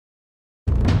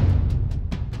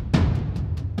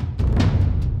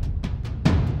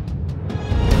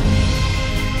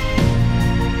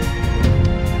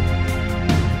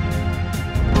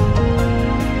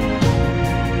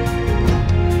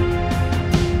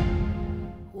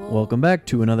Welcome back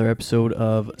to another episode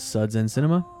of Suds and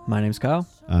Cinema. My name's Kyle.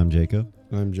 I'm Jacob.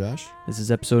 I'm Josh. This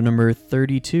is episode number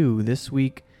 32. This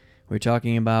week, we're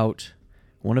talking about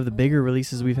one of the bigger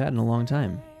releases we've had in a long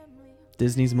time,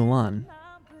 Disney's Mulan,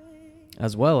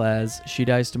 as well as She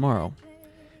Dies Tomorrow,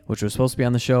 which was supposed to be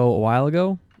on the show a while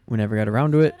ago. We never got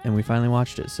around to it, and we finally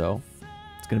watched it, so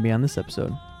it's going to be on this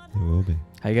episode. It will be.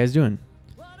 How you guys doing?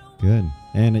 Good.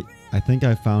 And I think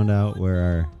I found out where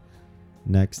our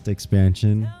next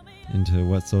expansion into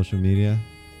what social media.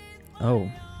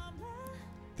 Oh.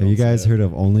 Have you guys heard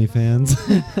of OnlyFans?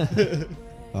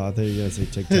 I thought you were going to say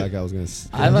TikTok. I was going to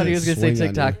I thought he was going to say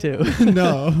TikTok too.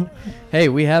 No. Hey,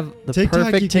 we have the TikTok,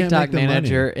 perfect you can't TikTok make the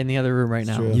manager money. in the other room right It's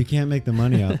now. true. You can't make the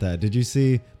money out that. Did you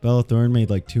see Bella Thorne made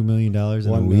like $2 million in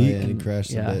a 1 week? million and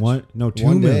crashed Yeah. the bitch. 2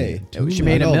 One million. day. She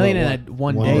made I $1 know, million but in a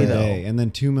one one day, day. though. And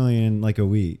then $2 million in like a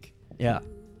week. Yeah.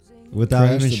 Without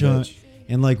Crashed even the showing. bitch.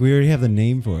 And like we already have the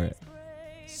name for it.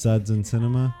 Suds and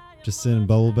Cinema. Just sitting in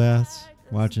bubble baths,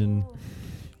 watching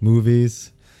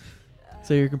movies.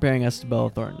 So you're comparing us to Bella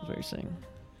Thorne, is what you're saying.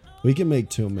 We can make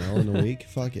 $2 million in a week.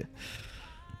 Fuck it.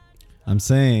 I'm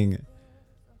saying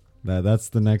that's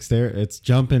the next air. It's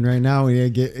jumping right now. We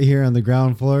get here on the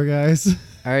ground floor, guys.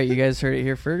 All right, you guys heard it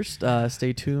here first.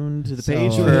 Stay tuned to the So,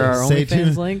 page for our stay OnlyFans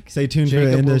tuned- link. Stay tuned for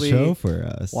Jacob the end of will the be show for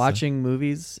us. Watching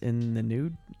movies in the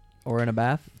nude or in a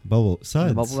bath. Bubble In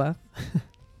Suds. a bubble bath.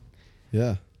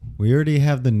 Yeah. We already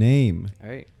have the name. All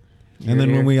right. And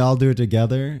then when we all do it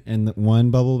together in the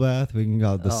one bubble bath, we can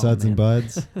call it the Oh, Suds and man.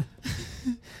 Buds.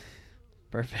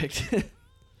 Perfect.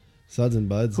 Suds and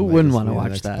Buds. Who might wouldn't just want to be the watch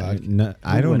next that? pod. No,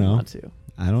 I Who don't wouldn't know. want to?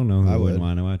 I don't know who I wouldn't would.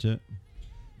 want to watch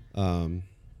it.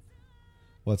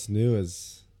 What's new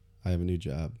is I have a new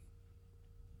job.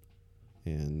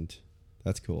 And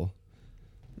that's cool.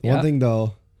 Yeah. One thing,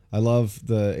 though, I love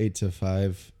the 8 to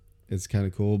 5. It's kind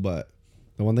of cool, but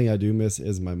the one thing I do miss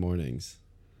is my mornings.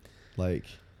 Like,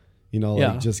 Yeah.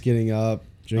 like just getting up,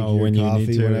 drinking Oh, your when you need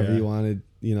coffee to, whenever yeah. you wanted,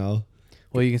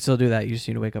 Well, you can still do that. You just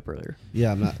need to wake up earlier.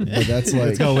 Yeah, I'm not. But that's Let's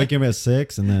like, go wake him at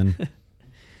 6 and then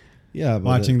yeah, but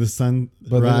watching the sun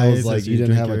but then it rise was like as you you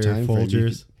didn't drink have a your time frame.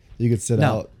 Folgers. You could sit No.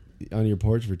 out on your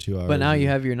porch for 2 hours. But now you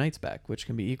and- have your nights back, which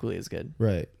can be equally as good.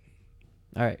 right.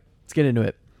 All right, let's get into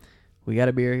it. We got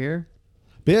a beer here.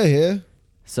 Beer here.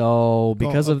 So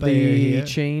because Oh, of beer the here.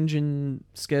 change in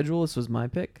schedule, this was my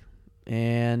pick.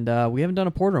 And we haven't done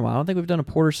a porter in a while. I don't think we've done a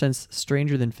porter since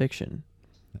Stranger Than Fiction.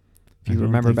 If I you don't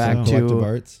remember think back so. Collective to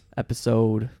Arts.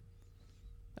 episode,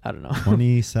 I don't know. I'm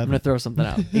 27. going to throw something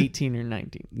out. 18 or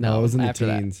 19. No, it was in the after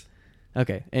that. teens.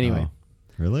 Okay, anyway. Oh,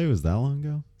 really? Was that long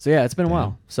ago? So yeah, it's been a Damn.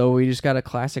 while. So we just got a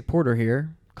classic porter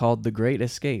here called The Great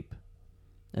Escape.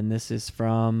 And this is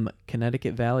from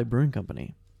Connecticut Valley Brewing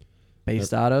Company.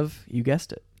 Based out of, you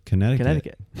guessed it,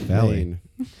 Connecticut. Valley.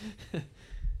 Maine.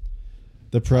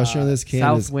 The pressure on this can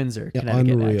South is Windsor, yeah,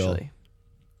 Connecticut, unreal. actually.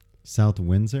 South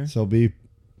Windsor? so be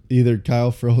either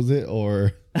Kyle froze it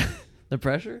or The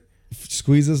pressure?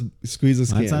 squeeze this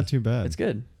can. That's not too bad. It's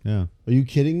good. Yeah. Are you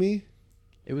kidding me?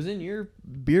 It was in your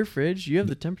beer fridge. You have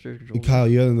the temperature control. Kyle,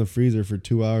 you had it in the freezer for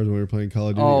 2 hours when we were playing Call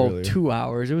of Duty Oh, earlier. 2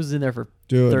 hours. It was in there for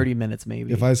Dude, 30 minutes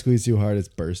maybe. if I squeeze too hard, it's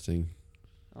bursting.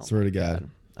 Oh swear my to God.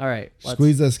 All right.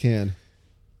 Squeeze this can.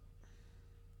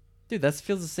 Dude, that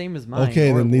feels the same as mine.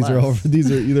 Okay, or then these are less.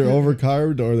 these are either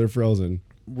overcarved or they're frozen.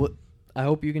 What? I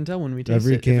hope you can tell when we taste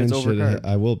Every it if can it's should. overcarb.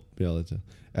 I will be able to.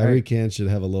 Every Alright. can should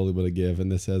have a little bit of give,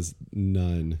 and this has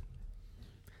none.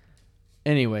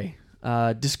 Anyway,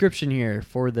 description here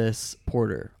for this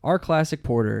porter. Our classic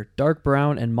porter, dark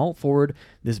brown and malt forward,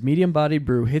 this medium-bodied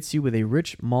brew hits you with a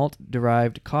rich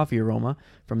malt-derived coffee aroma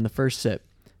from the first sip.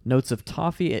 Notes of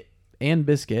toffee and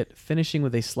biscuit, finishing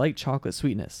with a slight chocolate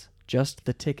sweetness. Just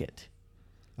the ticket,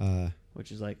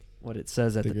 which is like what it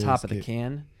says at The the Great top of the Escape.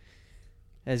 can,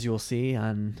 as you'll see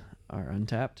on our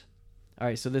Untapped. All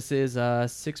right, so this is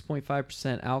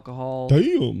 6.5% alcohol.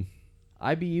 Damn.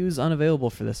 IBUs unavailable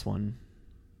for this one,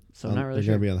 so I'm not really They're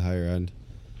sure. gonna be on the higher end,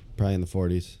 probably in the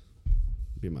 40s.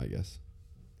 Be my guess.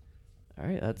 All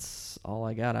right, that's all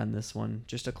I got on this one.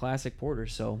 Just a classic porter,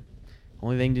 so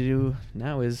only thing to do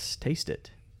now is taste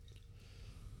it.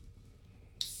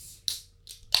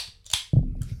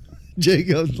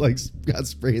 Jacob got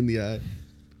sprayed in the eye.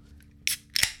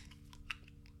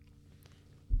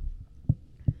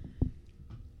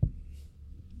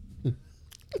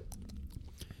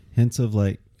 Hints of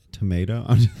like tomato.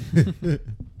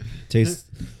 Tastes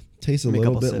a Give me a little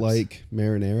couple bit sips. like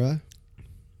marinara.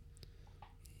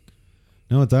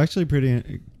 No, it's actually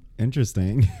pretty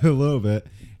interesting. A little bit.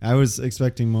 I was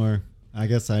expecting more. I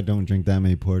guess I don't drink that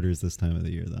many porters this time of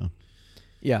the year, though.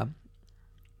 Yeah,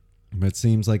 But it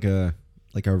seems like a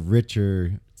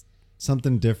richer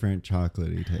something different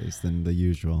chocolatey taste than the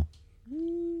usual.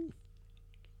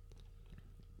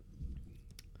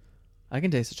 I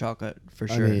can taste the chocolate for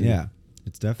I sure. mean, Yeah,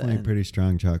 it's definitely Then- pretty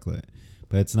strong chocolate,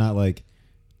 but it's not like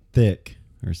thick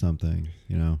or something,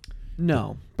 you know.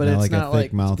 No, but Not it's like not a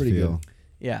thick like pretty mouthfeel.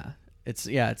 yeah. It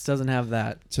doesn't have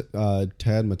that.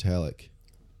 Tad metallic.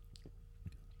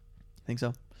 Think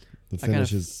so? The I kind of-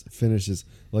 finishes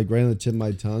like right on the tip of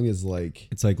my tongue is like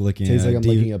It's like licking tastes like a I'm D-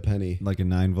 licking a penny. like a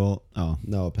 9-volt. Oh,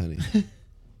 No, a penny. like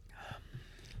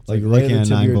like right licking on a the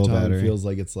tip of your 9-volt tongue battery. feels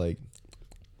like it's like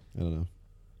I don't know.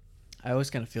 I always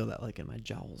kind of feel that like in my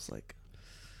jowls, like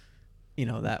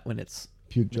that when it's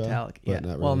Puke jaw, metallic. but Yeah.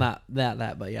 not well, really. not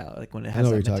that, but yeah, like when it I has know that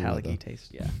what you're talking about, metallic though.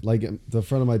 taste. Yeah. Like the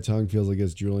front of my tongue feels like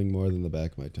it's drooling more than the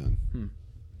back of my tongue. Hmm.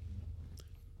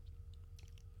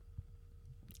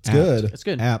 It's Apt. good. It's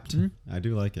good. Apt. Mhm. I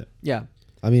do like it. Yeah.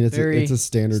 I mean, Very it's a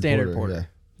standard porter. porter. Yeah.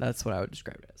 That's what I would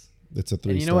describe it as. It's a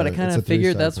 3-star. And you know what? I kind it's of a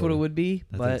figured 3-star that's what it porter. would be,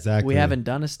 That's but exactly we it. haven't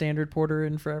done a standard porter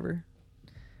in forever.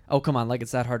 Oh, come on. Like,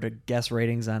 it's that hard to guess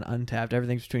ratings on Untapped.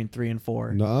 Everything's between 3 and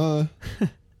 4. Nuh-uh.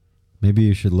 Maybe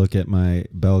you should look at my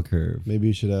bell curve. Maybe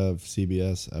you should have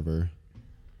CBS ever.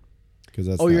 Because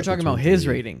that's. Oh, you're not talking between about his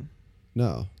 3. rating.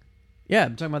 No. Yeah,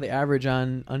 I'm talking about the average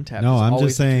on Untapped. No, is I'm always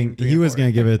just saying between 3 he and was 4. going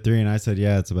to give it a 3, and I said,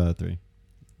 yeah, it's about a 3.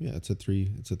 Yeah, it's a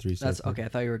 3. It's a 3-star. That's porter. okay. I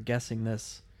thought you were guessing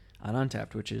this on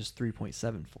Untapped, which is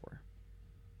 3.74.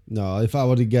 No, if I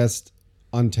would have guessed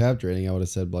Untapped rating, I would have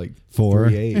said like 4.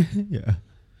 3.8. Yeah.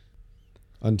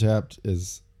 Untapped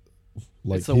is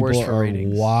like It's the people worst for are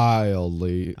ratings.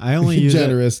 wildly I only use it.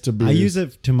 generous to be. I use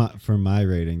it for my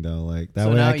rating though, like that So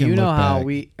way now I can you know look how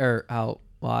back.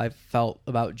 I felt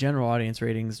about general audience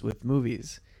ratings with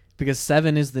movies, because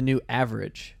 7 is the new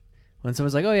average. When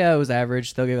someone's like, "Oh yeah, it was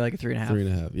average," they'll give it like a 3.5.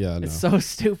 3.5. Yeah, no. It's so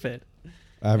stupid.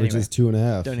 Average anyway, is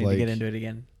 2.5. Don't need like, to get into it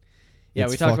again. Yeah,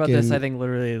 it's we talked about this, fucking- I think,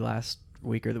 literally last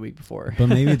week or the week before. But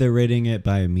maybe they're rating it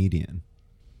by a median,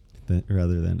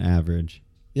 rather than average.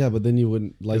 Yeah, but then you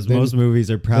wouldn't like. Because Then, most movies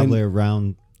are probably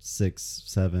around 6,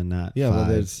 7, not yeah, 5. well,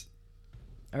 there's.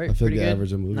 All right, I feel pretty the good.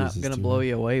 average of movies Not is gonna 2.5. blow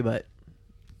you away, but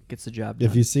gets the job done.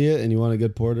 If you see it and you want a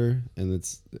good porter and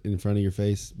it's in front of your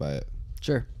face, buy it.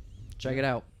 Sure, check it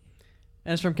out.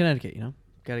 And it's from Connecticut,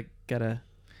 Gotta Gotta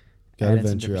add in some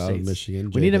venture different out of states. Michigan.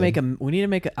 We need to J-Dub.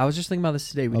 make a. I was just thinking about this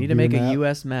today. We A need to beer make a map?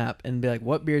 U.S. map and be like,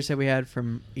 what beers have we had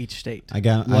from each state? I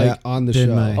got Like I on the did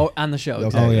show. my- Oh, on the show. Okay.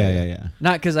 Exactly. Oh yeah.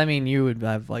 Not because you would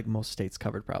have like most states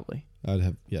covered probably. I'd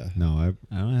have No,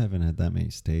 I haven't had that many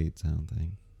states. I don't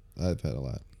think. I've had a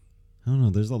lot. I don't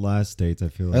know. There's a lot of states. I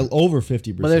feel like Over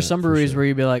 50%. But there's some for breweries sure. where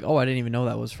you'd be like, oh, I didn't even know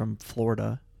that was from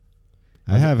Florida.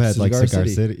 I have had like Cigar Cigar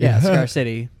City. City. Yeah, Cigar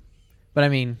City. But I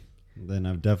mean, Then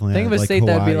I've definitely think of had, a like, state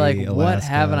that'd be like, Hawaii, what Alaska,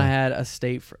 haven't I had a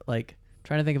state for? Like,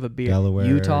 trying to think of a beer. Delaware,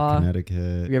 Utah. Connecticut.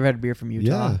 Have you ever had a beer from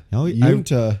Utah? Yeah. Oh,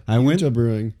 Utah. went- Utah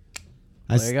Brewing.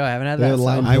 I, There you go. I haven't had They that. had so-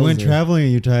 lime I went Pilsner. traveling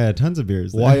in Utah. I had tons of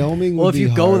beers. there. Wyoming. Well, would if you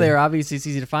be go hard. there, obviously it's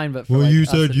easy to find. But for Well, like you us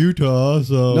said that- Utah,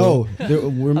 so No,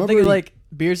 I'm remember thinking like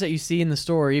beers that you see in the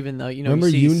store, even though Remember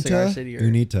you see Cigar Unta? City or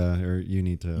Unita or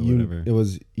Unita, whatever. It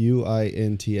was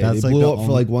UINTA. That's They like blew the up for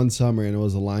only- like one summer, and it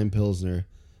was a lime pilsner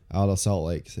out of Salt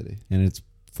Lake City. And it's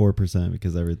 4%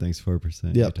 because everything's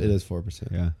 4%. Yep, Utah. it is 4%.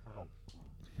 Yeah,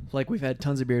 like we've had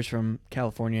tons of beers from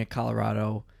California,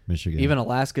 Colorado, Michigan. even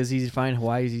Alaska is easy to find.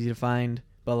 Hawaii is easy to find,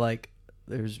 but like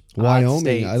there's odd Wyoming.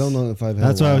 states. I don't know if I've had.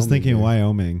 That's a what I was Wyoming thinking. beer.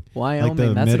 Wyoming, Wyoming, like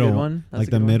the that's middle, a good one. That's like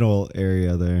a the good one. middle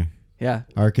area there. Yeah,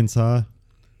 Arkansas,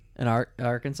 an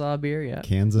Arkansas beer. Yeah,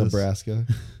 Kansas, Nebraska.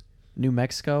 New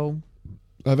Mexico.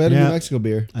 I've had a Yeah. New Mexico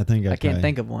beer. I think I can't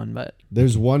think of one, but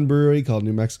There's one brewery called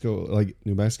New Mexico, like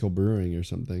New Mexico Brewing or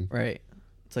something. right,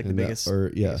 it's like And the that- biggest.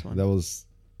 or yeah, biggest one. that was.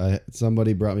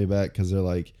 Somebody brought me back because they're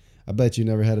like, I bet you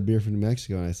never had a beer from New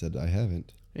Mexico, and I said I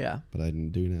haven't, Yeah, but I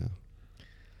do now.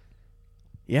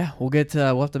 yeah. We'll get.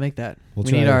 We'll have to make that. We'll we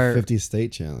try need our our 50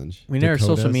 state challenge. we need our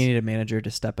social Dakotas. media manager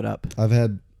to step it up. I've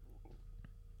had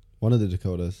one of the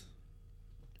Dakotas.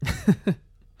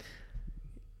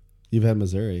 You've had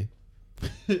Missouri.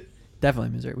 Definitely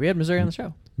Missouri. We had Missouri on the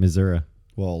show. Missouri.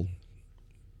 Well,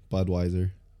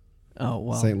 Budweiser. Oh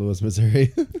well, St. Louis,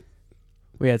 Missouri.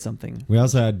 we had something. We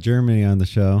also had Germany on the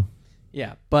show.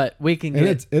 Yeah, but we can And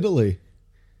get. it's Italy.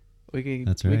 We could.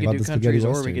 That's We right. could About do the spaghetti countries, or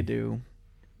we western. could do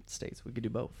states. We could do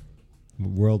both.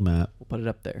 World map. We'll put it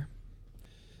up there.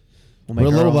 We'll We're a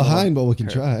our little own behind, but we can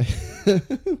curve. try.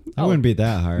 That Oh. wouldn't be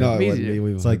that hard. No, it Easy wouldn't to be. do.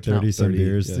 We've It's like had 30 some 30,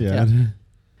 beers. yeah. Yeah.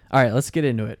 All right, let's get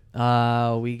into it.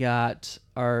 We got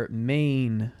our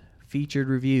main featured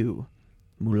review,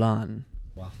 Mulan.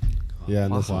 Yeah,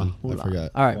 and this one, I Mulan.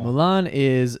 forgot. All right, Mulan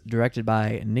is directed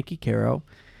by Nikki Caro,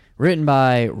 written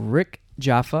by Rick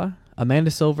Jaffa,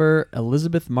 Amanda Silver,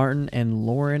 Elizabeth Martin, and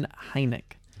Lauren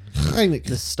Hynek.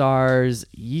 The stars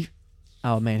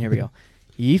oh man, here we go.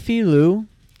 Yifi Liu,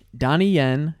 Donnie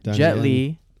Yen, Jet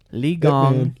Li, Lee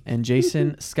Gong, and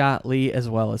Jason Scott Lee, as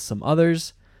well as some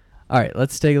others. All right,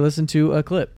 let's take a listen to a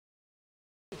clip.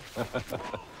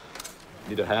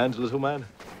 Need a hand, little man?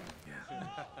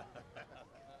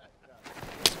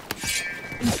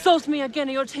 Insult me again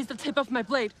and you'll taste the tip of my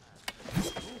blade.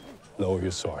 Lower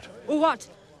your sword. Or what?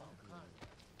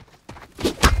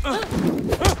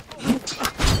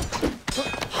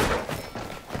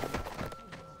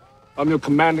 I'm your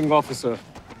commanding officer.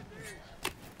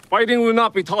 Fighting will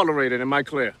not be tolerated, am I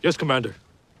clear? Yes, Commander.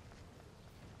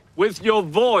 With your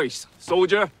voice,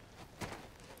 soldier.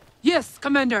 Yes,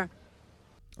 Commander.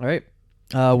 All right.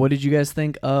 What did you guys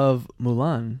think of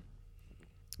Mulan?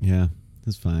 Yeah,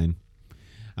 it's fine.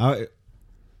 I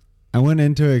went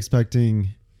into expecting.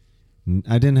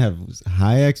 I didn't have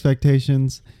high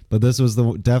expectations, but this was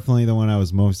definitely the one I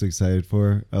was most excited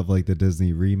for of like the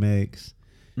Disney remakes,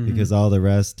 because all the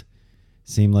rest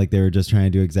seemed like they were just trying to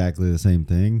do exactly the same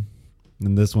thing,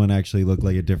 and this one actually looked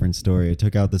like a different story. It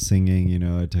took out the singing,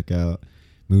 it took out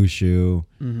Mushu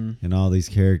and all these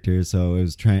characters, so it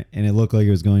was trying, and it looked like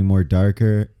it was going more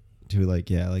darker to like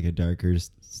a darker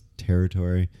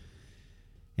territory.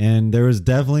 And there was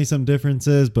definitely some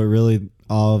differences, but really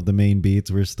all of the main beats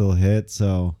were still hit,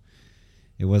 so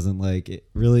it wasn't like it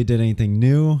really did anything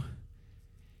new.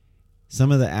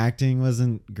 Some of the acting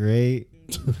wasn't great.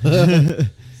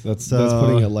 That's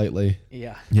putting it lightly.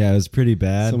 Yeah. Yeah, it was pretty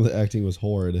bad. Some of the acting was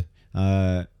horrid.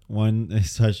 One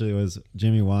especially was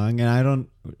Jimmy Wong, and I don't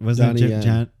Donnie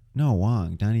Yen.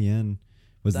 Wong. Donnie Yen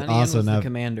was Donnie also Yen was not the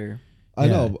commander. I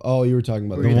Yeah. know. Oh, you were talking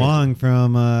about the Wong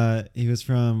from he was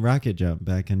from Rocket Jump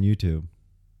back on YouTube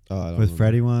Oh, I don't with remember.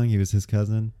 Freddie Wong. He was his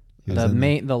cousin. He was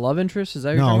in The love interest, is that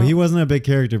what there. you're No, talking he about? wasn't a big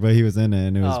character, but he was in it,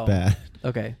 and it was Oh. bad.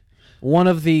 Okay. One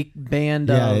of the band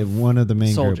of One of the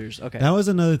main group. soldiers. Okay. That was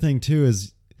another thing too.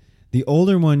 Is the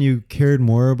older one you cared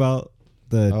more about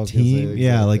the I was gonna say team? the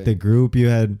Yeah, exact like the thing. group you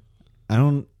had. I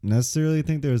don't necessarily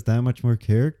think there was that much more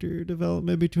character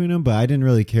development between them, but I didn't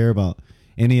really care about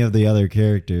any of the other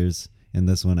characters in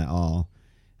this one at all.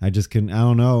 I just couldn't. I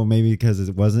don't know. Maybe because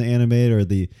it wasn't animated, or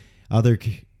the other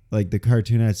the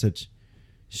cartoon had such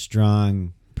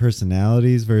strong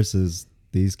personalities versus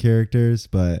these characters,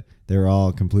 but they're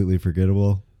all completely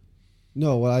forgettable.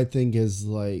 No, what I think is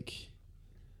like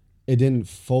it didn't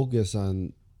focus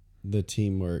on the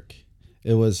teamwork.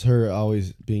 It was her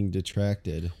always being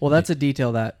detracted. Well, that's a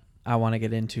detail that I want to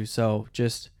get into. So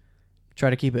just try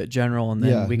to keep it general, and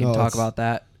then Yeah, we can no, talk it's- about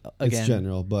that again. It's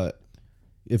general, but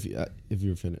if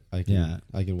you're finished, I can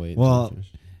wait. until Well, you're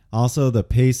finished. Also, the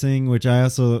pacing, which I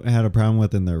also had a problem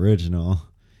with in the original,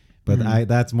 but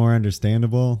that's more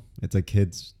understandable. It's a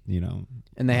kid's,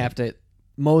 And they have to.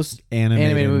 Most animated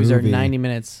animated movies are movie. 90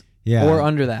 minutes Yeah. or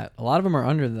under that. A lot of them are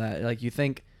under that. Like you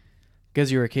think, because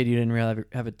you were a kid, you didn't really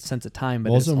have a sense of time,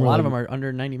 but Most a of them are lot of like- them are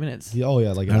under 90 minutes. Yeah, oh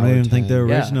yeah, like an I don't hour even think 10. the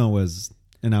Yeah. original was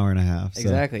an hour and a half. So.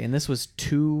 Exactly. And this was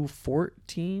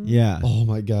 2:14. Yeah. Oh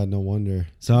my god, no wonder.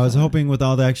 So I was hoping with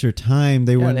all the extra time,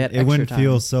 they wouldn't had it wouldn't extra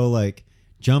feel time. so like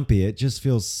jumpy. It just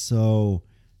feels so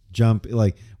jumpy.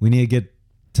 Like we need to get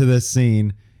to this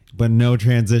scene, but no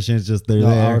transition. It's just they're No,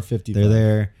 there. hour 55. They're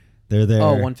there. They're there.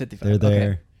 Oh, 1:55. They're there.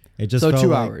 Okay. It just So felt 2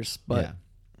 like- hours, but yeah.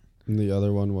 And the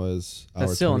other one was that's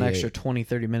hour still 28. an extra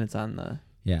 20-30 minutes on the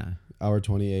Yeah. Hour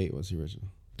 28 was the original.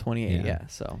 28. Yeah. Yeah.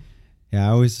 So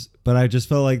Yeah, but I just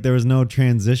felt like there was no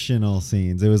transitional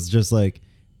scenes. It was just like,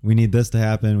 we need this to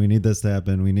happen. We need this to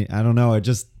happen. I don't know. It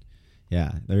just,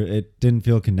 it didn't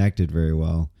feel connected very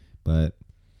well. But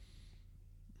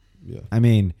Yeah. I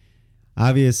mean,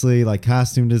 obviously, like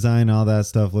costume design, all that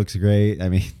stuff looks great. I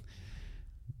mean,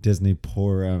 Disney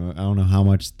I don't know how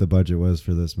much the budget was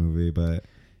for this movie, but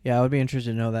yeah, I would be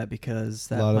interested to know that because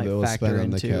that A lot might of it was factor spent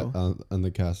on into on the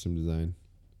costume design.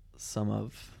 some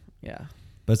of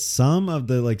some of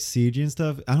the like CG and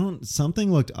stuff,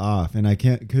 something looked off, and I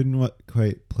couldn't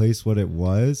quite place what it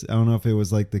was. I don't know if it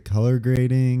was like the color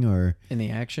grading or. in the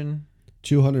action.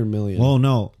 200 million. Well,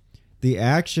 no, the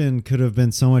action could have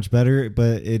been so much better,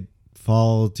 but it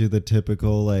fall to the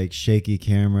typical like shaky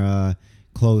camera,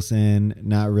 close in,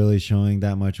 not really showing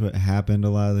that much what happened a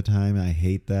lot of the time. I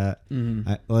hate that.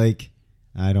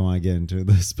 I don't want to get into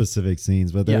the specific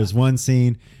scenes, but there was one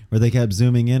scene where they kept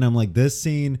zooming in. I'm like, this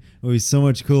scene would be so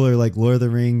much cooler, like Lord of the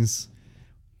Rings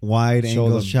wide Show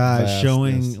angle the shot vastness.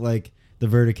 showing like the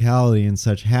verticality and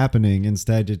such happening.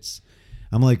 Instead,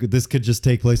 I'm like, this could just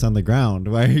take place on the ground.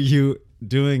 Why are you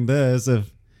doing this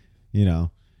if, you're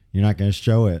not going to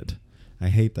show it? I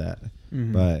hate that.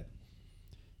 But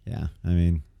yeah, I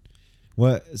mean,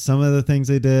 what some of the things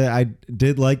they did, I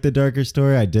did like the darker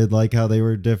story. I did like how they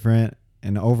were different,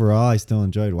 and overall, I still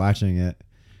enjoyed watching it.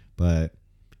 But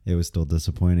it was still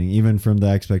disappointing, even from the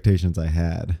expectations I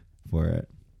had for it.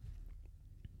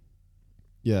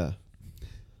 Yeah.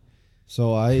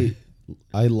 So I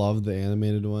loved the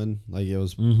animated one. Like it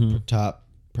was top,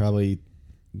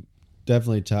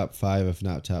 definitely top 5, if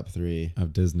not top 3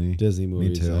 Of Disney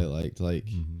movies too. I liked. Like,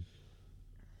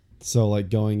 so like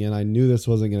going in, I knew this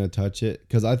wasn't gonna touch it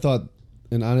because I thought,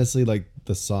 and honestly, like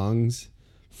the songs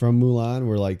from Mulan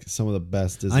were like some of the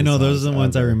best Disney. I know those are songs the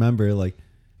ones I ever. remember, like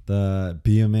the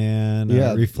Be a Man,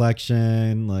 Yeah.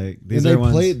 Reflection. Like these And are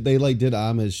ones they like did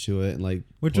homage to it and like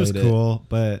which was played it, cool,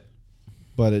 but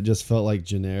but it just felt like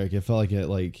generic. It felt like it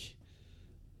like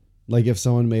if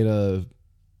someone made a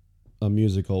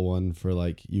musical one for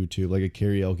like YouTube, like a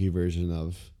karaoke version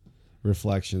of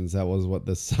Reflections. That was what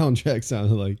the soundtrack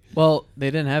sounded like. Well, they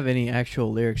didn't have any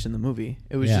actual lyrics in the movie.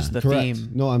 It was Yeah. just the Correct. theme.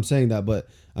 No, I'm saying that, but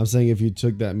I'm saying if you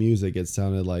took that music, it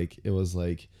sounded like it was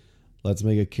like, let's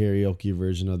make a karaoke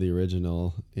version of the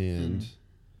original. And,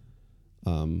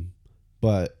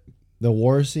 but the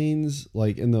war scenes,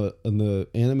 like in the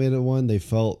animated one, they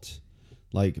felt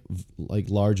like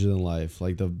larger than life.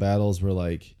 Like the battles were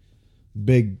like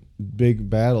big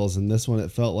battles, and this one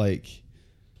it felt like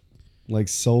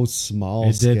so small.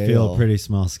 it did scale. feel pretty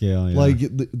small scale. Yeah. Like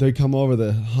they come over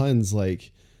the Huns.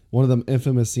 Like one of them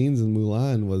infamous scenes in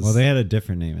Mulan was. well, they had a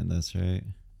different name in this, right?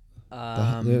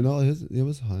 No, it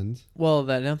was Huns. Well,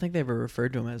 I don't think they ever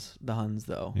referred to them as the Huns,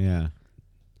 though. Yeah.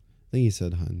 I think he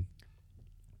said Hun.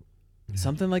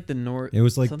 Something like the North. It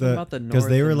was like something about the because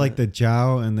they North were and like the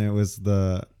Zhao, and there was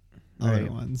the other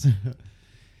Right. ones.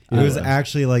 It was Yeah.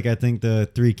 actually like I think the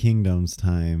Three Kingdoms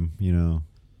time, you know.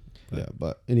 Yeah,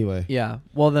 but anyway. Yeah.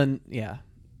 Well, then, yeah.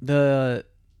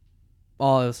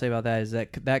 All I'll say about that is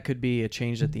that could be a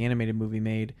change that the animated movie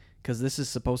made, because this is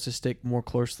supposed to stick more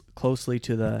closely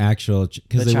to the Actual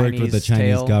because the they worked with the Chinese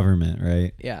Chinese tale. government,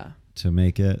 right, yeah. to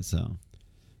make it. So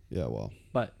Yeah, well.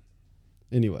 But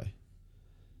Anyway.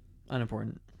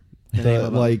 unimportant. The name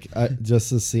of 'em. Just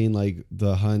the scene, like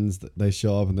the Huns, they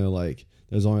show up and they're like,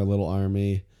 there's only a little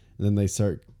army, and then they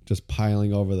start just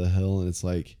piling over the hill, and it's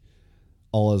like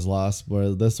all is lost. Where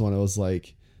this one, it was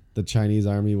like the Chinese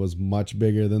army was much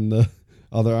bigger than the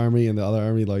other army, and the other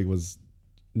army like was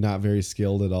not very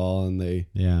skilled at all, and they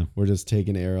yeah, were just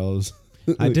taking arrows.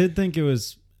 I did think it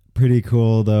was pretty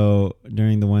cool though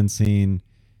during the one scene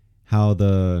how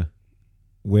the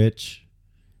witch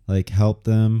like helped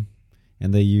them,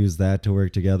 and they used that to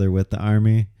work together with the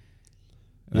army.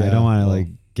 I Yeah, don't want to well- like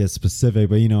get specific,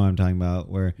 but you know what I'm talking about,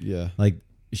 where Yeah. like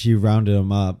she rounded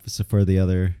them up for the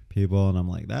other people, and I'm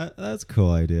like that's a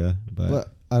cool idea,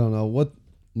 But I don't know what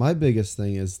my biggest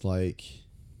thing is, like,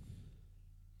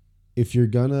 if you're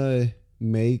gonna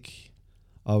make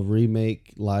a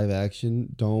remake live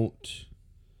action, don't,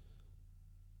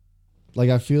 like,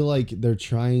 I feel like they're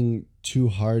trying too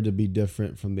hard to be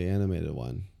different from the animated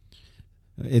one.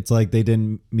 it's like they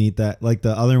didn't meet that. Like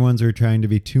the other ones were trying to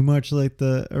be too much like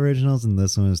the originals, and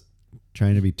this one was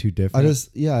trying to be too different.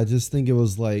 I just think it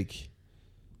was like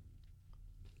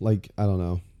I don't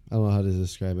know how to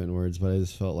describe it in words, but I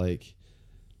just felt like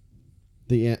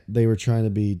they were trying to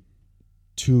be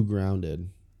too grounded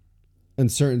in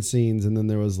certain scenes, and then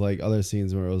there was like other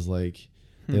scenes where it was like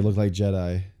they looked like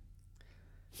Jedi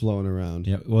floating around,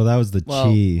 Yeah, well, that was the Well-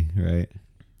 chi, right?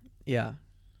 Yeah.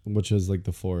 which is like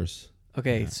the Force.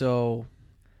 Okay, Yeah. so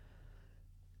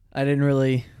I didn't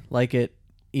really like it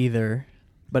either,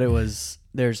 but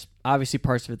there's obviously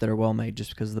parts of it that are well made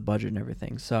just because of the budget and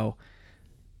everything. So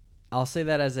I'll say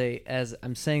that as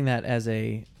I'm saying that as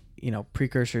a,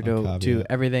 precursor to caveat.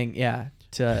 everything,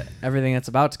 to everything that's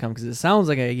about to come, because it sounds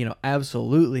like I,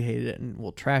 absolutely hated it and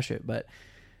will trash it, but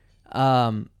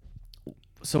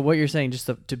so what you're saying, just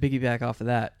to piggyback off of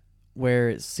that, where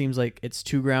it seems like it's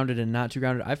too grounded and not too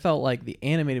grounded, I felt like the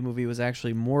animated movie was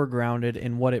actually more grounded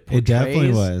in what it portrays. It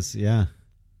definitely was, yeah.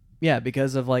 Yeah,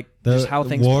 because of like The just how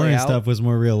things war play and out. stuff was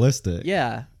more realistic.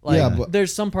 Yeah, like Yeah, but-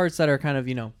 there's some parts that are kind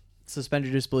of suspend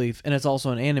your disbelief, and it's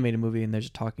also an animated movie, and there's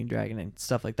a talking dragon and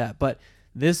stuff like that. But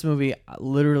this movie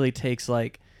literally takes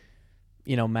like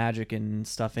magic and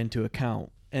stuff into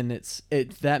account, and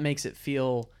that makes it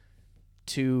feel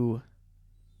too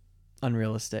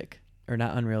unrealistic, or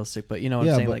not unrealistic, but you know what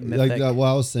I'm saying, like mythic. What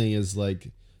I was saying is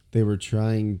like they were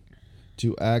trying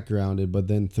to act grounded, but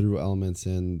then threw elements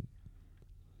in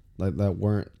like that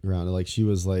weren't grounded. Like she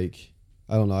was like,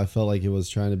 I don't know, I felt like it was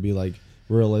trying to be like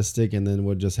realistic, and then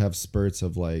would just have spurts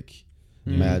of like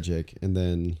magic, and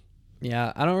then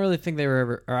Yeah, I don't really think they were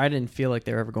ever, or I didn't feel like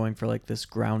they were ever going for like this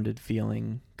grounded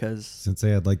feeling because Since they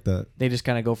had like the they just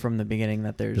kind of go from the beginning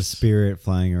that there's spirit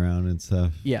flying around and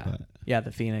stuff. Yeah. But- Yeah,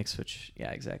 the Phoenix, which, yeah,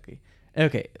 exactly.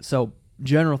 Okay, so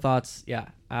general thoughts. Yeah,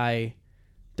 I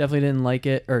definitely didn't like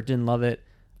it or didn't love it.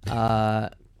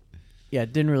 Yeah,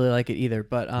 didn't really like it either.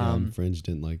 But Fringe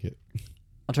didn't like it.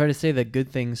 I'll try to say the good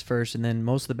things first, and then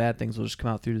most of the bad things will just come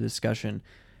out through the discussion.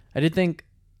 I did think,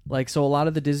 like, so a lot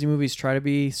of the Disney movies try to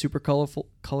be super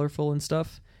colorful and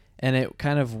stuff, and it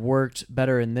kind of worked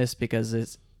better in this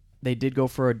because they did go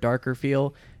for a darker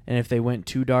feel, and if they went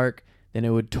too dark, then it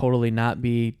would totally not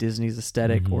be Disney's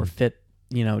aesthetic or fit,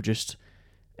 just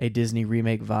a Disney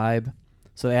remake vibe.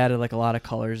 So they added like a lot of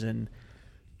colors and,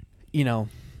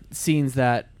 scenes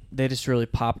that they just really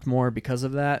popped more because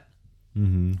of that.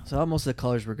 Mm-hmm. So most of the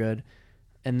colors were good.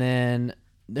 And then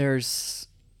it's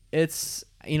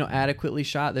adequately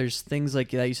shot. There's things like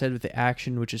that you said with the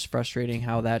action, which is frustrating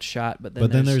how that's shot. But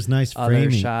then there's nice other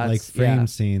framing, shots. like frame Yeah.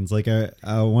 scenes. Like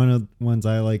one of the ones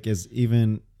I like is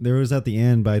even there was at the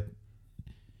end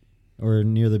or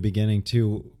near the beginning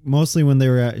too. Mostly when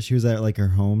she was at like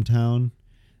her hometown.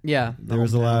 Yeah. There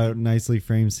was a lot of nicely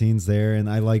framed scenes there, and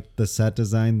I liked the set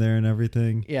design there and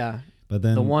everything. Yeah. But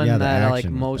then The one the that I like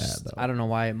action was most, bad, though. I don't know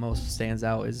why it most stands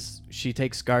out, is she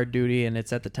takes guard duty and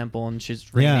it's at the temple and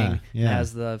she's raining. Yeah.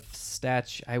 Has the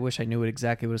statue. I wish I knew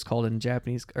exactly what it's called in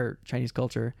Japanese or Chinese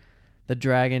culture. The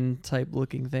dragon type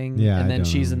looking thing. Yeah, And I then don't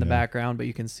she's know, in the yeah. background, but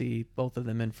you can see both of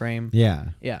them in frame. Yeah.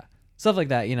 Yeah. Stuff like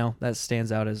that, that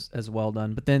stands out as well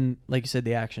done. But then, like you said,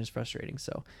 the action is frustrating.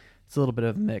 So it's a little bit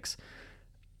of a mix.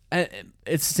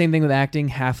 It's the same thing with acting.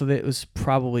 Half of it was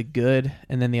probably good,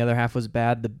 and then the other half was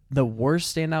bad. The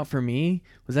worst standout for me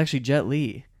was actually Jet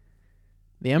Li,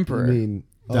 the Emperor. I mean,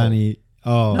 Donnie.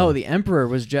 Oh. No, the Emperor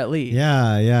was Jet Li.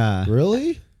 Yeah, yeah.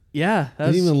 really? Yeah. That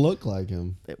Didn't was, even look like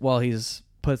him. well, has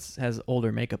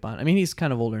older makeup on. I mean, he's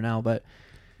kind of older now, but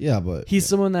Yeah, but he's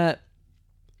someone that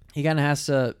he kind of has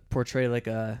to portray like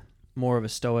a more of a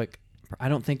stoic. I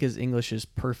don't think his English is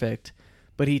perfect,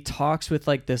 but he talks with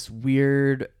like this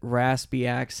weird raspy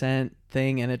accent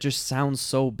thing, and it just sounds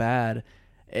so bad.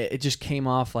 It just came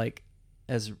off like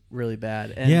as really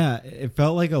bad. And yeah, it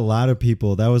felt like a lot of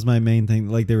people. That was my main thing.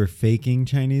 Like they were faking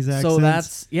Chinese accents. so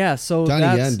that's Donnie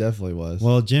that's Yen definitely was.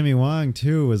 Well, Jimmy Wong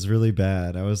too was really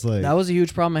bad. I was like, that was a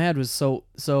huge problem I had. Was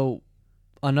so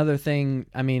another thing.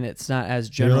 I mean, it's not as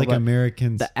they're general, like but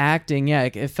Americans. the acting, yeah,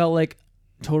 it felt like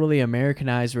totally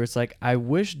Americanized, where it's like, I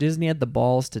wish Disney had the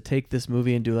balls to take this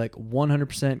movie and do like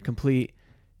 100% complete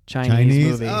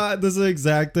Chinese movie This is the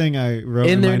exact thing I wrote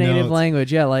in their my native notes.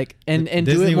 language. Yeah, like and do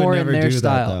Disney it would more in never their do that,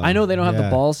 style. though. I know they don't have the Yeah.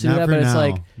 balls to do Not that, for but it's now.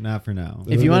 like, not for now. It if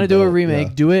would've you want to been do a dope, remake,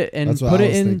 yeah. do it and That's what put I it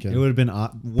was in thinking. It would have been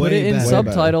put it in better.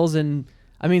 subtitles. And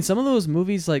I mean, some of those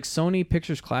movies like Sony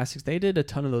Pictures Classics, they did a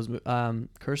ton of those.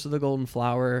 Curse of the Golden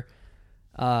Flower.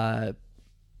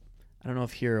 I don't know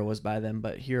if Hero was by them,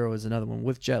 but Hero is another one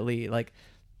with Jet Li. Like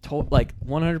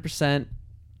 100%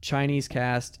 Chinese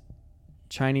cast,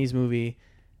 Chinese movie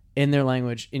in their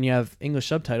language, and you have English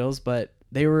subtitles, but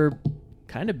they were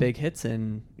kind of big hits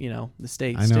in the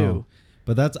States I know, too.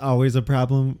 but that's always a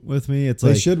problem with me. It's They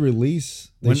like should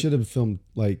release. They when- should have filmed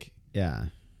like. yeah.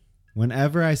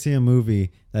 Whenever I see a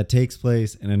movie that takes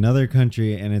place in another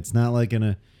country and it's not like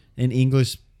an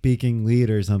English speaking lead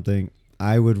or something,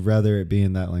 I would rather it be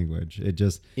in that language. It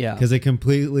just Yeah. because it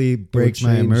completely breaks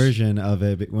my change. immersion of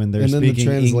it when they're And then the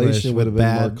speaking English translation with would have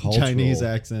been more bad cultural. Chinese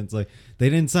accents. Like they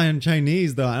didn't sign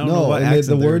Chinese though. I don't know No, what and accent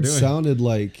the they were words doing. sounded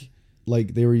like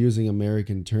they were using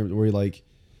American terms. Where like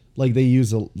they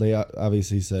use they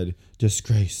obviously said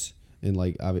disgrace, and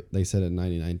like they said it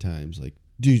 99 times. Like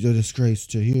disgrace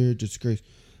to here, disgrace.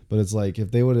 But it's like if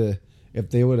they would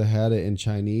have had it in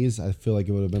Chinese, I feel like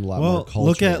it would have been a lot more Well, cultural.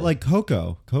 look at like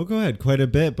Coco. Coco had quite a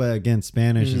bit, but again,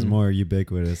 Spanish is more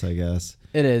ubiquitous, I guess.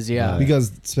 It is, yeah.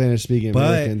 because Spanish speaking But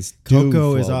Americans. do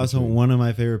Coco is flow also between. one of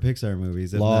my favorite Pixar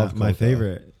movies. If Love not my Coco.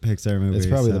 favorite Pixar movie. It's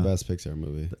probably so. the best Pixar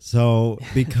movie. So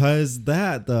because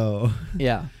that though,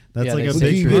 Yeah. That's Yeah, like there's a But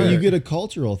big you part. get a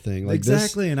cultural thing like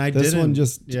Exactly, this, and I this one didn't-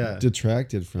 just yeah.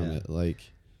 detracted from Yeah. it. Like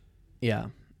Yeah.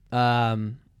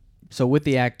 So with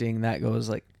the acting, that goes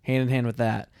like hand in hand with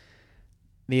that.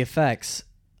 The effects,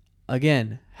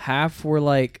 again, half were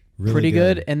like Really pretty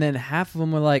good, good. and then half of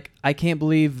them were like, I can't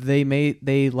believe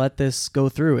they let this go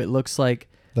through. It looks like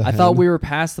The I thought hen? we were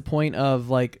past the point of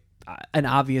like an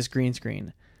obvious green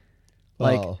screen.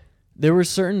 Like oh. there were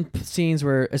certain scenes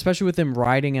where, especially with them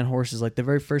riding on horses, like the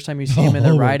very first time you see them and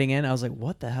they're Oh. riding in, I was like,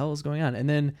 what the hell is going on? And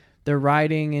then they're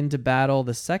riding into battle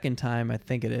the second time, I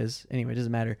think it is. Anyway, it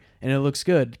doesn't matter. And it looks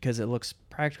good because it looks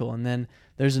practical. And then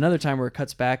there's another time where it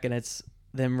cuts back and it's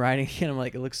them riding again. I'm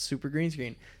like, it looks super green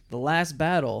screen. The last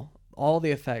battle, all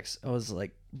the effects, I was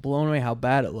like blown away how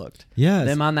bad it looked. Yes.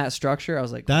 Them on that structure, I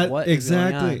was like, That what is going on?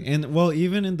 exactly, and well,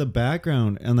 even in the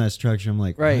background on that structure, I'm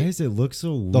like, Right. why does it look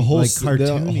so The whole like the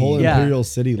cartoony? whole Yeah. Imperial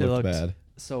City It looked looked bad.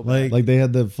 So bad. Like they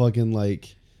had the fucking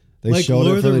like they like showed Lord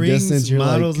it of from the the Rings distance. You're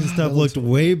models like, and "God, stuff that looks looked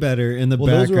way better in the Well,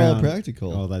 those background. were all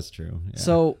practical. Oh, that's true. Yeah.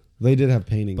 so They did have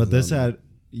paintings, but this on them. had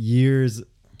years,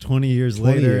 20 years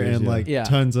 20 later, years, and yeah. like Yeah.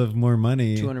 tons of more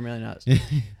money. $200 million.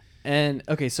 And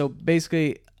okay, so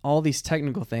basically all these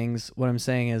technical things, what I'm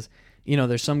saying is, you know,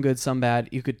 there's some good, some bad.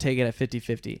 You could take it at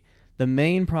 50-50. The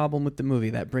main problem with the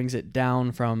movie that brings it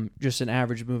down from just an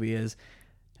average movie is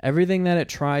everything that it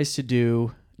tries to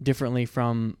do differently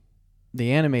from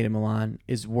the animated Mulan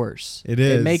is worse. It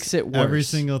is. It makes it worse. Every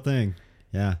single thing.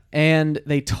 Yeah. And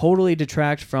they totally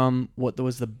detract from what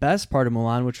was the best part of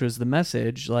Mulan, which was the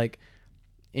message. Like,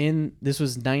 this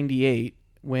was 98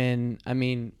 when, I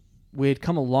mean, we had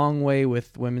come a long way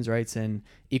with women's rights and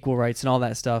equal rights and all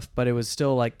that stuff, but it was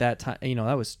still like that time, you know,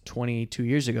 that was 22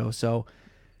 years ago. So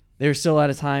they were still at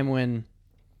a time when,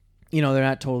 you know, they're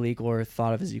not totally equal or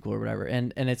thought of as equal or whatever.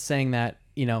 And it's saying that,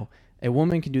 you know, a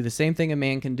woman can do the same thing a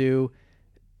man can do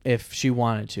if she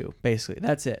wanted to, basically.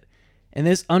 That's it. And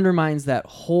this undermines that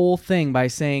whole thing by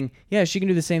saying, yeah, she can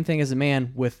do the same thing as a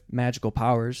man with magical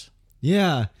powers.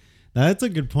 Yeah. That's a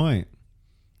good point.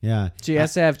 Yeah. She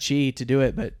has to have chi to do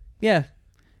it, but yeah,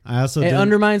 I also it didn't-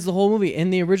 undermines the whole movie. In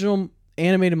the original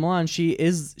animated Mulan,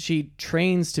 she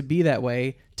trains to be that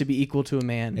way, to be equal to a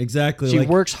man. Exactly. She like,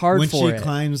 works hard when for she it.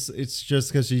 climbs, it's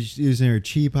just because she's using her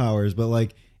chi powers. But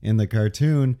like in the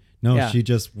cartoon, no, Yeah. she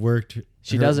just worked.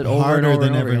 She does it over and harder over than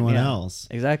and over again, everyone yeah. else.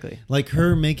 Exactly. Like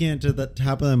her making it to the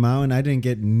top of the mountain, I didn't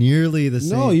get nearly the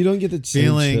same. No, you don't get the same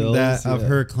feeling chills, that of yeah.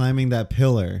 her climbing that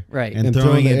pillar, Right. and And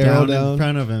throwing throwing it the arrow down in down.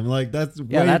 front of him. Like that's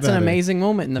Yeah, way that's an better. amazing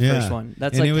moment in the Yeah. first one.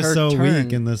 That's and like it was her so turn.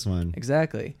 weak in this one.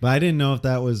 Exactly. But I didn't know if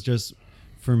that was just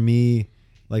for me,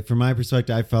 like from my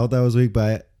perspective, I felt that was weak,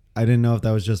 but I didn't know if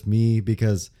that was just me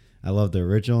because I love the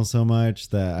original so much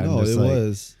that I'm No, just it like,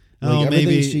 was. oh, Like, everything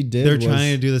maybe she did they're was-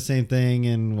 trying to do the same thing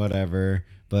and whatever.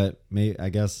 But I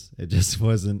guess it just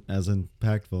wasn't as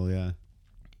impactful. Yeah.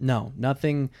 No,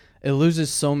 nothing. It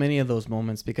loses so many of those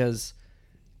moments because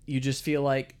you just feel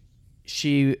like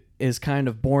she is kind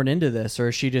of born into this,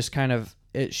 or she just kind of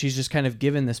she's just kind of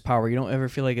given this power. You don't ever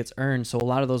feel like it's earned. So a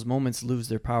lot of those moments lose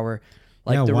their power.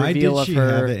 Like yeah, the why reveal did of she her.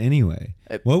 have it anyway?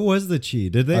 What was the chi?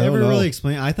 Did they I don't ever know. really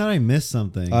explain? I thought I missed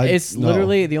something. It's No.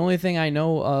 literally the only thing I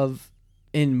know of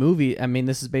in movie. I mean,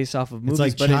 this is based off of movies,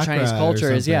 like but in chakra Chinese or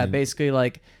culture is something. basically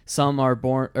like some are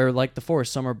born, or like the Force,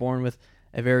 some are born with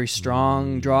a very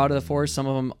strong draw to the Force. Some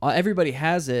of them, everybody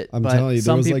has it, I'm but telling you, there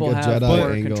some was like people a have Jedi more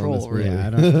angle in control this over movie. it. yeah, I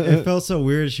don't, it felt so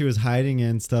weird. She was hiding it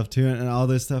and stuff too, and all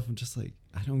this stuff. I'm just like,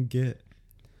 I don't get.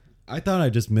 I thought I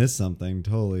just missed something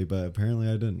totally, but apparently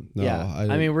I didn't. No, Yeah, I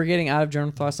I mean, we're getting out of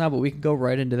General Thoughts now, but we can go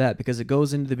right into that because it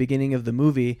goes into the beginning of the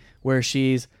movie where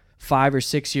she's 5 or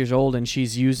 6 years old and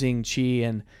she's using chi,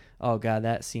 and oh god,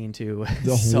 that scene too,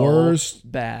 The so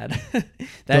worst- bad. the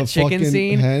That chicken fucking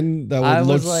scene. hen that I would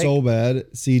was look like- so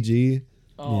bad CG,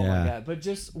 Oh Yeah. my god! But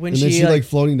just when and then she she like, like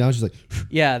floating down. She's like,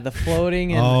 yeah, the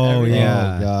floating and Oh, everything.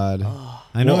 yeah. oh god.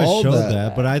 I know Well, all it showed that-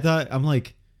 that, but I thought I'm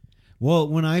like, well,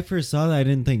 when I first saw that, I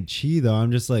didn't think chi though.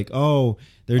 I'm just like, oh,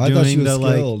 they're I thought she doing was the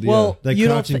like skilled. Well, the you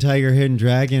don't Crouching thi- Tiger, Hidden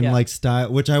Dragon Yeah. like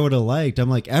style, which I would have liked. I'm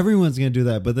like, everyone's gonna do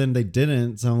that, but then they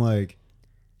didn't. So I'm like,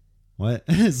 what?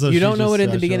 So You she's don't know just it in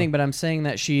the special. beginning, but I'm saying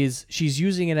that she's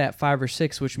using it at 5 or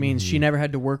 6, which means Mm-hmm. she never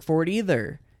had to work for it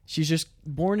either. She's just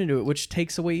born into it, which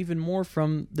takes away even more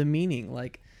from the meaning.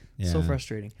 Like, so Yeah.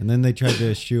 frustrating. And then they tried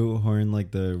to shoehorn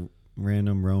like the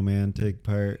random romantic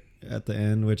part at the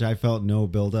end, which I felt no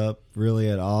build up really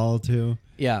at all to.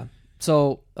 Yeah.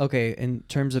 So okay, in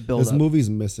terms of build This up, movie's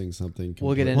missing something.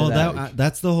 We'll get completely. into Well, that.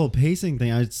 that's the whole pacing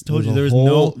thing. I just told you a there was whole-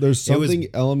 no. There's it was- something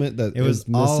element that It was is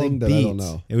missing that I don't beats.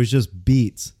 know. It was just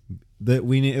beats. That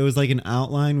we need. It was like an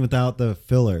outline without the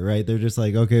filler, right? They're just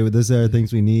like, okay, well, these are the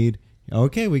things we need.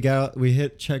 Okay, we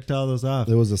checked all those off.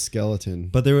 There was a skeleton.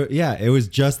 But there were, yeah, it was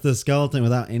just the skeleton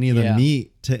without any of the Yeah.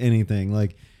 meat to anything.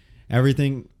 Like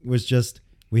everything was just,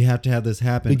 we have to have this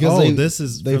happen. Because oh, they- this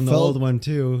is they from the felt- old one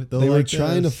too. They'll They were like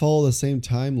trying to this. follow the same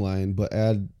timeline, but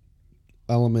add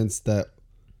elements that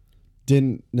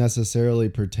didn't necessarily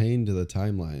pertain to the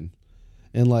timeline.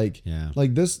 And like, Yeah.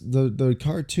 like this, the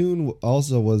cartoon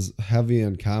also was heavy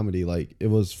on comedy. Like it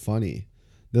was funny.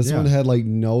 This Yeah. one had like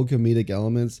no comedic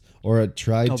elements, or it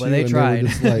tried Oh, to. but they and tried. were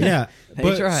just like Yeah, They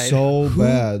but tried. so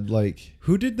bad. Like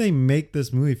who did they make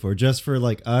this movie for? Just for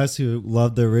like us who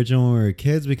loved the original when we were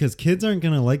kids? Because kids aren't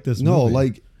gonna like this no, movie.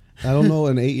 like I don't know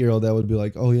an 8-year-old that would be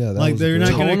like, oh yeah, that Like, was they're great.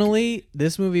 not gonna- Tonally,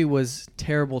 this movie was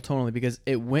terrible tonally because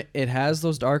it has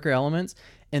those darker elements,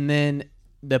 and then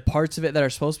the parts of it that are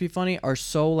supposed to be funny are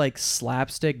so like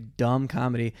slapstick dumb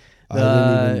comedy. I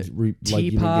The didn't even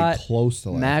even teapot get close to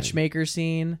laughing. matchmaker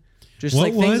scene, just What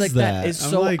like things was like that that? is I'm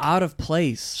so like- out of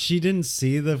place. She didn't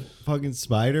see the fucking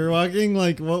spider walking.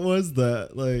 Like, what was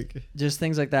that? Like, Just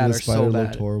things like that the are spider so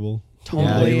looked bad. horrible. Yeah,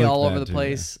 Tonally they looked all over bad the too,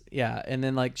 place. Yeah, and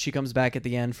then like she comes back at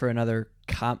the end for another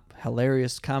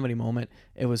hilarious comedy moment.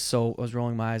 I was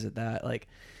rolling my eyes at that. Like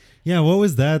yeah, what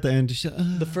was that at the end?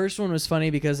 the first one was funny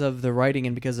because of the writing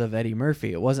and because of Eddie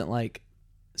Murphy. It wasn't like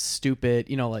stupid,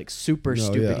 like super No,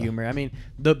 stupid yeah. humor. I mean,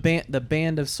 the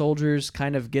band of soldiers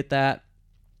kind of get that,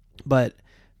 but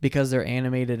because they're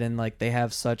animated and like they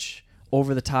have such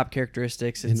over the top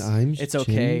characteristics, it's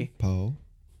okay. Poe.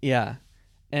 Yeah.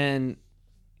 And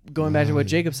going back to what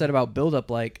Jacob said about build up,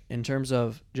 like in terms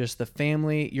of just the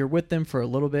family, you're with them for a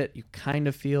little bit. You kind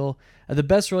of feel the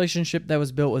best relationship that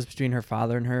was built was between her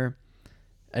father and her.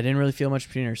 I didn't really feel much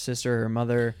between her sister, her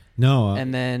mother, no.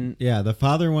 and then Yeah, the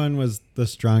father one was the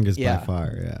strongest Yeah. by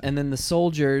far. Yeah. and then the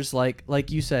soldiers, like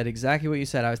you said, exactly what you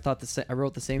said. I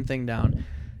wrote the same thing down.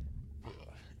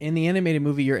 In the animated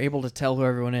movie, you're able to tell who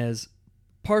everyone is,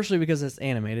 partially because it's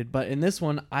animated. But in this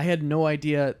one, I had no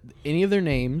idea any of their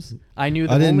names. I knew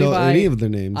them I didn't only know by any of their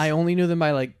names. I only knew them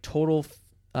by like total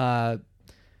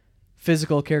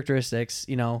physical characteristics.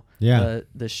 Yeah.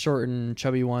 the short and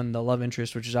chubby one, the love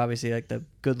interest, which is obviously like the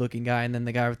good-looking guy, and then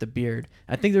the guy with the beard.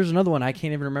 I think there's another one. I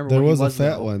can't even remember. there what was he a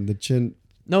fat though. one. The chin.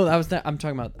 No, that was that. I'm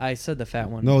talking about. I said the fat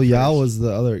one. No, Yao first. was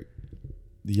the other.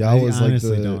 Yao I was like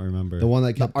honestly the don't remember. the one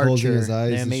that the kept closing archer, his eyes.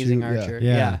 the to amazing shoot. archer.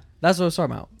 Yeah. Yeah, that's what I was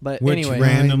talking about. But Which anyway,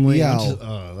 randomly, Meow.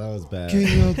 that was bad.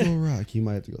 King of the Rock. You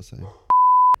might have to go say.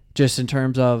 just in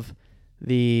terms of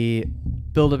the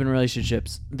build-up in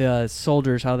relationships, the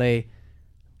soldiers, how they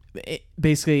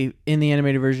basically in the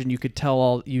animated version you could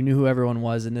tell you knew who everyone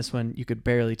was. In this one, you could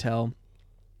barely tell.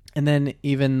 And then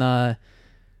even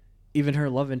her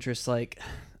love interest, like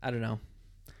I don't know.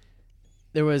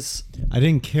 There was I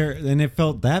didn't care, and it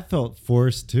felt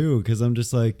forced too, because I'm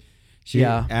just like, she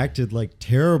Yeah. acted like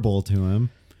terrible to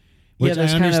him, which I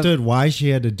there's kind of- understood why she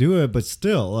had to do it, but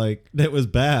still, like that was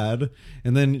bad.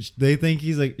 And then they think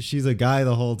she's a guy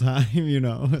the whole time,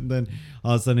 and then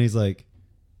all of a sudden he's like,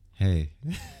 "Hey,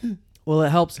 well,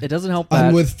 it helps. It doesn't help that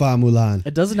I'm with Fa Mulan.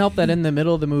 it doesn't help that in the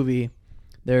middle of the movie,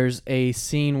 there's a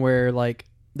scene where like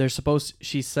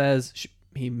she says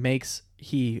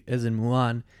he as in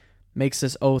Mulan makes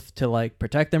this oath to like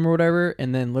protect them or whatever,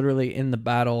 and then literally in the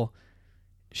battle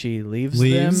she leaves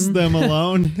them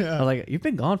alone." I Yeah. was like, you've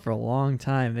been gone for a long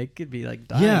time. They could be like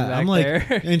dying Yeah, back I'm like,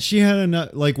 there. and she had enough,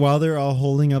 like, while they're all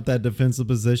holding up that defensive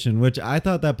position, which I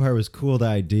thought that part was cool, the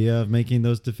idea of making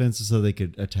those defenses so they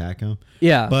could attack them.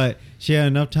 Yeah. But she had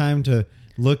enough time to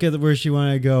look at where she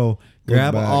wanted to go,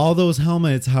 grab back. all those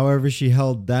helmets, however she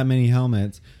held that many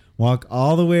helmets, walk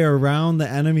all the way around the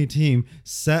enemy team,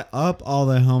 set up all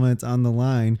the helmets on the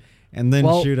line, and then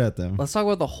Well, shoot at them. Let's talk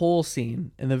about the whole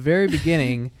scene. In the very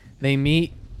beginning, they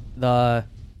meet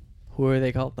who are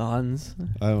they called? The Huns.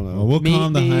 I don't know. Well, we'll meet call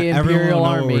them the everyone will Imperial know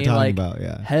Army, what we're talking like, about.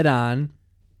 Yeah. Head on.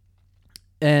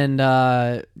 And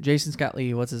Jason Scott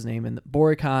Lee, what's his name? And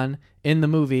Boricon in the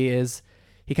movie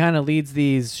he kind of leads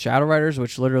these Shadow Riders,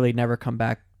 which literally never come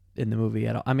back in the movie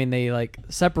at all. I mean, they like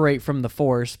separate from the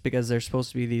Force because they're supposed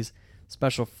to be these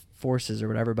special forces or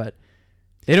whatever, but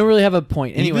they don't really have a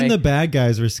point. Anyway, Even the bad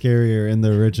guys were scarier in the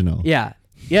original. yeah,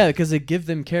 because they give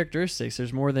them characteristics.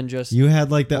 There's more than just You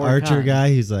had like the Boricon. archer guy.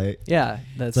 He's like, yeah,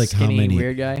 that like, how skinny many-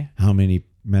 weird guy. how many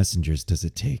messengers does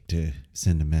it take to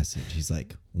send a message? He's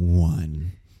like,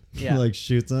 one. Yeah. Like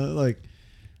shoots on like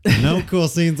no cool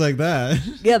scenes like that.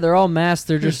 Yeah, they're all masked.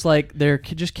 They're just like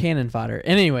just cannon fodder.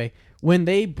 And anyway, when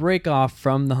they break off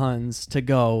from the Huns to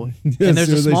go, and there's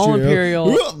a small Imperial,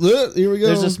 Here we go.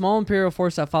 there's a small Imperial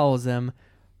force that follows them.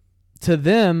 To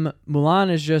them, Mulan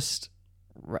is just.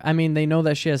 I mean, they know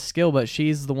that she has skill, but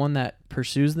she's the one that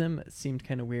pursues them. It seemed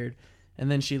kind of weird, and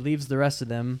then she leaves the rest of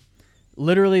them.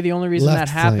 Literally, the only reason Left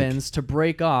that flank. happens to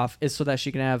break off is so that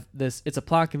she can have this. It's a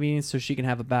plot convenience, so she can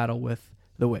have a battle with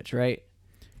the witch, right?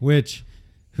 Which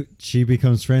she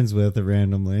becomes friends with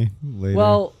randomly later.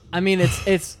 Well, I mean,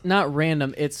 it's not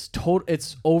random. It's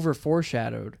over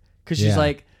foreshadowed because she's Yeah.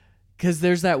 like, because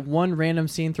there's that one random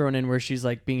scene thrown in where she's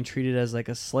like being treated as like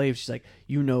a slave. She's like,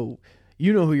 you know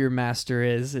who your master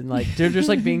is, and like they're just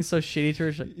like being so shitty to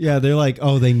her. She's like, yeah, they're like,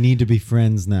 oh, they need to be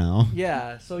friends now.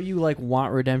 yeah, so you like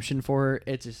want redemption for her.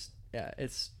 It just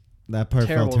it's That part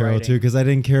Terrible felt terrible writing. too because I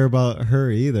didn't care about her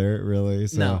either, really.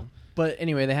 So. no. But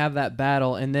anyway, they have that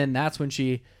battle, and then that's when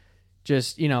she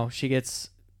just,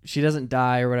 she doesn't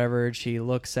die or whatever. She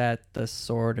looks at the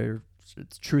sword or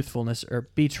its truthfulness or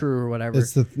be true or whatever.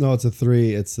 It's a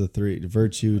 3. It's the 3: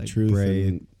 virtue, Like truth, brave.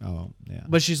 and Oh, yeah.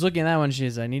 But she's looking at that one. She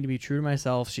says, I need to be true to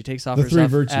myself. She takes off The her 3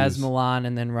 stuff virtues. as Milan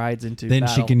and then rides into Then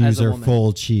she battle can as use a her woman.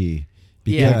 full chi.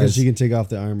 Yeah. because she can take off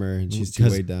the armor and she's too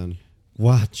 'Cause- weighed down.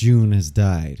 Wah Jun has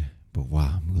died, but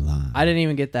Wah Mulan. I didn't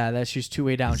even get that she's two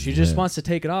way down. She just Yeah. wants to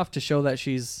take it off to show that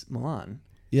she's Milan.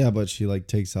 Yeah, but she like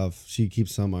takes off. She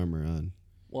keeps some armor on.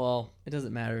 Well, it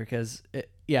doesn't matter because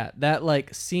that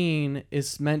like scene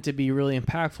is meant to be really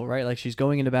impactful, right? Like she's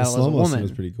going into The battle as a slow-mo scene woman.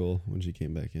 was pretty cool when she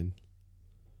came back in.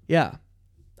 Yeah.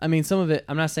 I mean, some of it,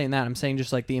 I'm not saying that. I'm saying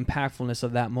just like the impactfulness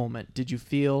of that moment. Did you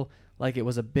feel like it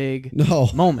was a big No,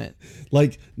 moment?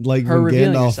 like Her when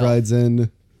revealing Gandalf herself. rides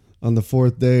in on the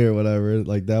 4th day or whatever.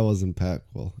 Like that was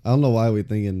impactful. I don't know why we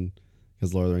thinking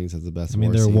because Lord of the Rings has the best. I mean,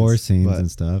 war there are scenes, war scenes but and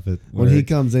stuff. when he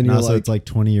comes in, now you're so like, it's like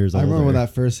 20 years I older. remember when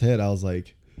that first hit. I was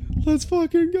like, let's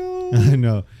fucking go. I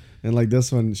know. And like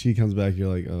this one, she comes back.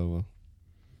 You're like, oh well.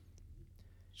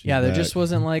 She's Yeah, there back. just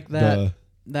wasn't like that Duh.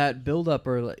 that build up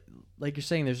or like you're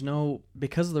saying, there's no,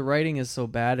 because the writing is so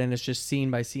bad and it's just scene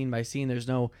by scene by scene, there's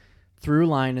no through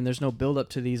line and there's no build up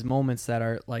to these moments that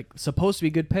are like supposed to be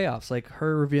good payoffs, like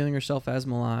her revealing herself as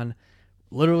Milan,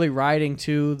 literally riding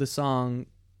to the song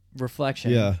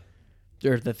Reflection, Yeah.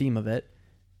 or the theme of it,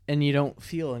 and you don't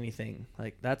feel anything.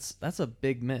 Like that's a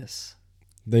big miss,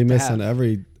 They missed have. on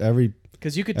every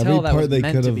because you could every tell that was part they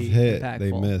meant could to have be hit. impactful.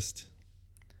 They missed.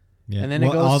 Yeah. And then it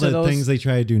goes all to the those- things they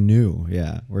try to do new.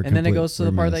 Yeah. And then it goes to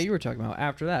the part that you were talking about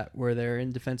after that, where they're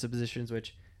in defensive positions,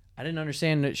 which I didn't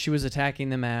understand that she was attacking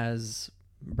them as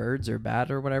birds or bat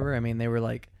or whatever. I mean, they were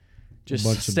like just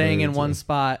bunch of staying in birds, one yeah.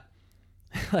 spot.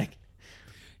 Like,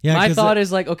 Yeah, my 'cause thought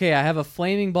is like, okay, I have a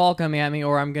flaming ball coming at me,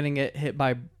 or I'm gonna get hit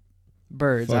by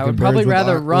birds. I Fucking would probably birds with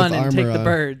rather with run and take armor the on.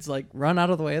 birds, like run out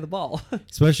of the way of the ball.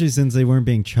 especially since they weren't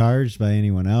being charged by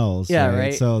anyone else. Yeah,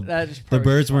 right. So That is the probably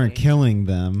birds just weren't funny. killing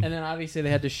them. And then obviously they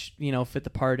had to, fit the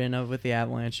part in of with the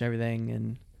avalanche and everything,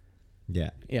 and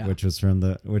Yeah. Yeah. Which was from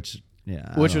the I which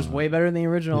don't was know. way better than the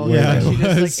original. Yeah, Like, it she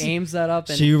just was. like aims that up.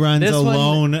 And She runs this one-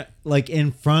 alone, like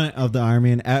in front of the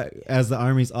army, and as the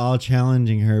army's all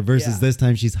challenging her. Versus Yeah. this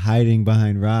time, she's hiding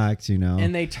behind rocks.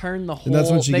 and they turn the whole. And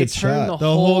that's when she they gets turn shot.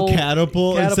 the whole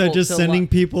catapult instead of just to sending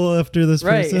people after this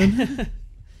person. right.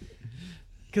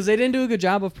 Because they didn't do a good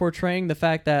job of portraying the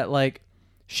fact that like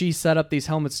she set up these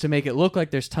helmets to make it look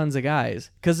like there's tons of guys.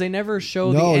 Because they never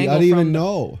show the No, I angle didn't from even the-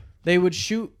 know. They would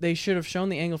shoot. They should have shown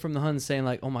the angle from the Huns, saying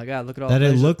like, "Oh my God, look at all That it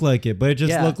there's- looked like it, but it just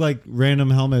Yeah. looked like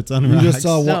random helmets on You rocks. just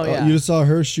saw one, No, yeah. you just saw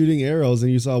her shooting arrows,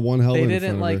 and you saw one helmet. They in didn't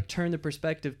front of like her. turn the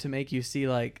perspective to make you see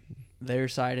like their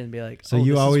side and be like, So oh,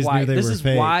 you this is always why, knew they this were is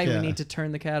fake, why yeah. we need to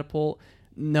turn the catapult.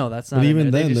 No, that's not. But in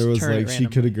even They then, just there was turn it like she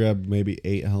randomly. could have grabbed maybe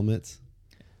 8 helmets.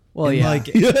 Well, And, yeah, like,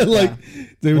 Yeah, like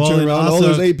they would turn and around. Oh, also,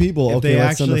 there's 8 people. If Okay, they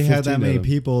let's send actually the had that 15 many at 'em.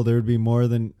 people, there would be more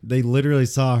than they literally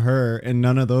saw her, and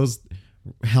none of those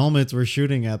helmets were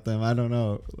shooting at them. I don't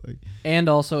know. Like, and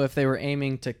also if they were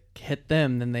aiming to hit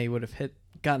them, then they would have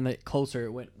gotten it closer.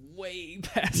 It went way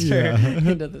faster Yeah.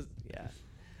 into the yeah.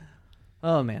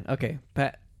 Oh man, okay,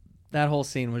 that whole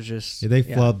scene was just they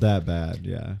yeah. flubbed that bad.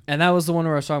 Yeah. And that was the one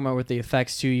where I was talking about with the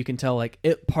effects too. You can tell like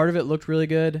it part of it looked really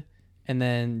good, and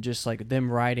then just like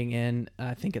them riding in.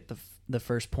 I think at the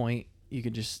first point, you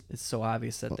could just it's so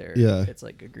obvious that they're Yeah. it's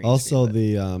like a green. Also,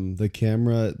 screen, but- the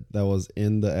camera that was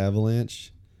in the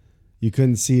avalanche, you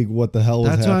couldn't see what the hell was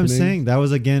That's happening. what I'm saying. That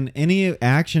was again any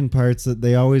action parts that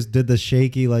they always did the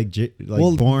shaky like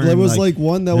Well, Bourne. there was like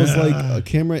one that was like Yeah. a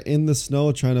camera in the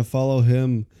snow trying to follow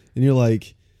him, and you're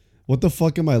like, "What the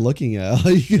fuck am I looking at?"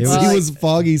 You could It see was- it was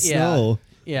foggy yeah. snow.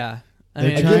 yeah. I They're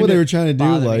mean, I trying get what to they were trying to do,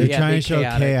 bother me. like, they're Yeah, trying big to show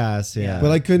chaotic. chaos. Yeah.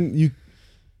 but I couldn't you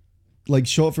like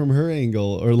show it from her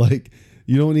angle, or like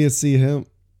you don't need to see him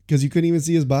because you couldn't even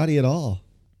see his body at all.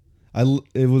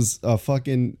 It was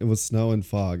snow and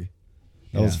fog.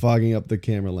 That was Yeah. fogging up the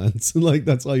camera lens. Like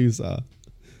that's all you saw.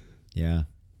 Yeah.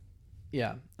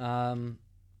 Yeah.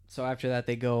 So after that,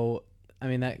 they go. I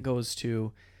mean, that goes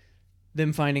to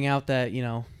them finding out that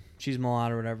she's Mulat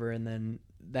or whatever, and then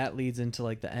that leads into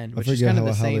like the end, I which is forget kind of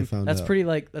the how they same. found That's out.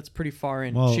 pretty far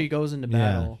in. Well, She goes into yeah.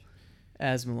 battle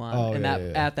as Mulan, Oh, and yeah,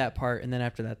 that yeah. at that part, and then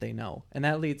after that they know, and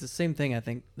that leads the same thing. I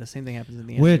think the same thing happens in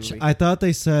the end. Which of the movie. I thought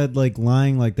they said like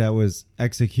lying like that was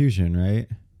execution, right?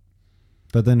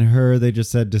 But then they just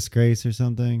said disgrace or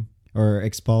something or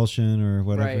expulsion or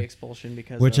whatever. right expulsion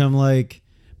because Which of, I'm like,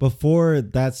 before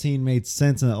that scene made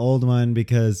sense in the old one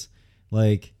because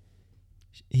like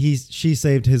she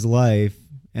saved his life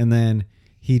and then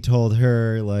he told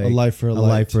her like A life for a a life.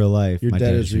 life for a life. Your My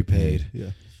debt is repaid. Yeah.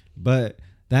 But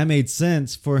that made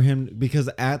sense for him because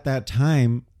at that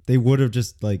time they would have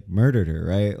just like murdered her,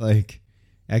 right? Like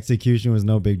execution was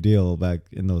no big deal back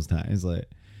in those times. Like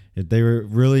if they were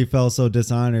really felt so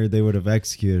dishonored, they would have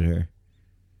executed her.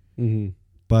 Mm-hmm.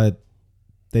 But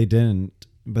they didn't.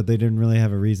 But they didn't really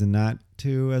have a reason not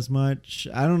to as much.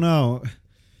 I don't know.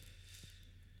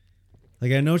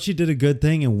 Like, I know she did a good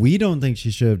thing, and we don't think she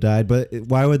should have died, but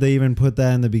why would they even put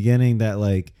that in the beginning that,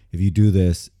 like, if you do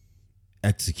this,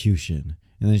 execution.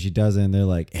 And then she does it, and they're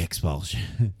like,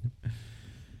 expulsion.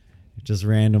 Just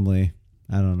randomly.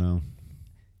 I don't know.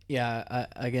 Yeah,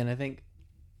 again, I think,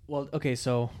 well, okay,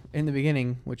 so in the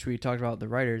beginning, which we talked about the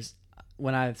writers,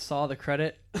 when I saw the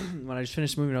credit, when I just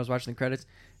finished the movie and I was watching the credits,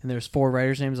 and there's 4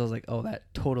 writers' names, I was like, oh,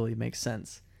 that totally makes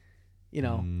sense. You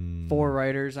know, 4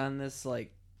 writers on this,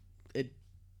 like,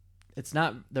 it's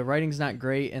not, the writing's not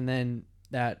great, and then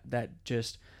that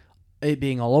just, it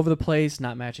being all over the place,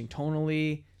 not matching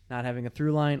tonally, not having a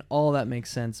through line, all that makes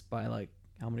sense by, like,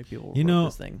 how many people wrote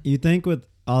this thing. You think with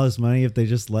all this money, if they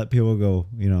just let people go,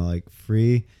 you know, like,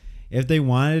 free, if they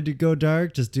wanted to go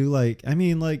dark, just do, like, I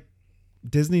mean, like,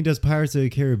 Disney does Pirates of the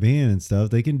Caribbean and stuff.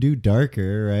 They can do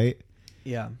darker, right?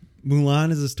 Yeah.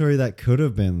 Mulan is a story that could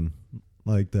have been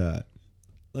like that,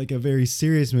 like a very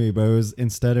serious movie, but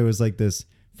it was like this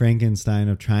Frankenstein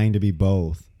of trying to be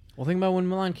both. Well, think about when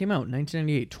Mulan came out,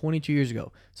 1998, 22 years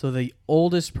ago. So the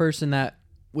oldest person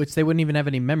which they wouldn't even have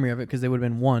any memory of it because they would have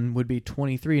been 1, would be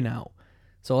 23 now.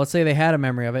 So let's say they had a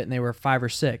memory of it and they were 5 or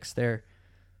 6. They're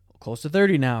close to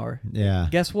 30 now. Or Yeah.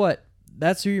 guess what?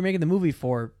 That's who you're making the movie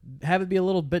for. Have it be a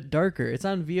little bit darker. It's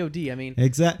on VOD. I mean,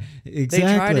 Exactly. they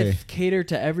try to cater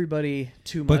to everybody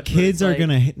too much. But kids are like,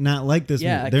 gonna not like this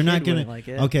Yeah, movie. a They're kid not gonna wouldn't like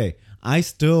it. Okay, I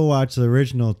still watch the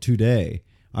original today.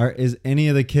 Is any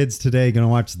of the kids today gonna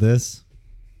watch this?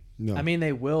 No. I mean,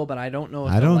 they will, but I don't know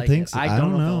if I they'll don't like think it. so. I I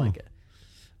don't don't know if they'll know. like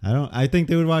it. I think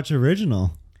they would watch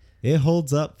original. It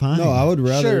holds up fine. No, I would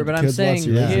rather. Sure, but I'm kids saying watch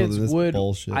the original kids than this would.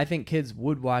 bullshit. I think kids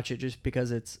would watch it just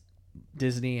because it's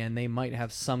Disney and they might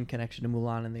have some connection to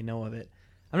Mulan and they know of it.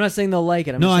 I'm not saying they'll like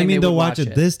it. I'm No, just I saying mean they they'll would watch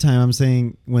it this time. I'm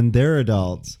saying when they're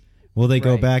adults, will they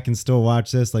go Right. back and still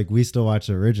watch this like we still watch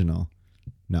the original?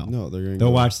 No. No, they'll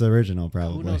They'll watch the original Who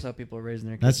probably. knows how people are raising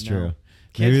their kids That's now. true.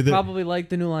 Kids Maybe probably like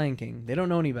the new Lion King. They don't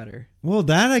know any better. Well,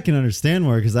 that I can understand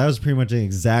more because that was pretty much an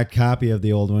exact copy of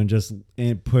the old one, just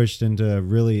pushed into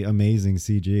really amazing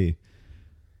CG.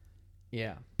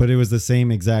 Yeah. But it was the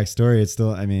same exact story. It's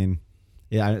still, I mean,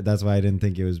 yeah, that's why I didn't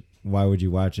think it was. Why would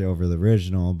you watch it over the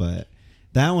original? But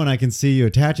that one I can see you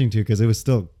attaching to because it was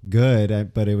still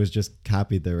good, but it was just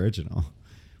copied the original,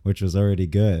 which was already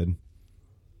good.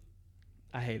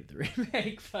 I hated the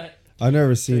remake, but I've never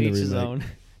to seen the each his remake. own.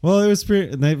 Well, it was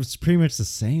pretty much the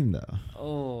same though.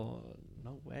 Oh,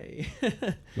 no way.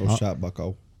 No shot,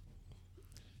 Bucko.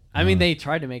 I mean, they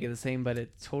tried to make it the same, but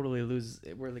it totally loses.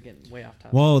 We're getting way off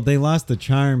topic. Well, they lost the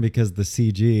charm because the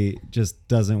CG just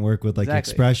doesn't work with like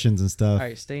Exactly. expressions and All stuff.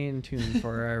 right, stay in tune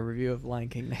for our review of Lion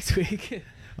King next week.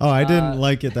 Oh, I didn't Uh,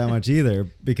 like it that much either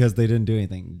because they didn't do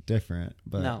anything different.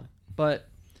 But No, but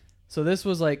so this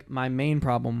was like my main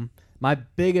problem. My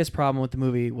biggest problem with the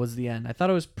movie was the end. I thought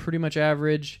it was pretty much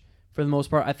average for the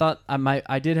most part. I thought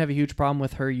I did have a huge problem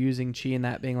with her using chi and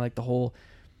that being like the whole,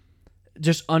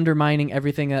 just undermining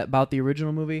everything about the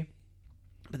original movie.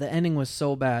 But the ending was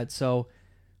so bad. So,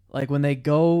 like when they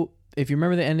go, if you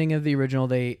remember the ending of the original,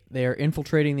 they are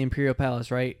infiltrating the Imperial Palace,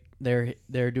 right? They're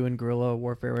doing guerrilla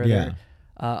warfare, where Yeah. they're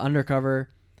undercover,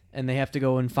 and they have to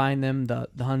go and find them, the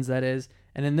Huns that is.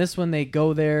 And in this one, they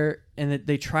go there and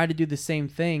they try to do the same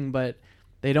thing, but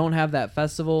they don't have that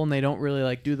festival and they don't really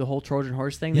like do the whole Trojan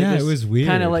horse thing. They Yeah, it just was weird.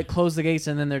 Kind of like close the gates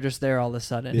and then they're just there all of a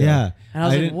sudden. yeah, And I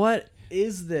was like, didn't- what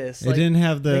is this? It Like, didn't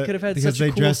have the they could have had because such a they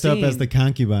cool dressed up as scene. the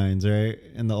concubines, right?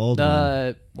 In the old one.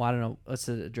 Well, I don't know. What's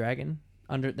the dragon?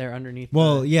 They're underneath.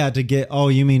 Well, the, yeah, to get. Oh,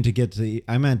 you mean to get to?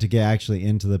 I meant to get actually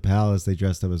into the palace. They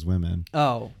dressed up as women.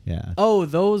 Oh. Yeah. Oh,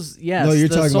 those. Yes. No, you're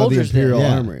the talking about the soldiers did. Imperial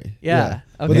Yeah. Armory. Yeah.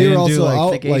 But Okay. they They were didn't do,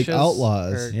 also like, the like geishas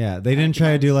outlaws. or- Yeah, they didn't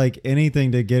try to do like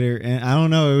anything to get her. And I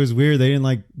don't know. It was weird. They didn't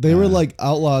like. They were like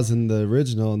outlaws in the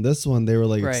original, and this one they were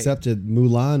like Right. accepted.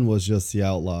 Mulan was just the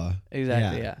outlaw.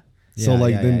 Exactly. Yeah. Yeah. So Yeah,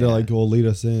 like yeah, then yeah, they're yeah. like, "Go lead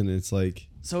us in." It's like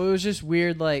So it was just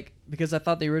weird, like, because I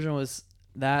thought the original was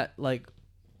that, like,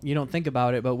 you don't think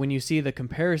about it, but when you see the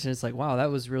comparison, it's like, wow,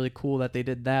 that was really cool that they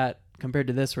did that compared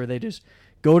to this, where they just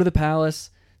go to the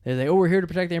palace. They say, oh, we're here to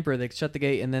protect the emperor. They shut the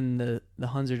gate, and then the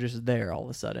Huns are just there all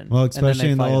of a sudden. Well, And then they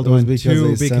especially in the fight old it them. was one because too,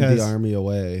 they sent because the army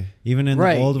away. even in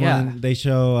Right, the old yeah. one, they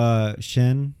show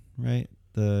Shen, right?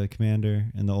 The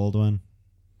commander in the old one,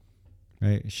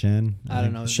 right? Shen. I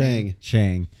don't know. his Shang. name.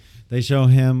 Shang. They show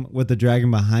him with the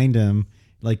dragon behind him,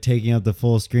 like taking up the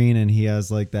full screen, and he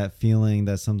has like that feeling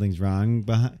that something's wrong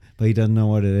behind, but he doesn't know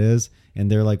what it is, and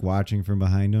they're like watching from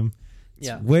behind him. It's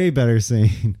Yeah. way better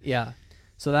scene. Yeah.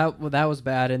 So that was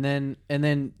bad, and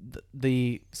then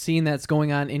the scene that's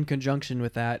going on in conjunction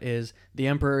with that is the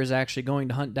Emperor is actually going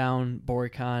to hunt down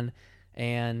Borikhan,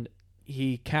 and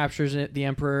he captures the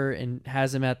Emperor and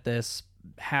has him at this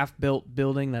half-built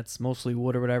building that's mostly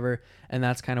wood or whatever, and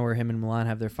that's kind of where him and Milan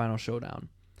have their final showdown.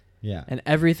 Yeah. And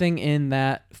everything in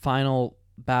that final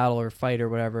battle or fight or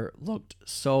whatever looked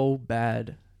so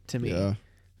bad to me. Yeah.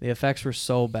 The effects were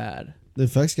so bad. The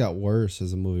effects got worse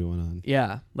as the movie went on.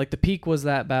 Yeah, like the peak was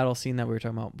that battle scene that we were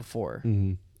talking about before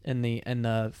Mm-hmm. in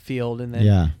the field, and then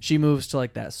Yeah. she moves to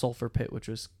like that sulfur pit, which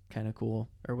was kind of cool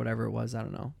or whatever it was. I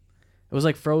don't know. It was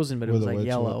like frozen, but it was like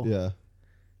yellow. Yeah.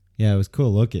 Yeah, it was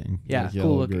cool looking. Yeah, Like cool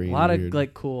yellow, looking. green, A lot of weird.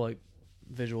 like cool like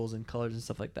visuals and colors and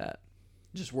stuff like that.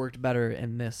 Just worked better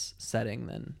in this setting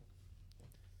than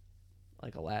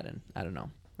like Aladdin. I don't know,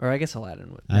 or I guess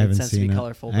Aladdin would I make haven't sense to seen be it.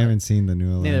 colorful. I but haven't seen the new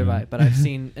Aladdin. neither have I, but I've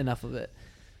seen enough of it.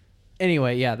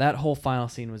 Anyway, yeah, that whole final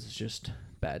scene was just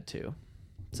bad too.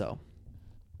 So,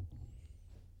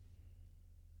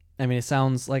 I mean, it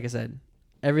sounds like I said,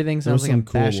 everything There was sounds like I'm some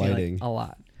cool bashing lighting. like, a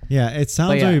lot. Yeah, it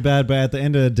sounds But yeah. really bad, but at the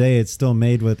end of the day, it's still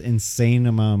made with insane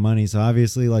amount of money. So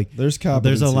obviously, like, There's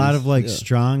there's a lot of like yeah.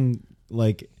 strong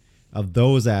like of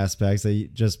those aspects that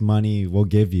just money will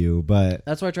give you. But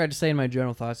That's what I tried to say in my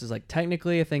general thoughts is like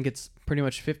technically I think it's pretty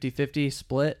much 50-50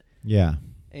 split, yeah,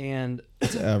 and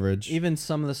It's average. even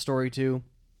some of the story too.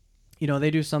 You know,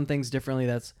 they do some things differently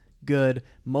that's good.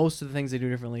 Most of the things they do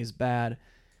differently is bad.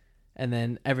 And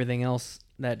then everything else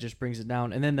that just brings it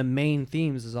down. And then the main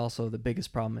themes is also the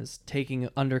biggest problem is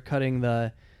undercutting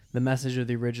the message of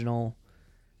the original.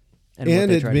 And what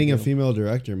they it try to being a do. female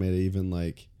director made it even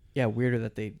like Yeah, weirder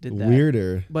that they did that.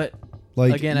 weirder. But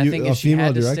Like again, I think a if she female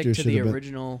had to director stick to should the have been.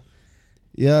 original.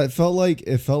 Yeah, it felt like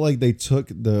they took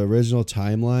the original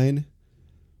timeline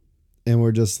and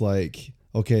were just like,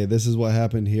 okay, this is what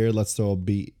happened here. Let's throw a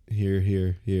beat here,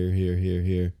 here, here, here, here,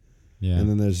 here, yeah. and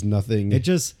then there's nothing.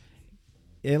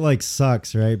 It like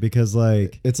sucks, right? Because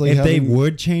like It's like if having- they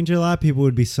would change a lot, people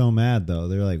would be so mad though.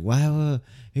 They're like, wow,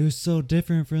 it was so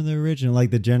different from the original.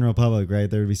 Like the general public, right?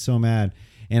 They would be so mad.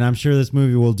 And I'm sure this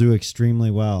movie will do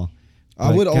extremely well. I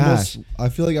But would gosh, I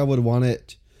feel like I would want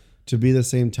it to be the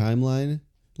same timeline,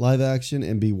 live action,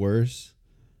 and be worse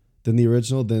than the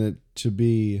original, than it to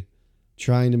be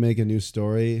trying to make a new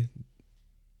story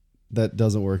that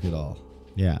doesn't work at all.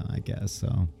 Yeah, I guess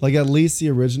so. Like at least the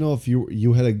original, if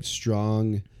you had a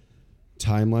strong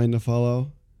timeline to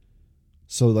follow,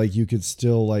 so like you could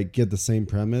still like get the same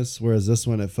premise. Whereas this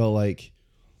one, it felt like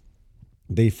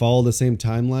they followed the same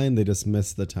timeline, they just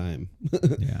missed the time.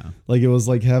 Yeah, Like it was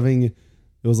like having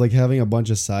a bunch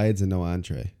of sides and no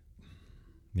entree.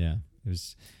 yeah. It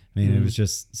was. I mean, it was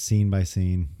just scene by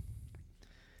scene.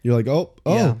 You're like,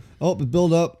 Yeah.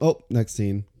 build up. Oh, next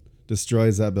scene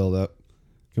destroys that build up.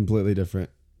 Completely different.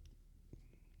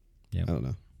 Yeah, I don't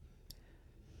know.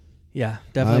 Yeah,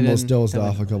 I definitely. almost dozed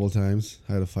definitely off a couple times.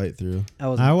 I had to fight through.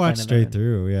 I watched straight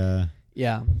through. Yeah.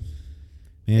 Yeah.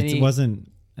 I mean, Any- it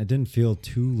wasn't. It didn't feel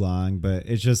too long, but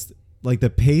it's just like the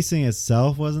pacing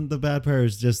itself wasn't the bad part. It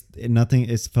was just nothing.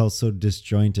 It felt so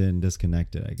disjointed and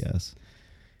disconnected, I guess.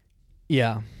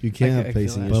 Yeah. You can't I have feel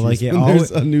pacing that. issues. But like it when always,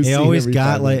 there's a new it scene always every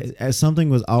got 5 like minutes. something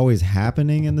was always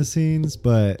happening in the scenes,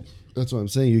 but That's what I'm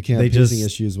saying. You can't They have pacing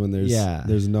just- issues when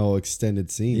there's no extended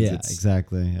scenes. yeah, It's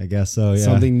exactly. I guess so. Yeah,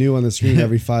 something new on the screen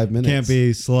every 5 minutes. can't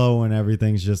be slow when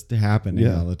everything's just happening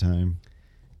Yeah. all the time.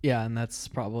 Yeah, and that's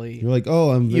probably You're like, oh,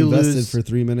 I'm You invested lose- for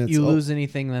 3 minutes. you Oh, lose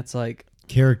anything that's like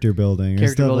Character building,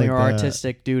 character building or that.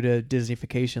 artistic due to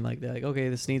Disneyfication. Like they're like, okay,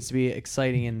 this needs to be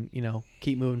exciting and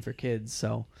keep moving for kids.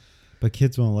 So, But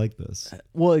kids won't like this.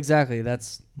 well, exactly.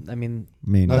 That's I mean, I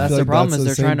mean, Well, I that's feel the problem is the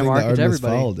they're same trying to thing that market to Artemis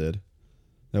everybody. Fowl did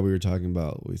that we were talking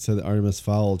about. We said that Artemis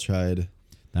Fowl tried.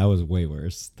 that was way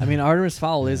worse. I mean, Artemis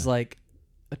Fowl is Yeah. like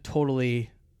a totally,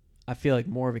 I feel like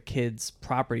more of a kid's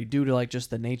property due to like just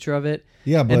the nature of it.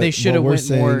 Yeah, but And they should have what we're went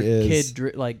saying more is,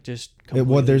 like just it,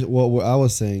 what completely- what I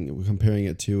was saying, comparing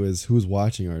it to, is who's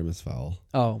watching Artemis Fowl.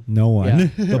 Oh, No one. yeah,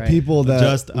 The right. people that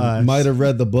Just us. might have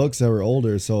read the books that were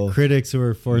older. So Critics who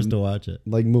were forced to watch it.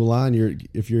 like Mulan,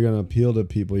 if you're gonna appeal to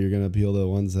people, you're gonna appeal to the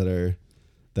ones that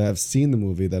have seen the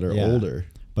movie that are Yeah. older.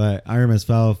 But Artemis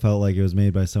Fowl felt like it was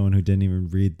made by someone who didn't even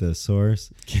read the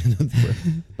source.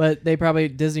 But Disney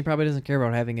probably doesn't care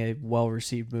about having a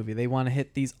well-received movie. They want to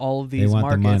hit all of They these want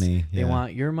the markets. money, They yeah.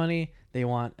 want your money. They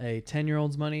want a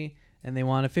 10-year-old's money, and they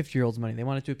want a 50-year-old's money. They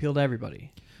want it to appeal to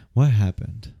everybody. What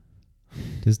happened?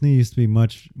 Disney used to be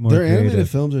much more Their creative. animated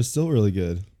films are still really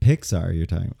good. Pixar you're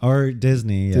talking, or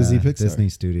Disney. Yeah, Disney Pixar. Disney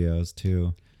Studios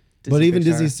too. But even Pixar.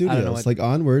 Disney I don't know Studios, what- like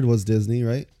Onward was Disney,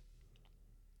 right?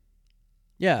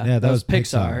 yeah, that was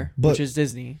Pixar, But- which is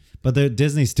Disney. But the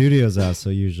Disney Studios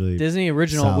also usually. Disney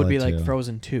original would be solid, like too.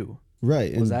 Frozen 2.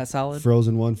 Right. Was and that solid?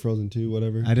 Frozen 1, Frozen 2,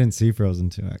 whatever. I didn't see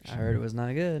Frozen 2 actually. I heard it was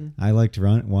not good. I liked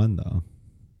Run 1 though.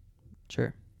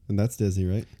 Sure. And that's Disney,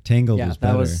 right? Tangled Yeah, was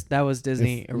better. that was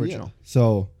Disney If- original. yeah.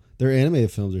 So their animated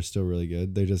films are still really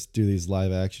good. They just do these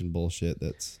live action bullshit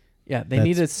that's Yeah, they That's-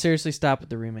 need to seriously stop with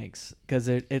the remakes because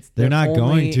it's They're not only-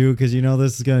 going to because you know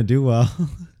this is going to do well.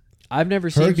 I've never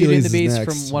seen Beauty and Hercules the is Beast.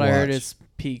 next. From what I heard, Watch. it's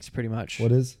peaked pretty much.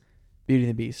 what is? Beauty and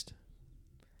the Beast?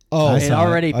 Oh, I It saw it.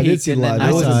 already I did peaked see and then live. I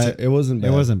It saw wasn't. it. It wasn't. Bad.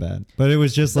 It wasn't bad, but it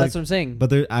was just That's like. what I'm saying. But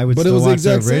there, I would But it still was the watch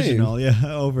the exact same. original.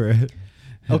 Yeah, over it.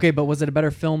 Okay, but was it a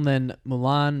better film than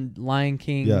Mulan, Lion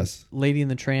King, Yes. Lady and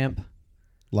the Tramp?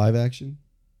 live action.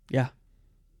 Yeah.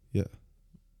 Yeah.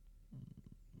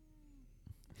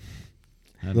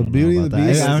 I The don't know Beauty and the about that.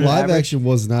 Beast I, live average. action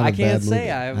was not I a can't bad say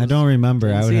movie. I. I don't remember.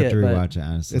 I didn't would see have to it, but- rewatch it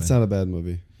honestly. It's not a bad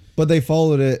movie, but they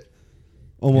followed it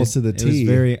almost to the T. It was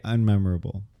very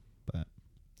unmemorable. But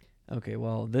Okay,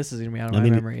 well, this is gonna be out of I my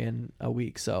mean- memory in a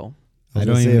week, so I I was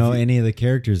don't gonna even say, know if you- any of the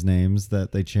characters' names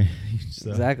that they changed.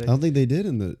 So. exactly. I don't think they did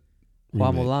in the. Hua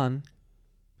remake. Mulan.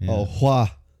 Yeah. Oh,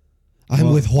 Hua. I'm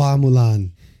Well- with Hua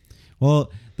Mulan.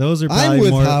 Well, those are probably I'm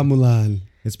with more. Hua Mulan.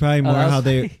 It's probably more that was how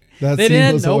they. funny. That They scene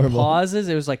didn't was no horrible. pauses.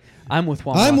 It was like I'm with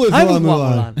Hua. I'm Mulan. with I'm Hua with Hua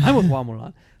Mulan. Mulan. I'm with Hua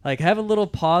Mulan. Like have a little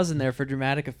pause in there for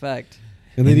dramatic effect.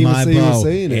 And they in didn't even my say you were bow,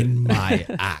 saying it. in my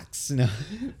axe. No,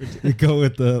 we go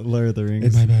with the Lord of the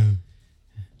Rings. In my bow.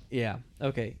 Yeah.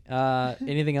 Okay.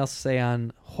 Anything else to say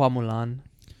on Hua Mulan,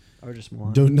 or just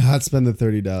Mulan? Do not spend the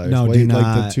 $30. No, wait do not.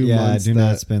 like the 2 yeah, months. do that-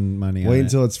 not spend money. Wait on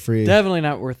until it's free. Definitely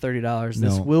not worth $30.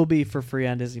 This No. will be for free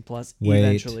on Disney Plus Wait.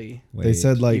 eventually. Wait. They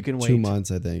said like You can 2 wait. months,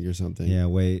 I think, or something. Yeah,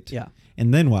 wait. Yeah.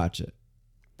 And then watch it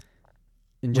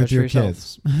And with judge for your yourself.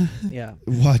 kids, Yeah.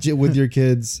 Watch it with your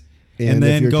kids, and if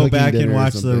then you're go cooking back dinner and or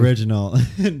watch the something. original.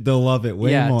 They'll love it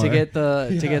way yeah. more. To get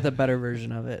the better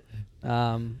version of it.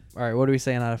 All right. What are we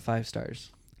saying out of 5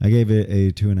 stars? I gave it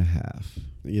a 2.5.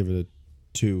 Give it a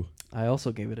 2. I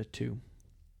also gave it a 2.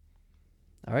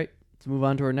 All right, let's move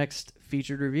on to our next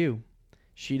featured review.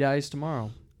 She Dies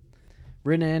Tomorrow.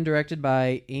 Written and directed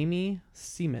by Amy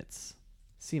Seimetz.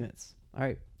 All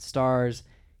right, stars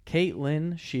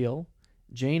Caitlin Scheel,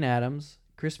 Jane Addams,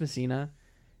 Chris Messina,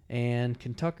 and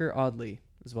Kentucker Audley,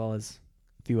 as well as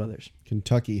a few others.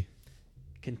 Kentucky.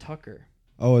 Kentucker.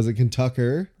 Oh, is it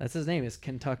Kentucker? That's his name, is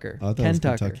Kentucker. I thought it was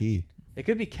Kentucky. It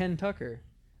could be Ken Tucker.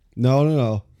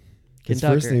 No. His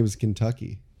first Kentucker. name is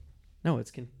Kentucky. No,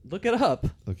 it's look it up.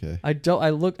 Okay. I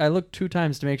looked 2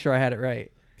 times to make sure I had it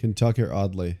right. Kentucky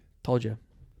Audley. Told you.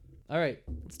 All right,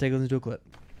 let's take a listen to a clip.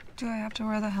 Do I have to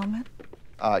wear the helmet?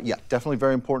 Yeah, definitely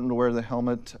very important to wear the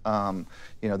helmet.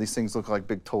 You know, these things look like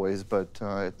big toys, but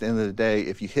at the end of the day,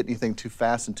 if you hit anything too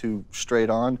fast and too straight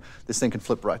on, this thing can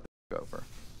flip right back over.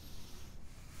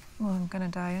 Well, I'm gonna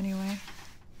die anyway.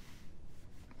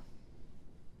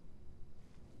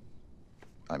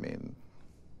 I mean,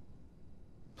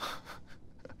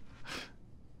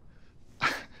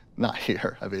 not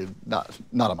here. I mean, not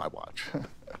on my watch.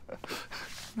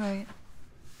 Right.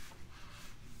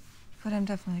 But I'm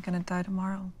definitely gonna die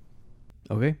tomorrow.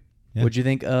 Okay. Yeah. What'd you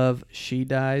think of She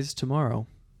Dies Tomorrow?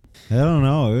 I don't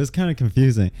know. It was kind of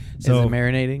confusing. So Is it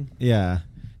marinating? yeah,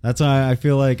 that's why I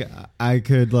feel like I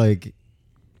could like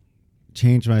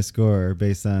change my score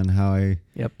based on how I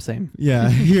Yep, same.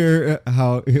 hear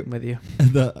how I'm with you.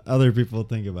 the other people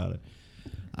think about it.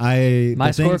 My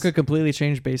the score things- could completely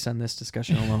change based on this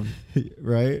discussion alone.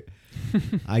 right?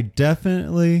 I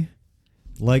definitely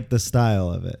like the style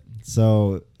of it.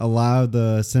 So a lot of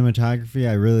the cinematography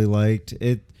I really liked.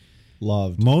 It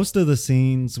Loved. most of the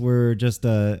scenes were just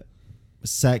a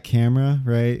set camera,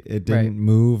 right? It didn't Right.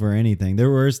 move or anything. There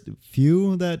were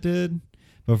few that did,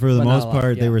 but for the But not most a lot,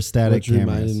 part, yeah. they were static Which reminded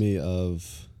cameras. me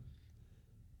of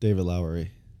David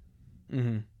Lowery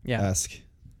Mm-hmm. Yeah. esque.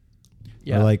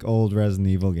 Yeah. Or like old Resident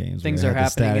Evil games. Things where are they had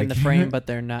happening in the static frame, camera. but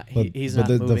they're not. But, He's but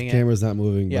not the moving it. camera's not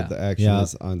moving, Yeah. but the action Yeah.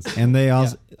 is on. And they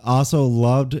also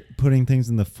loved putting things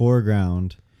in the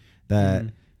foreground that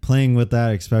playing with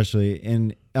that, especially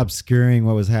in obscuring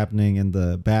what was happening in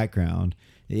the background.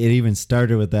 It even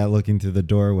started with that looking through the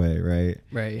doorway, right?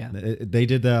 Right. Yeah. They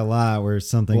did that a lot where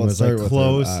something Well, it was like started with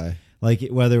close, an eye. like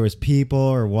whether it was people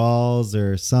or walls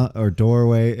or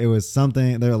doorway. It was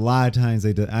something. There were a lot of times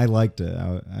they did. I liked it.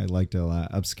 I liked it a lot,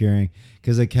 obscuring,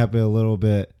 because it kept it a little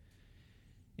bit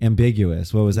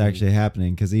ambiguous what was actually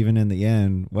happening. Because even in the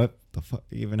end, what the fuck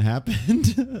even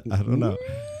happened? I don't know.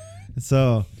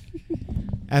 So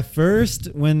At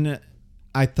first, when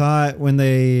I thought when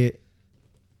they,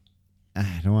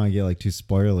 I don't want to get like too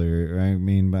spoiler. I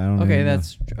mean, but I don't. Okay, even know.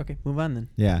 that's okay. Move on then.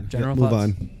 Yeah. General Move thoughts.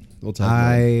 on. We'll talk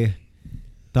about it. I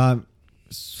thought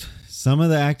some of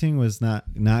the acting was not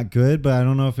good, but I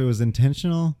don't know if it was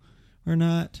intentional or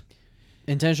not.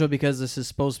 Intentional because this is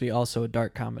supposed to be also a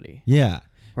dark comedy, Yeah.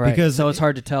 right? Because so it's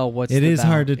hard to tell what's. It the is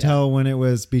hard to balance. tell when it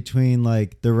was between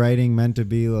like the writing meant to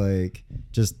be like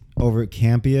just over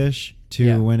campy-ish to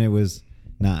Yeah. when it was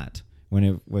not. When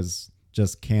it was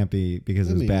just campy because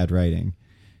it was bad writing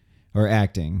or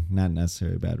acting, not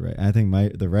necessarily bad writing. I think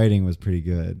the writing was pretty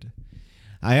good.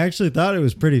 I actually thought it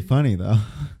was pretty funny though.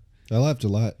 I laughed a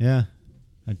lot. Yeah.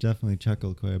 I definitely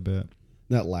chuckled quite a bit.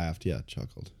 Not laughed, yeah,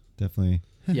 chuckled. Definitely.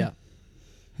 Yeah.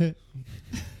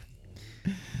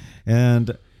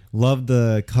 And loved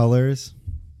the colors.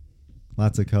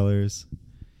 Lots of colors.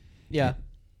 Yeah.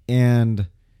 And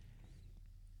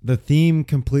the theme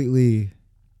completely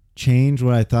changed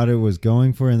what I thought it was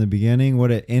going for in the beginning.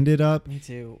 What it ended up. Me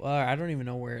too. I don't even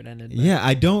know where it ended. but- Yeah,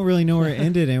 I don't really know where it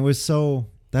ended. And it was so.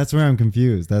 That's where I'm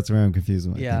confused. That's where I'm confused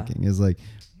with my Yeah. thinking. Is like,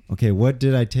 okay, what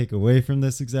did I take away from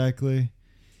this exactly?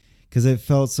 Because it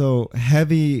felt so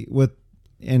heavy with,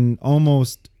 and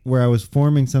almost where I was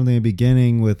forming something in the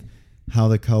beginning with how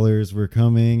the colors were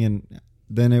coming, and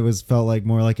then it was felt like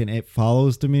more like an It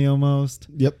Follows to me almost.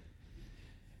 Yep.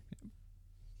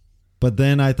 But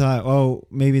then I thought, oh,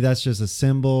 maybe that's just a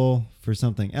symbol for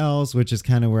something else, which is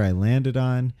kind of where I landed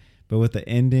on. But with the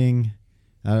ending,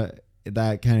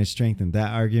 that kind of strengthened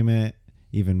that argument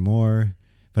even more.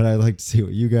 But I'd like to see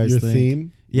what you guys Your think.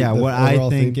 theme? Yeah, The what I overall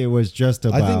think theme? it was just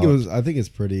about. I think it's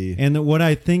pretty. And what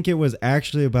I think it was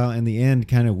actually about in the end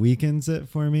kind of weakens it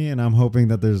for me. And I'm hoping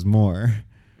that there's more.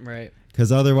 Right.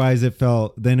 Because otherwise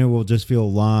then it will just feel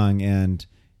long and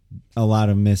a lot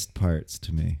of missed parts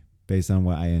to me based on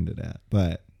what I ended at.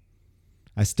 But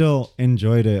I still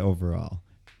enjoyed it overall.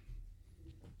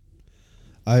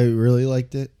 I really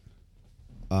liked it.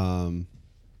 And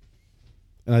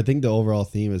I think the overall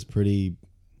theme is pretty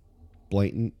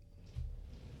blatant.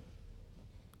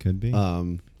 Could be.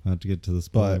 Um, I'll have to get to the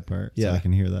spoiler but, part yeah. so I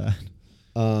can hear that.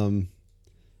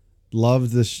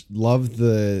 Love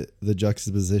the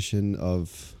juxtaposition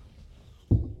of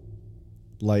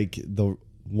like the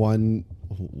one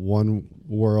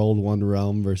world, one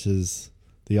realm versus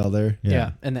the other.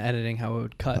 Yeah. And the editing, how it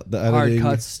would cut The hard editing,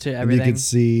 cuts to and everything. you could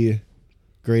see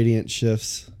gradient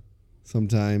shifts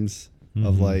sometimes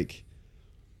of like,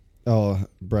 oh,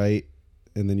 bright,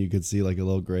 and then you could see like a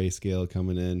little grayscale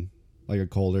coming in, like a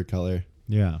colder color.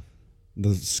 Yeah.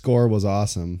 The score was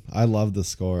awesome. I loved the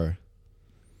score.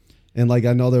 And like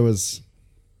I know there was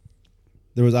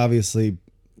obviously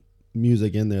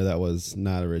music in there that was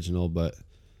not original, but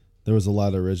there was a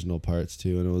lot of original parts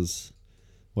too, and it was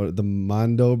the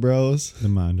Mondo Bros. The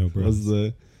Mondo Bros. was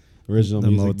the original the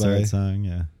music Mozart by song,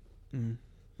 yeah. Mm.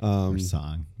 Or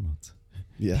song.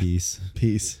 yeah, Piece.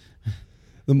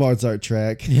 the Mozart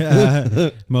track.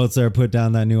 Yeah. Mozart put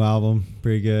down that new album.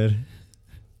 Pretty good.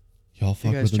 Y'all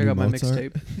fuck You guys with the check new out my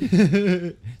Mozart?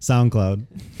 mixtape.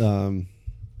 SoundCloud.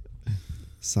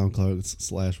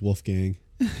 SoundCloud / Wolfgang.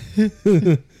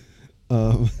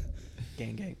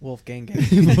 Gang. Wolf gang.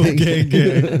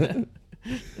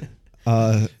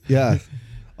 Yeah,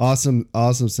 awesome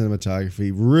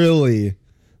cinematography. Really,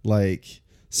 like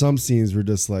some scenes were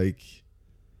just like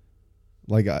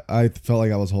I felt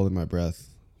like I was holding my breath,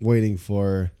 waiting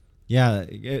for. Yeah,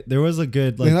 there was a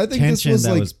good Man, I think this tension was,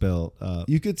 that like- was built up.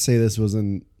 You could say this was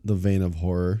in the vein of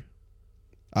horror.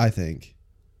 I think.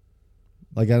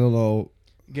 Like I don't know.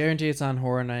 Guarantee it's on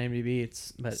horror on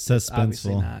IMDb. But it's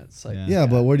obviously Suspenseful. not. It's like Yeah,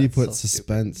 but where do you that's put so stupid.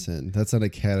 suspense in? That's not a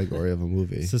category of a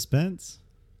movie. Suspense?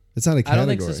 It's not a I category.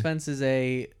 don't think suspense is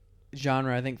a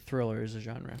genre. I think thriller is a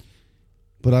genre.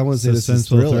 But I want to say this is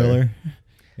Suspenseful thriller.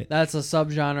 That's a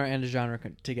subgenre and a genre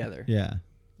together. Yeah.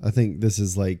 I think this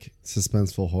is like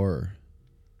suspenseful horror.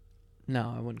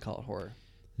 No, I wouldn't call it horror.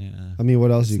 Yeah. I mean, what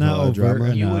else It's you not call it? overt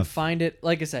Drama? You would enough. find it,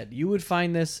 like I said, you would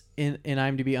find this in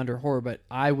IMDb under horror, but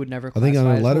I would never I classify think on it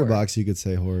a as horror. letterbox you could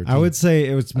say horror. I too. would say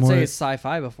it was I'd more. say it's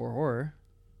sci-fi before horror.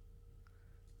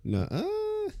 No,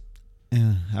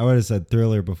 Yeah, I would have said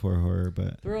thriller before horror,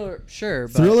 but Thriller, sure.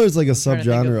 But thriller is like a I'm trying to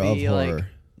think subgenre of the, horror. like,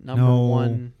 number No.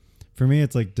 one. for me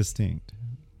it's like distinct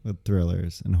with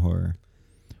thrillers and horror.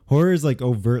 Horror is like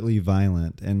overtly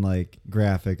violent and like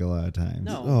graphic a lot of times.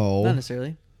 No, Oh. not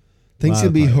necessarily. Things lot can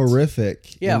of be parts.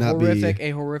 horrific. Yeah, and not horrific. Be, A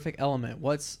horrific element.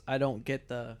 I don't get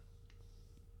the.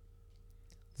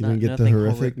 you don't get the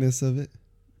horrificness of it.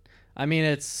 I mean,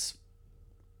 it's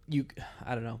you.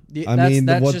 I don't know. I mean,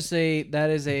 That's what- just a. That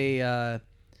is a.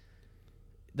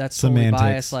 that's totally Semantics.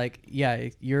 biased. Like, yeah,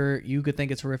 you could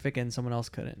think it's horrific and someone else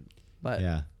couldn't. But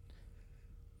Yeah,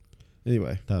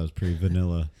 Anyway, that was pretty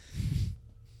vanilla.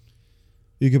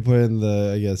 you could put in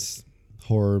the, I guess,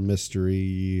 horror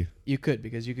mystery. you could,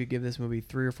 because you could give this movie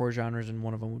 3 or 4 genres and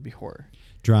one of them would be horror.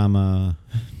 Drama,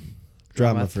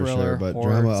 Drama for thriller, sure, but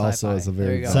horror, drama also sci-fi. is a There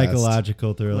very you go. vast,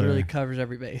 psychological thriller. Literally covers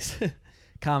every base.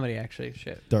 Comedy, actually.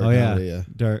 Shit. dark oh comedy, yeah,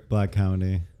 dark black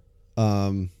comedy.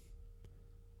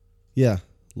 Yeah,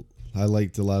 I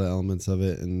liked a lot of elements of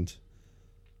it, and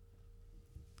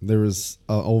there was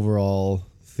an overall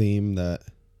theme that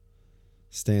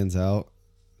stands out,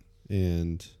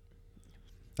 and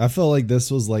I felt like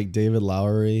this was like David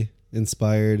Lowery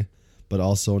inspired, but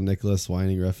also Nicholas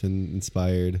Winding Refn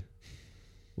inspired,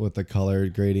 with the color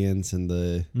gradients and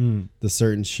the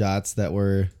certain shots that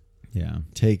were Yeah,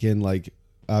 taken. Like,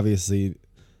 obviously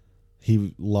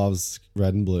he loves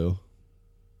red and blue.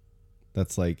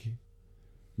 That's like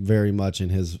very much in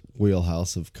his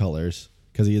wheelhouse of colors,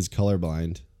 because he is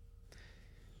colorblind.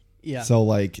 Yeah. So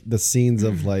like the scenes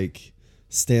of like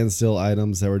standstill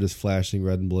items that were just flashing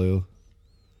red and blue,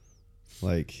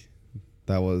 like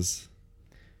that was,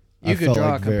 you I could felt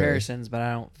draw like very- comparisons, but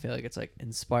I don't feel like it's like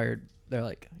inspired. They're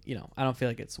like, I don't feel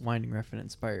like it's Winding Refn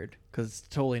inspired, because it's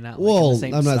totally not. Like, in Well, the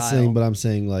same I'm not style. saying, but I'm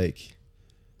saying like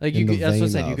Like in you the could, that's what I vein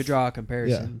said. You of- could draw a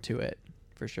comparison to it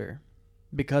for sure,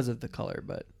 because of the color.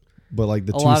 But like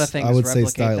the a two, lot of things I would say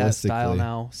replicate that style stylistically.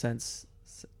 now since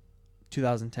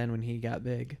 2010 when he got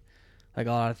big. Like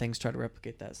a lot of things try to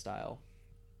replicate that style.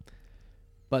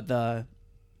 But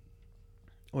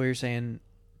what you're saying,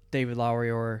 David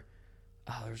Lowery or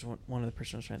there's one other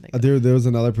person I was trying to think. of. There was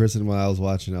another person when I was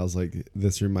watching. I was like,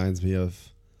 this reminds me of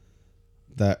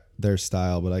that their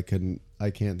style, but I can't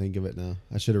think of it now.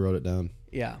 I should have wrote it down.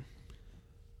 Yeah.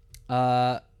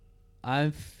 I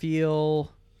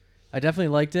definitely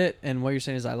liked it, and what you're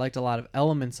saying is I liked a lot of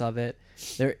elements of it.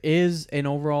 There is an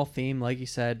overall theme, like you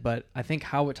said, but I think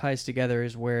how it ties together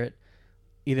is where it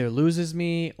either loses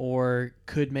me or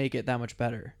could make it that much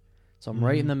better. So I'm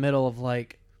right in the middle of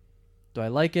like, do I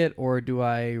like it or do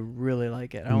I really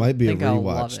like it? I It don't might be a think I'll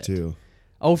love rewatch it. too.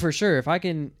 Oh, for sure.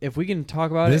 If we can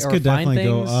talk about this it or could find definitely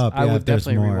things, go up. I yeah, would if there's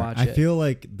definitely more. rewatch I it. feel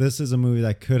like this is a movie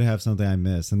that could have something I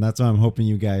missed, and that's why I'm hoping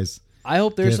you guys. I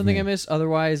hope there's Give something me. I missed.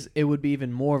 Otherwise, it would be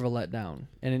even more of a letdown,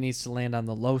 and it needs to land on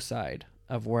the low side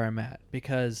of where I'm at,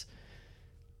 because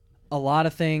a lot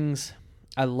of things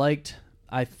I liked.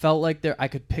 I felt like I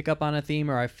could pick up on a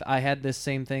theme, or I had this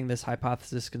same thing, this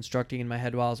hypothesis constructing in my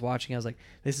head while I was watching. I was like,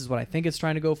 this is what I think it's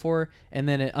trying to go for, and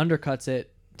then it undercuts it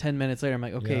 10 minutes later. I'm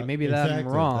like, okay, Yeah, maybe that I'm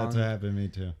exactly. wrong. That's what happened to me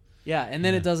too. Yeah, and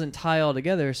then Yeah. it doesn't tie all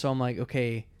together. So I'm like,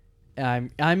 okay,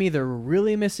 I'm either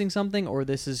really missing something, or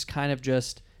this is kind of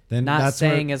just Then not that's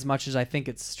where- saying as much as I think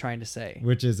it's trying to say.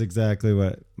 Which is exactly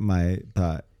what my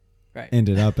thought Right.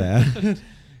 ended up at.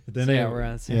 Then So yeah, it- we're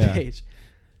on the same yeah. page.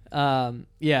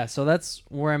 Yeah, so that's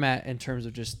where I'm at in terms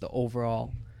of just the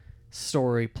overall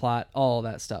story, plot, all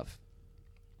that stuff.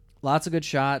 Lots of good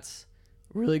shots,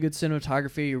 really good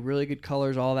cinematography, really good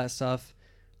colors, all that stuff.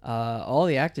 All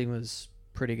the acting was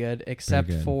pretty good, except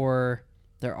good. for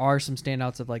there are some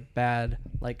standouts of like bad.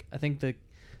 Like I think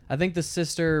the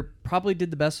sister probably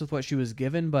did the best with what she was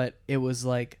given, but it was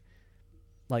like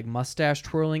mustache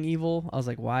twirling evil. I was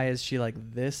like, why is she like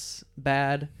this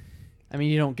bad? I mean,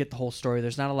 you don't get the whole story.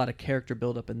 There's not a lot of character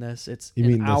buildup in this. It's You an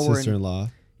mean the hour and- sister-in-law?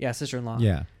 yeah, sister-in-law.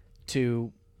 Yeah.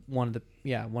 To one of the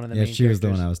Yeah, main she was the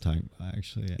characters. one I was talking about,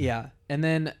 actually. Yeah. Yeah, and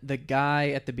then the guy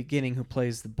at the beginning who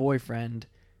plays the boyfriend,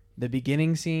 the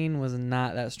beginning scene was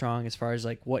not that strong as far as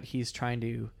like what he's trying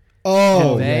to.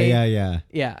 Oh, convey. Yeah.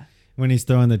 Yeah, When he's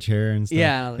throwing the chair and stuff.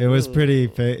 Yeah, I was It was like, pretty.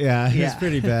 "Ooh." Yeah, it was Yeah.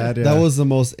 pretty bad. Yeah. that was the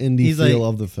most indie He's feel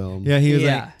like- of the film. Yeah, he was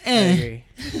yeah, like, I eh. agree.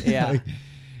 Yeah.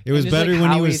 It was And just, better like,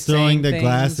 when he how was he's throwing saying the things,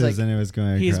 glasses like, and it was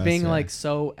going He's across, being yeah. like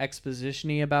so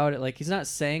exposition-y about it. Like he's not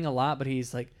saying a lot, but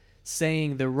he's like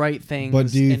saying the right things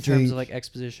But do you in terms think- of like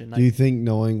exposition. Do Like, you think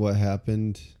knowing what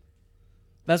happened?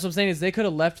 that's what I'm saying is they could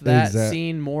have left that Exact-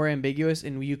 scene more ambiguous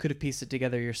and you could have pieced it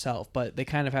together yourself, but they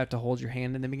kind of have to hold your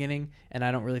hand in the beginning, and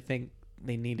I don't really think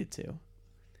they needed to.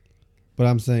 But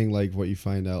I'm saying like what you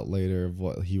find out later of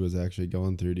what he was actually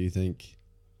going through. Do you think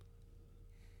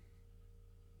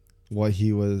what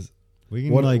he was, we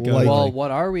can what- like go. like- Well, like,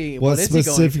 what are we? what is he going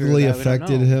through specifically that we don't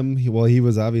affected know? him? He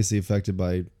was obviously affected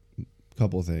by a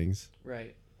couple things.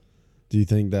 Right. Do you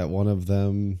think that one of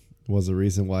them was the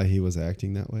reason why he was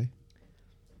acting that way?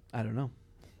 I don't know.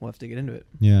 We'll have to get into it.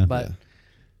 yeah. But Yeah.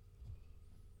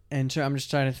 and I'm just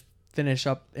trying to finish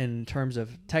up in terms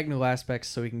of technical aspects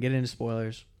so we can get into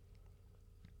spoilers.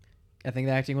 I think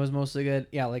the acting was mostly good.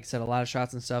 Yeah, like I said, a lot of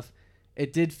shots and stuff.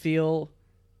 It did feel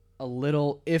a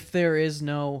little, if there is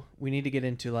no, we need to get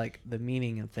into like the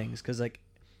meaning of things, because like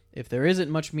if there isn't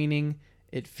much meaning,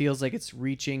 it feels like it's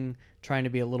reaching, trying to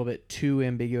be a little bit too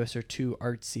ambiguous or too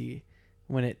artsy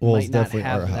when it Well, might it's not definitely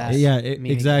have art house. that. Yeah,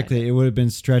 meaning exactly. behind It would have been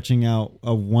stretching out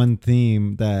a one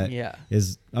theme that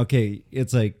is Yeah. okay.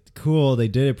 It's like cool. They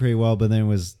did it pretty well, but then it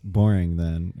was boring.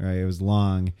 Then right, it was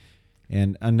long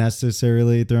and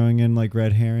unnecessarily throwing in like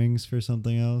red herrings for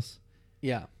something else.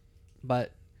 Yeah,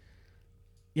 but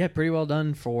yeah, pretty well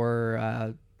done for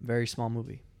a very small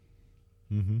movie.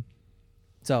 Mm-hmm.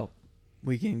 So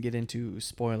we can get into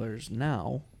spoilers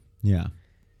now. Yeah.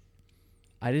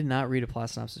 I did not read a plot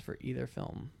synopsis for either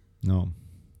film. No.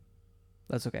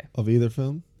 That's okay. Of either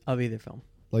film, Of either film.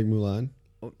 like Mulan.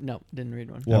 Oh, no, didn't read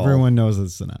one. Well- Everyone knows the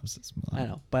synopsis. I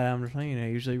know, but I'm just saying, I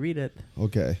usually read it.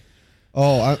 Okay.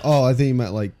 I think you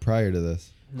meant like prior to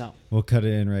this. No. We'll cut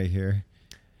it in right here.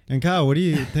 And Kyle, what do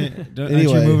you think? Aren't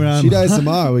Anyway, you moving on? she dies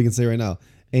tomorrow. We can say right now.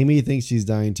 Amy thinks she's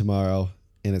dying tomorrow,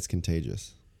 and it's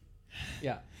contagious.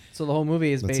 Yeah. So the whole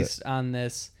movie is That's based on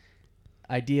this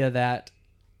idea that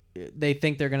they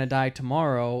think they're going to die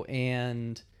tomorrow,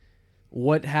 and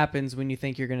what happens when you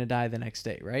think you're going to die the next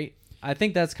day, right? I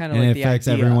think that's kind of And like it the affects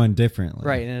idea. everyone differently.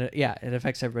 Right. And it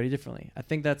affects everybody differently. I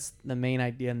think that's the main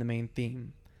idea and the main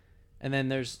theme. And then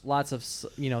there's lots of,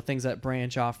 things that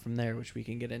branch off from there, which we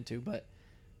can get into. But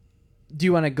do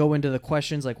you want to go into the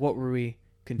questions? Like, what were we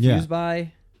confused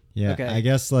by? Yeah. Okay. I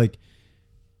guess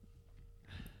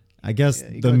Yeah,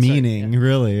 the you go ahead, start, meaning yeah.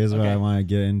 really is what Okay. I want to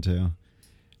get into.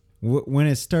 When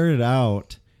it started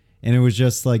out, and it was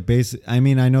just like basic. I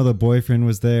mean, I know the boyfriend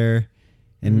was there,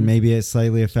 and Mhm. maybe it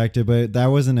slightly affected, but that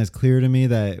wasn't as clear to me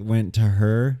that it went to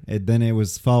her. Then it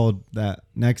was followed that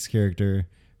next character,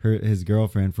 his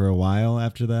girlfriend, for a while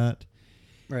after that.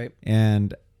 Right.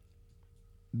 And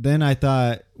then I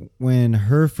thought when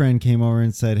her friend came over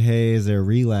and said, "Hey, is there a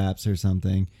relapse or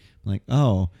something?" I'm like,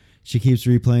 oh, she keeps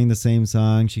replaying the same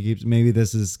song. Maybe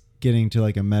this is getting to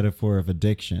like a metaphor of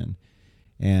addiction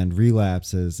and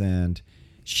relapses. And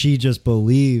she just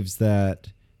believes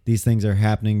that these things are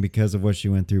happening because of what she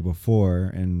went through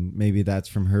before. And maybe that's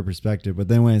from her perspective. But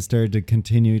then when it started to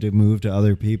continue to move to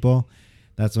other people,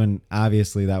 that's when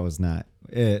obviously that was not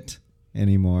it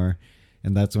anymore.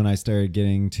 And that's when I started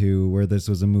getting to where this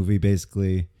was a movie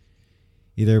basically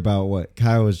either about what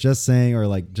Kyle was just saying or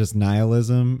like just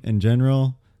nihilism in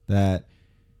general, that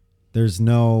there's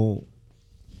no,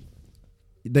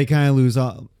 they kind of lose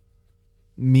all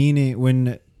meaning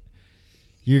when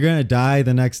you're going to die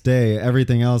the next day.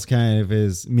 Everything else kind of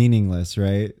is meaningless,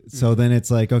 right? So then it's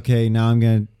like, okay, now I'm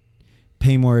going to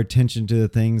pay more attention to the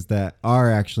things that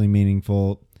are actually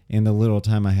meaningful in the little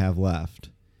time I have left.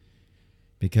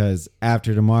 Because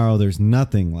after tomorrow, there's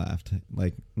nothing left,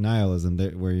 like nihilism,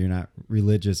 where you're not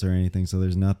religious or anything. So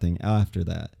there's nothing after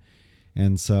that.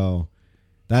 And so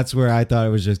that's where I thought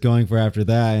it was just going for after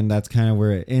that. And that's kind of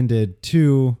where it ended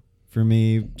too for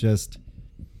me.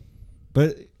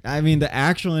 But I mean, the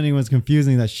actual ending was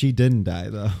confusing that she didn't die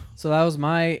though. So that was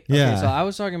my... Okay, Yeah. so I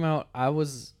was talking about... I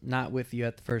was not with you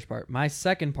at the first part. My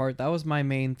second part, that was my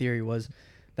main theory, was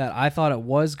that I thought it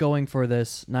was going for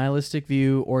this nihilistic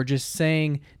view, or just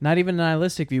saying, not even a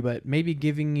nihilistic view, but maybe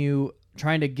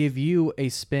trying to give you a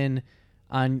spin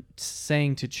on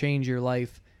saying to change your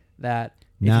life, that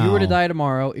if you were to Now. die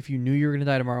tomorrow, if you knew you were going to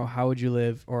die tomorrow, how would you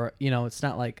live? Or, it's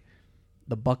not like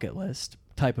the bucket list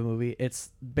type of movie. It's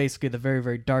basically the very,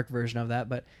 very dark version of that.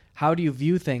 But how do you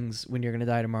view things when you're going to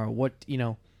die tomorrow? What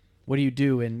do you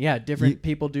do? And yeah, different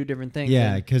people do different things.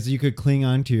 Yeah, And because you could cling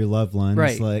on to your loved ones,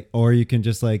 Right. or you can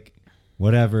just like,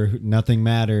 whatever, nothing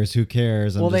matters, who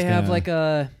cares? well, they have like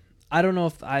I don't know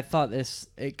if I thought this,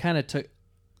 it kind of took,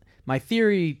 my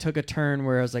theory took a turn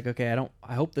where I was like, okay,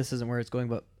 I hope this isn't where it's going,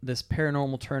 but this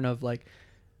paranormal turn of like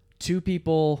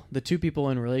the two people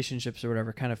in relationships or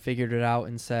whatever kind of figured it out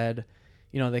and said,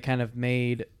 they kind of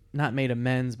not made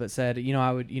amends, but said,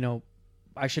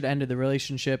 I should have ended the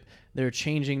relationship. They're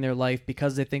changing their life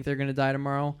because they think they're going to die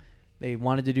tomorrow. They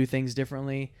wanted to do things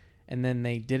differently, and then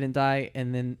they didn't die.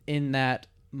 And then in that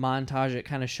montage, it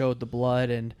kind of showed the blood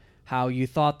and how you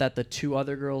thought that the two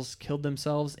other girls killed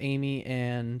themselves, Amy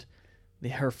and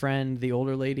her friend, the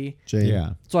older lady. Jane. Yeah.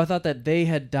 So I thought that they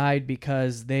had died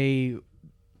because they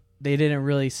didn't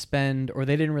really spend, or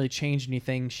they didn't really change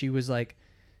anything. She was like,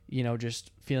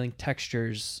 just feeling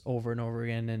textures over and over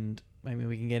again. And I mean,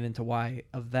 we can get into why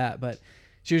of that, but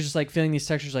she was just like feeling these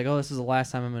textures like, oh, this is the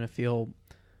last time I'm going to feel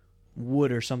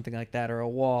wood or something like that, or a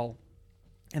wall.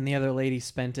 And the other lady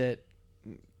spent it,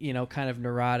 kind of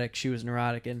neurotic. She was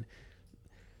neurotic, and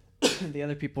the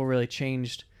other people really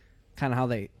changed kind of how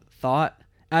they thought.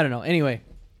 I don't know. Anyway,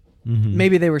 Mhm.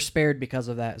 maybe they were spared because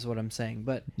of that, is what I'm saying.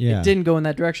 But Yeah. it didn't go in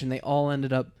that direction. They all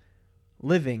ended up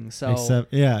living. So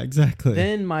Except, yeah, exactly.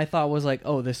 then my thought was like,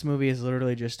 oh, this movie is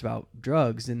literally just about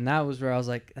drugs, and that was where I was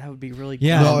like, that would be really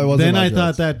yeah. No, it wasn't then about I drugs.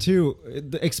 thought that too,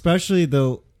 especially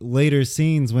the later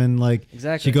scenes when like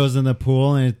Exactly. she goes in the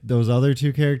pool and those other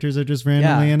two characters are just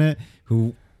randomly Yeah. in it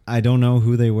who I don't know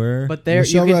who they were. But they're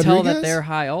you Michelle can tell that Rodriguez? they're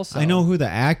high also. I know who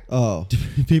the Oh,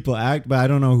 people act, but I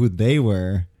don't know who they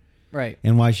were right.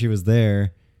 and why she was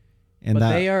there. And But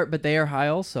that they are high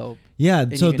also. yeah.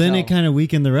 and So you can then it tell. kind of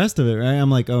weakened the rest of it, right? I'm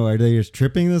like, oh, are they just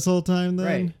tripping this whole time then?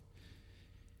 Right.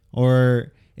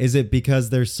 Or is it because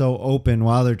they're so open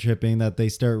while they're tripping that they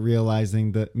start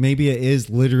realizing that maybe it is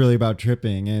literally about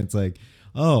tripping, and it's like,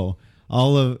 oh,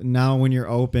 all of now when you're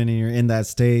open and you're in that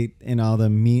state and all the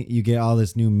you get all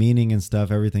this new meaning and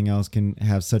stuff, everything else can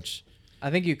have such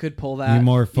I think you could pull that. You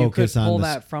more you could focus on pull the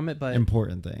that from it, but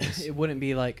important things. it wouldn't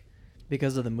be like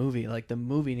because of the movie. Like the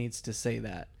movie needs to say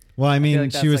that. Well, I mean,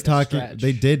 like she that's was like a talking. stretch.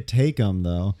 They did take them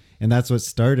though, and that's what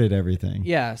started everything.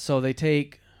 Yeah. So they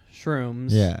take shrooms.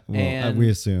 Yeah, well, and we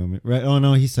assume. Right? Oh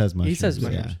no, he says mushrooms. He says Yeah,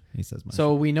 mushrooms. he says mushrooms.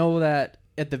 So we know that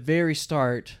at the very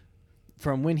start,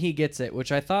 from when he gets it,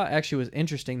 which I thought actually was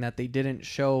interesting that they didn't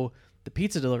show the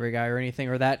pizza delivery guy or anything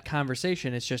or that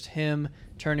conversation. It's just him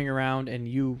turning around and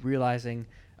you realizing,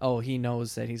 oh, he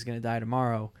knows that he's going to die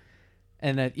tomorrow.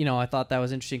 And that, I thought that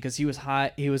was interesting because he was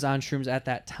high. He was on shrooms at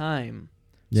that time.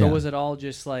 So Yeah. was it all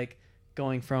just like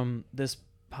going from this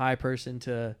high person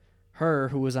to her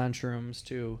who was on shrooms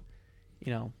to,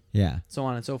 yeah, so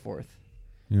on and so forth.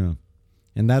 yeah,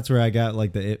 and that's where I got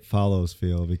like the It Follows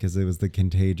feel because it was the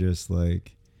contagious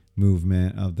like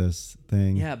movement of this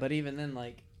thing. Yeah, but even then,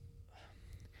 like,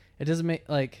 it doesn't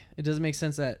make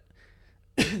sense that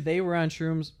they were on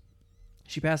shrooms.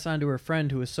 She passed on to her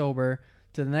friend who was sober,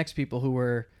 to the next people who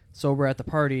were sober at the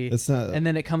party. It's not. And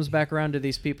then it comes back around to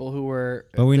these people who were.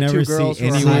 But we the never two see girls who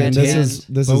were anyone high at the this end. is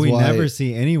this but is we why. never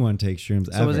see anyone take shrooms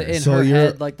So ever. was it in so her your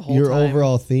head like the whole your time?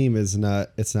 overall theme is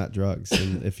it's not drugs,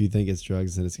 and if you think it's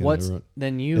drugs, then it's gonna What's ruin.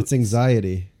 then you? It's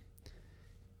anxiety.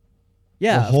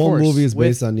 Yeah, the whole of course, movie is with-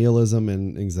 based on nihilism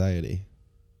and anxiety.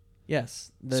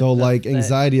 Yes. So like that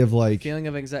anxiety of like feeling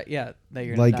of anxiety. Yeah, that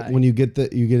you're like gonna die. when you get an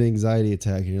anxiety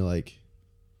attack and you're like,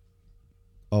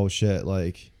 oh shit,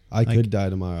 like I could die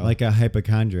tomorrow. like a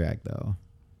hypochondriac though.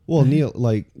 well,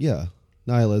 nihilism.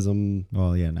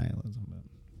 Well, yeah, nihilism.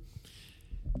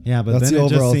 But yeah, but That's then the it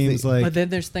just overall seems thing. like but then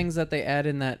there's things that they add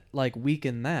in that like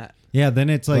weaken that. yeah. Then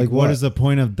it's like, Like what what? is the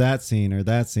point of that scene or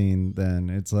that scene? Then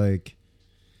it's like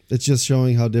It's just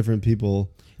showing how different people.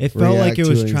 it felt like react it to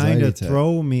was an trying to anxiety attack.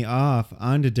 throw me off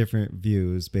onto different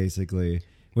views, basically,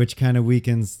 which kind of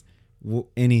weakens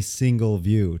any single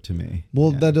view to me.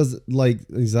 Well, Yeah. that doesn't like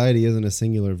anxiety isn't a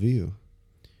singular view.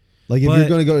 Like if But you're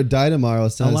going to go to die tomorrow,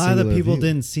 it's a not a, lot of the singular people view.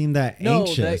 didn't seem that No,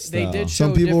 anxious. they though. did show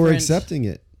Some people were different- accepting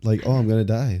it. Like, oh, I'm going to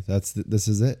die. This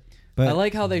is it. But I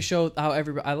like how they show how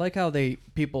everybody. I like how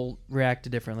people react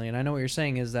differently, and I know what you're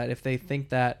saying is that if they think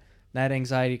that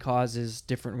anxiety causes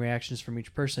different reactions from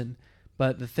each person,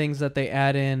 but the things that they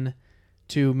add in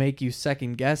to make you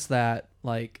second guess that,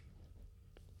 like,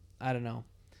 I don't know,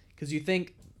 because you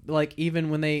think like even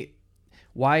when they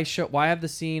why have the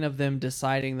scene of them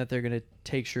deciding that they're gonna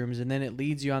take shrooms, and then it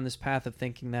leads you on this path of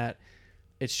thinking that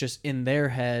it's just in their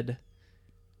head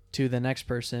to the next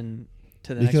person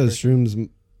to the Because next person. shrooms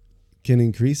can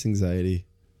increase anxiety.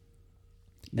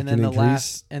 And It then can the increase-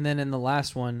 last, and then in the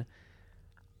last one,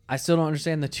 I still don't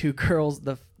understand the two girls,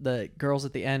 the girls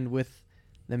at the end with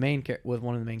with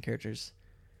one of the main characters,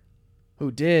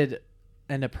 who did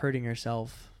end up hurting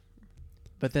herself,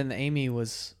 but then Amy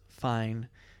was fine.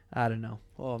 I don't know.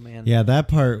 Oh man. yeah, that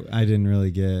part I didn't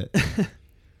really get.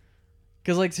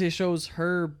 Because like it shows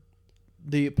her,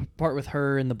 the part with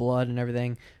her and the blood and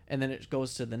everything, and then it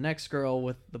goes to the next girl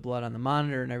with the blood on the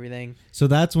monitor and everything. So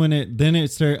that's when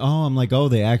it started. Oh, I'm like, oh,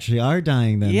 they actually are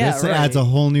dying. Then Yeah, this right. adds a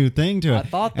whole new thing to it. I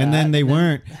thought and that, then they and then-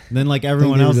 weren't. Then like I think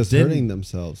everyone they were else just didn't. hurting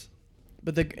themselves.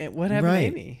 But what happened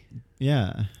Right. to Amy?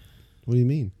 Yeah, What do you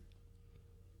mean?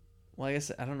 Well, I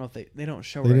guess I don't know if they don't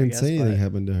show They her. I didn't guess, say anything but-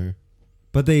 happened to her.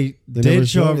 but they They never did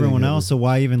show showed anything everyone ever. else. So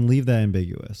why even leave that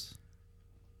ambiguous?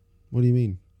 What do you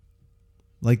mean?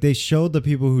 Like they showed the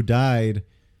people who died,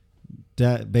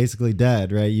 basically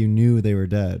dead, right? You knew they were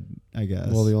dead, I guess.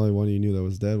 Well, the only one you knew that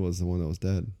was dead was the one that was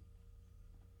dead.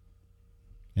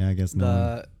 yeah, I guess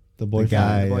no. The boyfriend.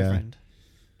 guy. The yeah. boyfriend.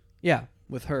 Yeah,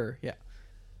 with her. Yeah.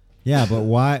 Yeah, but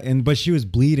why? But she was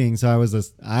bleeding, so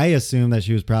I assumed that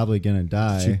she was probably gonna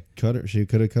die. She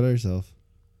could have cut herself.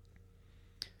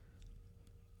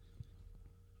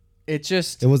 It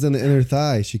just It was in the inner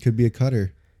thigh. She could be a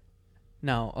cutter.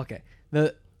 no. Okay.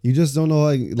 You just don't know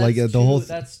like That's the whole.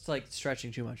 that's like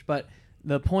stretching too much. But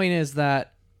the point is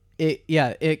that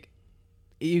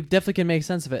you definitely can make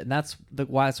sense of it, and that's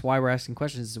why we're asking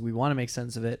questions. Is we want to make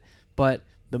sense of it, but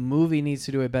the movie needs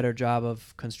to do a better job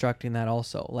of constructing that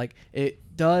also. Like it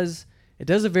does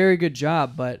a very good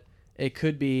job, but it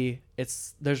could be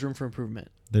there's room for improvement.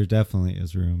 There definitely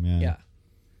is room. Yeah. Yeah.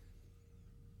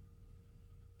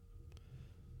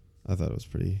 I thought it was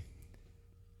pretty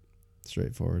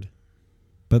straightforward.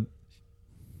 But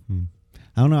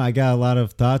I don't know. I got a lot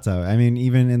of thoughts out. I mean,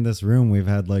 even in this room, we've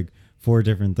had like 4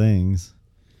 different things.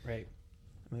 Right.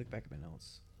 Let me look back at my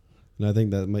notes. And I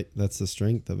think that's the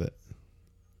strength of it.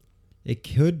 It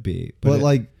could be, But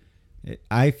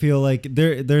I feel like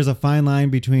there's a fine line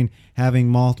between having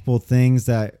multiple things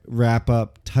that wrap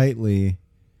up tightly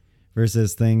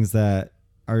versus things that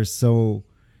are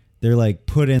they're like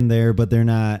put in there, but they're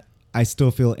not. I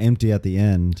still feel empty at the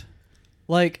end.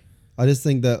 Like I just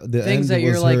think that the things end that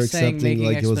you're was like her saying, accepting making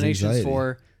like it was explanations anxiety.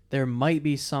 for. There might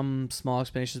be some small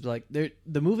explanations, but like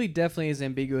the movie definitely is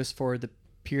ambiguous for the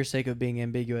pure sake of being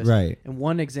ambiguous. Right. And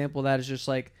one example of that is just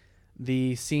like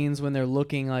the scenes when they're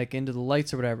looking like into the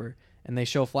lights or whatever, and they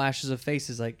show flashes of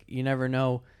faces. Like you never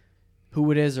know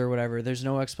who it is or whatever. There's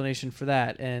no explanation for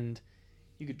that, and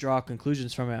you could draw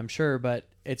conclusions from it, I'm sure, but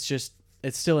it's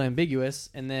still ambiguous.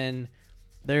 And then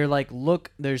they're like,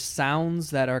 there's sounds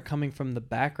that are coming from the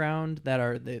background that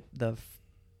are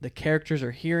the characters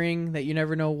are hearing that you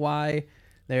never know why.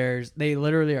 They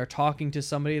literally are talking to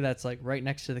somebody that's like right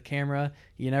next to the camera.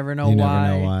 You never know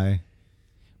why.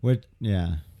 What?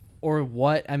 Yeah. Or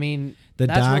what? I mean, The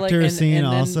that's where, doctor scene and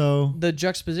then also. the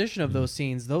juxtaposition of those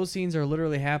scenes. Those scenes are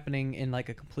literally happening in like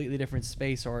a completely different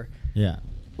space, or Yeah.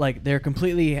 like they're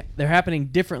happening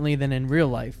differently than in real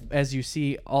life, as you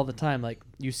see all the time. Like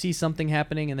you see something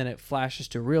happening and then it flashes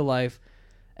to real life,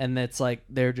 and it's like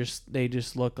they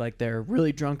just look like they're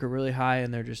really drunk or really high,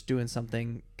 and they're just doing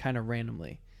something kind of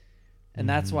randomly. And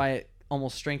that's why it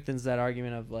almost strengthens that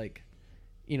argument of like,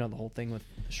 the whole thing with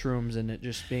shrooms and it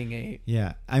just being a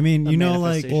Yeah. I mean, a like,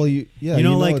 manifestation.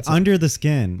 Well, like it's Under the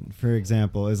Skin, for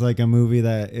example, is like a movie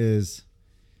that is,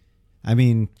 I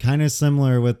mean, kind of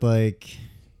similar with like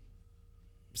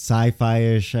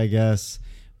sci-fi-ish, I guess,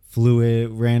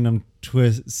 fluid, random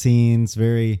twist scenes,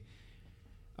 very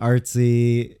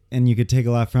artsy, and you could take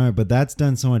a lot from it, but that's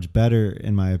done so much better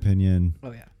in my opinion.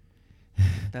 Oh yeah,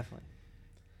 definitely.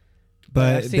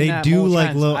 But I've seen they that do more like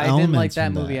times. little I elements didn't like that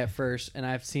from movie at first, and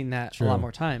I've seen that a lot True.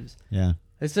 more times. Yeah.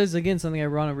 This is again something I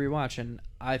want to rewatch, and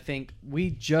I think we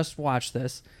just watched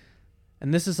this,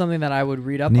 and this is something that I would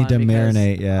read up Need on to because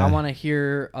marinate, yeah. I want to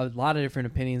hear a lot of different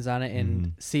opinions on it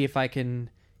and see if I can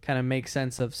kind of make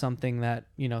sense of something that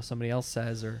somebody else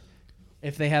says, or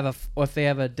if they have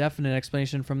a definite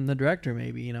explanation from the director,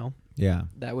 maybe Yeah.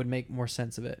 that would make more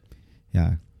sense of it.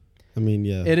 Yeah. I mean,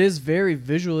 yeah. It is very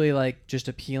visually like just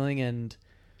appealing, and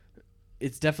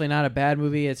it's definitely not a bad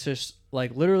movie. It's just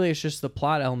like literally it's just the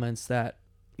plot elements that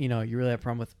you really have a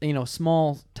problem with.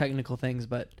 Small technical things,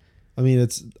 but I mean,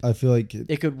 I feel like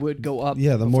it would go up.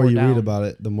 yeah, the more before you down. read about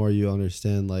it, the more you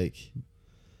understand like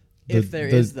If there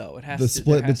is though, it has the to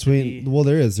split there has to between be- well,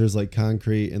 there's like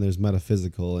concrete and there's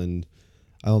metaphysical, and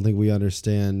I don't think we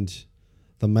understand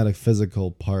the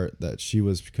metaphysical part that she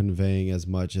was conveying as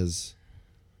much as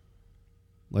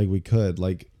like we could.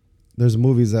 Like there's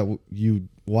movies that you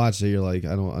watch that you're like,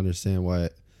 I don't understand why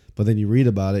it, but then you read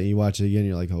about it and you watch it again,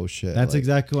 you're like, oh shit. That's like,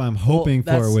 exactly what I'm hoping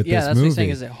that's- for with yeah, this that's what movie. he's saying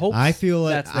is that hope I feel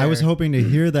like that's I was there. hoping to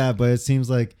hear that, but it seems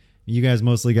like you guys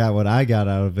mostly got what I got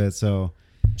out of it. So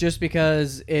just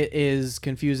because it is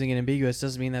confusing and ambiguous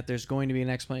doesn't mean that there's going to be an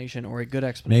explanation or a good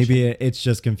explanation. maybe it's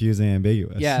just confusing and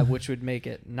ambiguous. yeah, which would make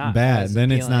it not bad. as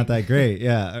Then it's not appealing. that great.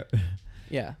 Yeah.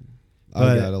 Yeah, I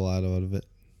but- got a lot out of it.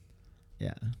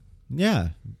 Yeah. Yeah.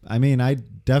 I mean, I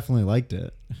definitely liked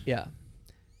it. yeah.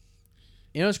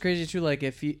 It's crazy too. Like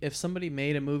if somebody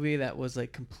made a movie that was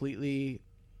like completely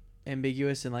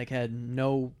ambiguous and like had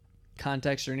no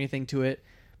context or anything to it,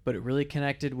 but it really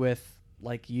connected with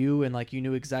like you and like you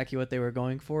knew exactly what they were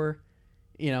going for,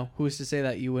 who's to say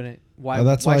that you wouldn't? Why? Well,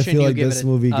 that's why I shouldn't feel you like give this it a,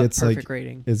 movie a gets perfect like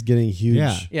rating? is getting huge.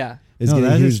 Yeah. Yeah, It's No, getting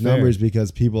that is huge numbers fair.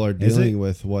 because people are Is it? dealing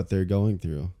with what they're going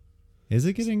through. Is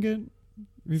it getting good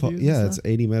reviews? and Yeah, it's stuff?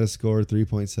 80 Metascore,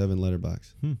 3.7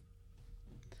 Letterbox.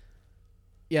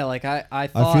 yeah. Like I I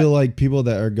thought. feel like people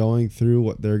that are going through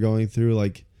what they're going through,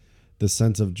 like the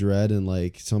sense of dread, and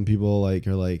like some people like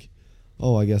are like,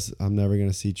 oh, I guess I'm never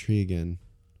gonna see Tree again.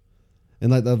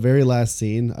 And like the very last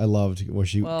scene, I loved where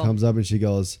she Well- comes up and she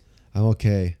goes, "I'm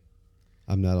okay,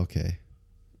 I'm not okay."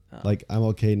 Oh. Like I'm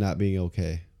okay not being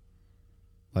okay.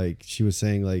 Like she was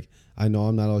saying, like I know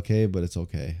I'm not okay, but it's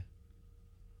okay.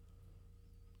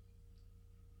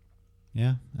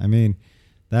 Yeah, I mean,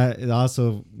 that it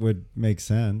also would make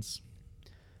sense.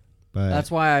 But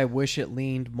That's why I wish it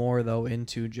leaned more though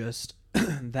into just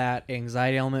that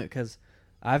anxiety element, because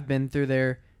I've been through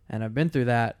there and I've been through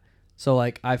that. So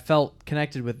like I felt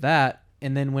connected with that,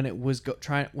 and then when it was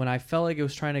when I felt like it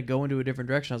was trying to go into a different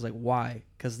direction, I was like, why?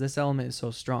 Because this element is so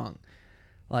strong.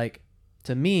 Like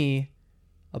to me,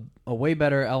 a way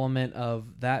better element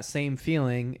of that same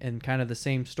feeling and kind of the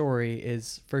same story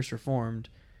is First Reformed,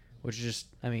 which is just,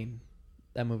 I mean,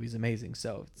 that movie's amazing.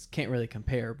 So it can't really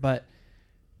compare, but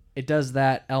it does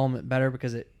that element better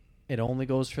because it only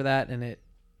goes for that, and it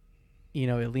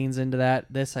leans into that.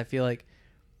 This, I feel like,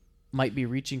 might be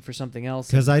reaching for something else,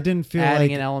 because I didn't feel adding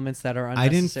like in elements that are I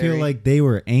unnecessary. didn't feel like they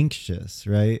were anxious,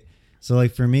 right? So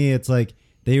like for me, it's like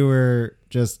they were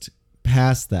just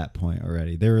past that point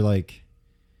already. They were like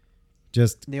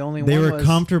just The only they one were was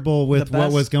comfortable with the what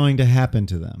best- was going to happen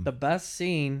to them. The best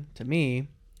scene to me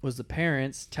was the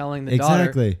parents telling the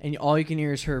Exactly. daughter, and all you can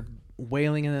hear is her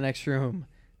wailing in the next room.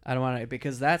 I don't want to,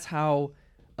 because that's how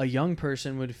a young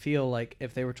person would feel like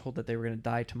if they were told that they were going to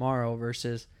die tomorrow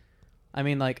versus, I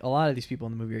mean, like a lot of these people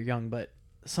in the movie are young, but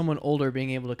someone older being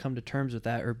able to come to terms with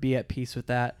that or be at peace with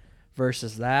that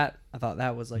versus that, I thought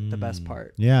that was like the best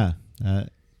part. Yeah. Yeah.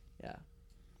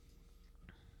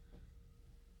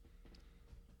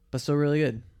 But still really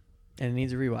good. And it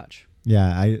needs a rewatch.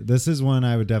 Yeah, this is one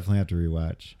I would definitely have to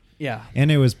rewatch. Yeah.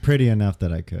 And it was pretty enough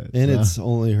that I could. And so. it's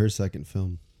only her second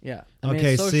film. Yeah. I mean,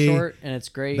 Okay, it's so see, short and it's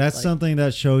great. That's like, something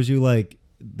that shows you like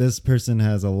this person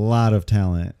has a lot of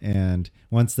talent, and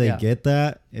once they Yeah. get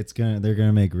that, they're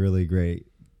gonna make really great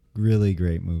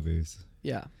movies.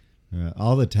 Yeah.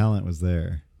 All the talent was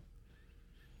there.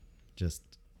 Just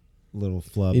little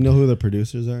flub. You know who the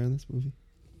producers are in this movie?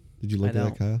 Did you look I at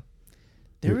that, Kyle?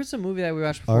 There was a movie that we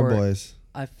watched Our before. Boys.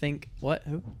 I think, what?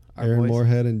 Who? Our Aaron Boys?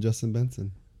 Moorhead and Justin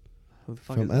Benson Who the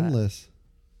fuck from is that? Endless.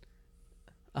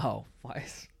 Oh, why?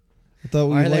 I thought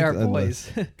we Why are they liked our Endless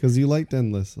boys? because you liked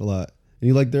Endless a lot, and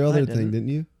you liked their other thing, didn't. didn't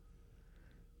you?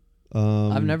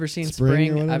 I've never seen or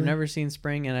Spring. I've whatever? never seen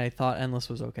Spring, and I thought Endless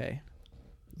was okay.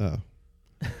 Oh,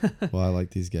 well, I like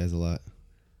these guys a lot.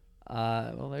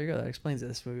 Well, there you go. That explains it.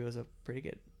 This movie was a pretty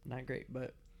good, not great,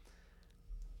 but.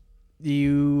 Do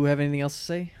you have anything else to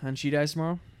say on She Dies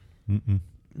Tomorrow? Mm-mm.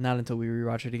 Not until we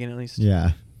rewatch it again, at least.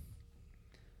 Yeah.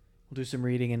 We'll do some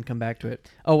reading and come back to it.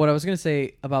 Oh, what I was going to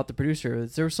say about the producer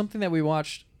is there was something that we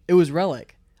watched. It was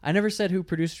Relic. I never said who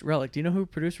produced Relic. Do you know who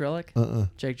produced Relic?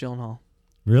 Jake Gyllenhaal.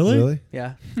 Really?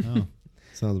 Yeah. Oh.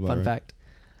 Sounds about Fun right. fact.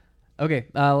 Okay,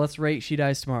 let's rate She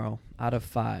Dies Tomorrow out of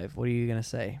 5. What are you going to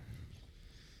say?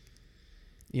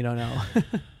 You don't know.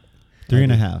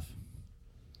 3.5.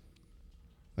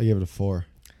 I give it a 4.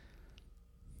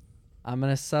 I'm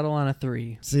going to settle on a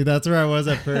 3. See, that's where I was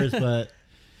at first, but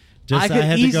I could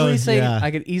had easily to go, say yeah. I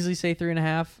could easily say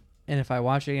 3.5, and if I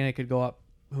watch it again, it could go up.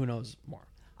 Who knows more?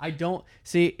 I don't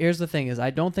see. Here's the thing: is I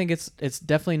don't think it's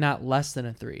definitely not less than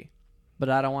a 3, but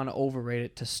I don't want to overrate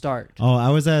it to start. Oh, I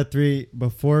was at 3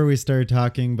 before we started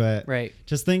talking, but Right.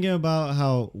 just thinking about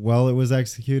how well it was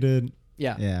executed.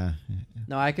 Yeah. Yeah.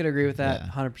 No, I could agree with that Yeah.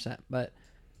 100%. But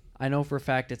I know for a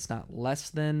fact it's not less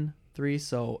than 3,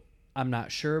 so I'm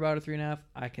not sure about a 3.5.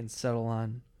 I can settle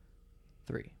on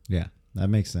 3. Yeah, that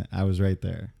makes sense. I was right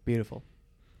there. Beautiful.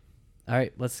 All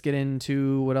right, let's get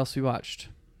into what else we watched.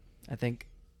 I think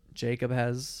Jacob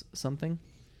has something.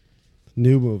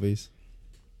 New movies.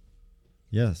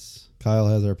 Yes. Kyle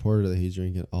has our porter that he's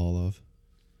drinking all of.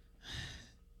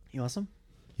 You want some?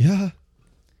 Yeah.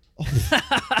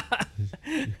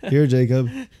 Here, Jacob.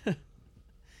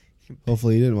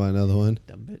 Hopefully you didn't want another one.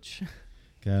 Dumb bitch.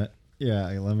 Got it. Yeah,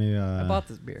 let me. I bought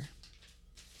this beer.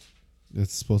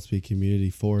 It's supposed to be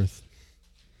community 4th.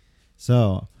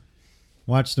 So,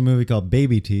 watched a movie called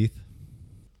Baby Teeth,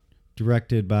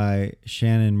 directed by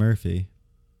Shannon Murphy.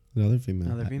 Another female.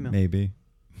 Another female. Maybe.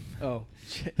 Oh,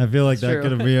 shit. I feel like That's that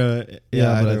true. could be a Yeah, but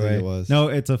I either think way. it was. No,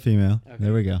 it's a female. Okay.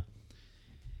 There we go.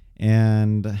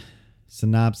 And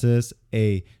synopsis: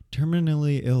 a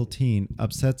terminally ill teen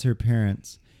upsets her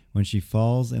parents when she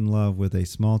falls in love with a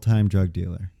small-time drug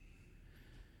dealer.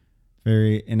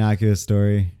 Very innocuous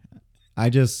story. I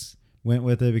just went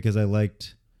with it because I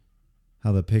liked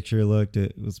how the picture looked.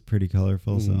 It was pretty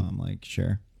colorful, so I'm like,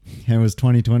 sure. And it was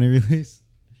 2020 release.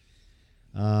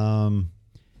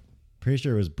 Pretty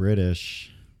sure it was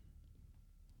British.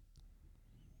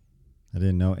 I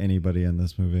didn't know anybody in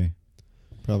this movie.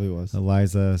 Probably was.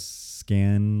 Eliza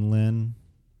Scanlon.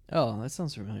 Oh, that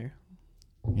sounds familiar.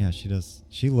 Yeah, she does.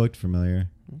 She looked familiar.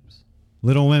 Oops.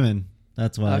 Little Women.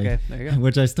 That's why. Okay, there you go.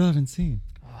 Which I still haven't seen.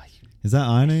 Oh, Is that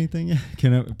on anything yet?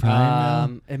 Can it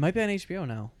Prime now? it might be on HBO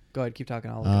now. Go ahead, keep talking.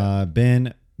 I'll look it up.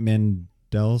 Ben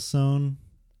Mendelsohn.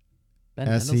 Ben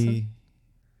S.E.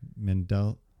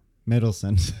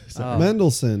 Middleton. Oh.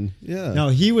 Mendelsohn. Yeah. No,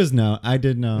 he was I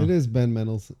did know. It is Ben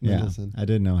Mendelsohn. Yeah, I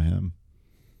did know him.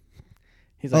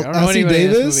 He's like, Oh, I don't know S.E. anybody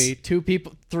in this Davis? movie. 2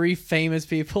 people, 3 famous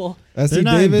people. They're S.E.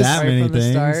 not in Davis. that Right many from the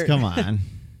things. start. Come on.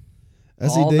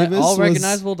 S.E. all, Davis all was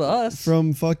recognizable to us.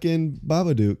 from fucking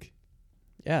Babadook.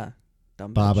 Yeah.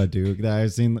 Dumb bitch. Babadook. That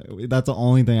I've seen. That's the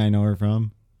only thing I know her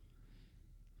from.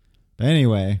 But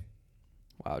anyway,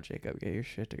 Wow, Jacob, get your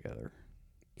shit together.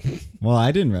 well,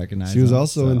 I didn't recognize. She was him,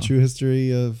 also in so. True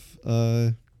History of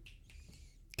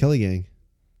Kelly Gang.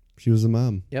 She was the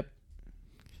mom. Yep.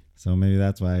 So maybe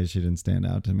that's why she didn't stand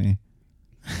out to me.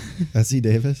 S.E.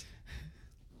 Davis.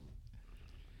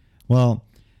 Well,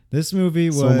 this movie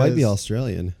was. So it might be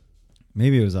Australian.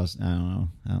 Maybe it was. I don't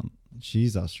know.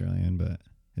 She's Australian, but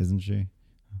isn't she? I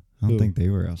don't Who? think they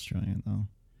were Australian though.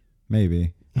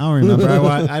 Maybe. I don't remember.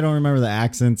 I don't remember the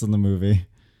accents in the movie,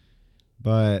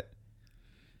 but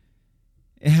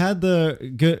it had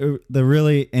the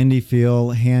really indie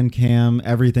feel. Hand cam,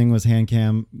 everything was hand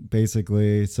cam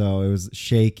basically. So it was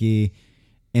shaky,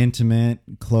 intimate,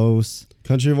 close.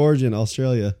 Country of origin,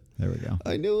 Australia. There we go.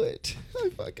 I knew it. I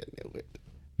fucking knew it.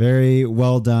 Very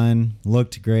well done.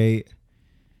 Looked great.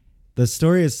 The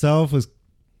story itself was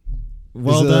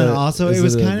well done. Also, it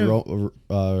was kind of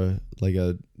like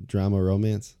a drama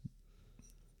romance.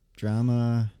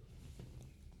 Drama.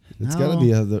 It's No. got to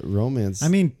be the romance. I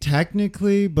mean,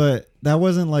 technically, but that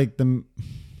wasn't like the.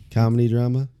 comedy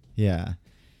drama. Yeah.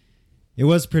 It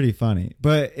was pretty funny,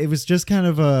 but it was just kind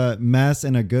of a mess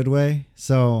in a good way.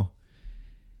 So,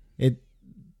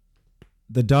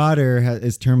 the daughter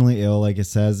is terminally ill, like it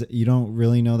says. You don't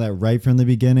really know that right from the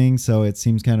beginning, so it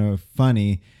seems kind of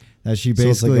funny that she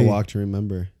basically. So it's like a walk to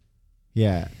remember.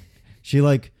 Yeah, she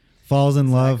like falls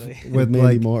in love with Mandy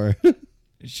like Moore.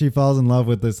 she falls in love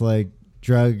with this like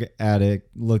drug addict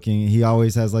looking. He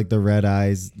always has like the red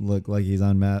eyes, look like he's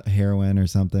on heroin or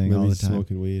something Maybe all the he's time.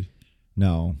 smoking weed.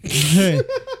 No,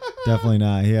 definitely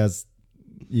not. He has.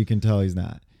 You can tell he's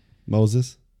not.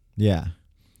 Moses. Yeah,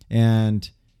 and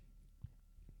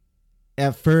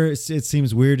at first it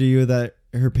seems weird to you that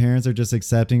her parents are just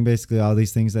accepting basically all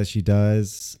these things that she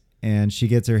does, and she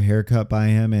gets her hair cut by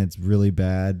him, and it's really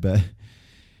bad, but.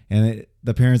 And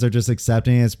the parents are just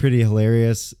accepting it. It's pretty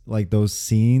hilarious, like those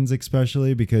scenes,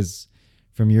 especially because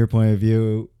from your point of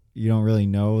view, you don't really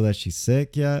know that she's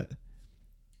sick yet.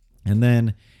 And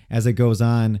then as it goes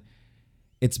on,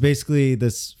 it's basically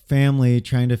this family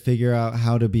trying to figure out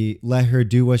how to let her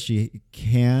do what she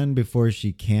can before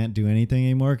she can't do anything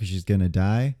anymore because she's going to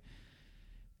die.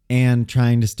 And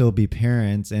trying to still be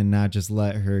parents and not just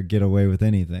let her get away with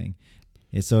anything.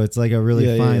 And so it's like a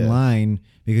really fine line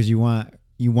because you want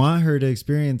her to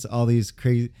experience all these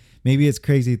crazy, maybe it's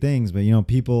crazy things, but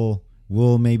people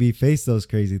will maybe face those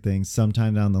crazy things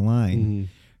sometime down the line. Mm-hmm.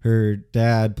 Her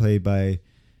dad, played by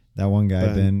that one guy,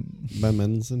 Ben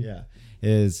Mendelsohn. Yeah.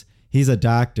 He's a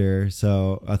doctor,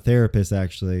 so a therapist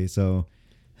actually. So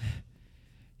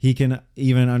he can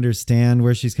even understand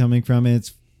where she's coming from. And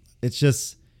it's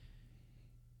just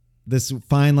this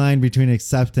fine line between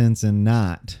acceptance and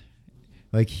not.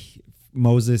 Like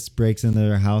Moses breaks into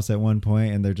their house at one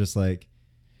point and they're just like,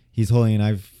 he's holding a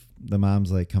knife. The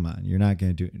mom's like, come on, you're not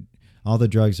going to do it. All the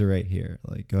drugs are right here.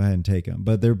 Like, go ahead and take them.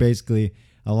 But they're basically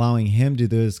allowing him to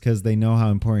do this because they know how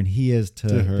important he is to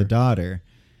the daughter.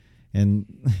 But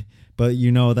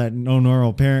that no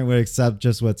normal parent would accept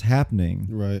just what's happening.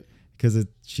 Right. Because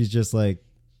she's just like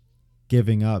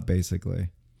giving up basically.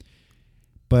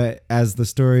 But as the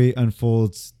story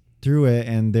unfolds through it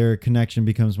and their connection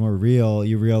becomes more real,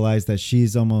 you realize that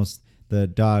the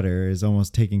daughter is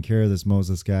almost taking care of this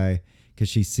Moses guy because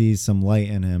she sees some light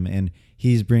in him and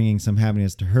he's bringing some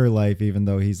happiness to her life, even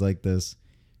though he's like this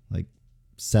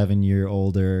 7-year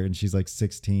older and she's like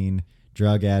 16,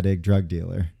 drug addict, drug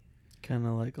dealer. Kind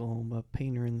of like a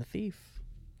painter and the thief.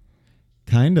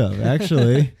 Kind of,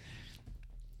 actually.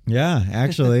 Yeah,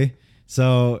 actually.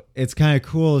 So it's kind of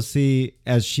cool to see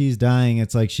as she's dying,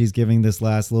 it's like she's giving this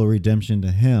last little redemption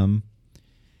to him.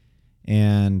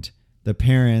 And the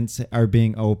parents are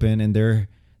being open and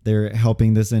they're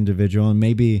helping this individual. And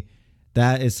maybe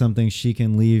that is something she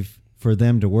can leave for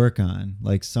them to work on.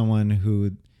 Like someone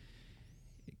who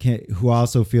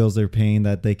also feels their pain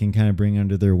that they can kind of bring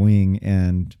under their wing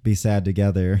and be sad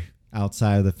together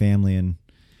outside of the family and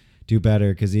do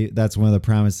better, because that's one of the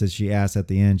promises she asks at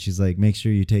the end. She's like, make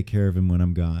sure you take care of him when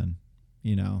I'm gone,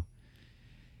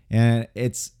 and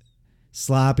it's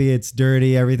sloppy, it's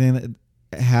dirty, everything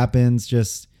that happens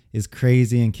just is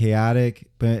crazy and chaotic,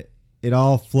 but it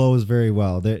all flows very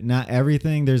well. Not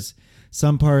everything. There's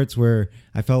some parts where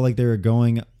I felt like they were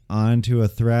going onto a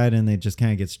thread and they just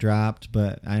kind of gets dropped,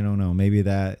 but I don't know. Maybe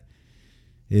that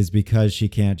is because she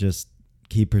can't just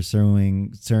keep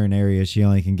pursuing certain areas. She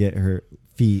only can get her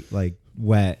feet like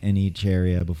wet in each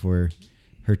area before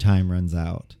her time runs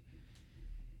out.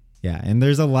 Yeah, and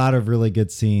there's a lot of really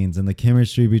good scenes, and the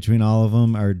chemistry between all of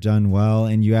them are done well,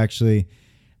 and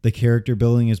the character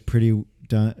building is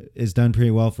done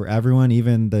pretty well for everyone,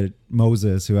 even the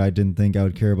Moses, who I didn't think I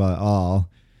would care about at all.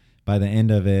 By the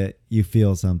end of it, you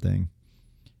feel something.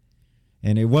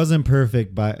 And it wasn't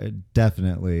perfect,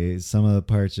 definitely. Some of the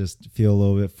parts just feel a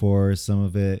little bit forced. Some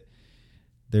of it,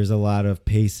 there's a lot of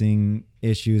pacing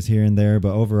issues here and there,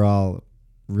 but overall,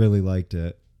 really liked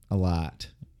it a lot.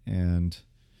 And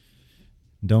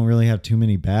don't really have too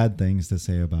many bad things to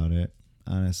say about it,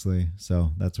 honestly.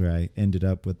 So that's where I ended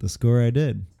up with the score I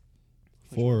did.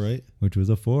 4, right? Which was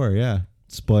a 4, yeah.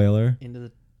 Spoiler. Into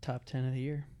the top 10 of the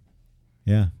year.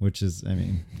 Yeah, which is, I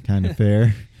mean, kind of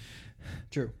fair.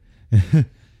 True.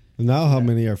 Now, how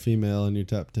many are female in your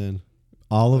top 10?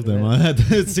 All of them.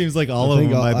 It seems like all of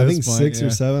them by I this think point. 6 yeah. or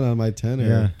 7 on my 10 are.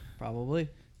 Yeah. Probably.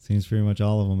 Seems pretty much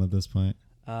all of them at this point.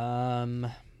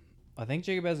 I think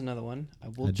Jacob has another one. I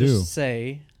will I just do.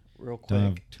 say real Don't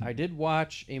have quick. too- I did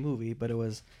watch a movie, but it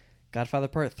was Godfather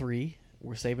Part 3.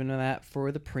 We're saving that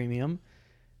for the premium.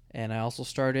 And I also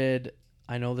started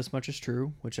I Know This Much Is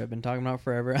True, which I've been talking about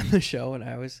forever on the show, and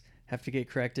I always have to get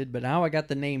corrected. But now I got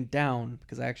the name down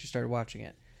because I actually started watching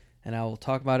it. And I will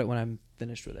talk about it when I'm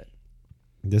finished with it.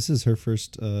 This is her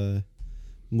first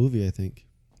movie, I think.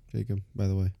 Jacob, by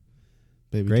the way.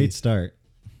 Baby Great teeth. start.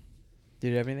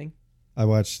 Did you have anything? I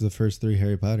watched the first 3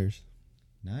 Harry Potters.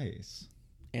 Nice.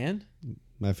 And?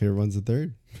 My favorite one's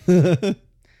the 3rd.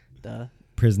 Duh.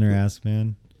 Prisoner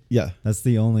Azkaban. Yeah. That's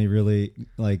the only really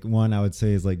like one I would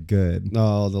say is like good.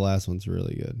 No, the last one's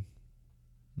really good.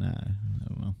 Nah, I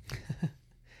don't know.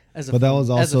 But that was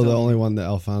also the only one that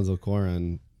Alfonso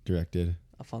Cuarón directed.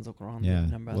 Alfonso Cuarón. Yeah,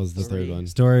 was the 3rd one.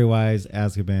 Story wise,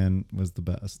 Azkaban was the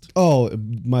best. Oh,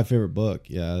 my favorite book.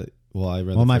 Yeah. Well, I read.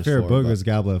 Well, the my first favorite 4, book but was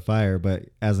Goblet of Fire, but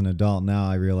as an adult now,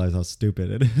 I realize how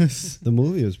stupid it is. the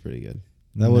movie was pretty good.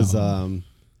 That was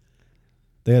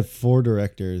they had 4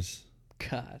 directors.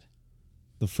 God.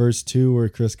 The first 2 were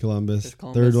Chris Columbus. Chris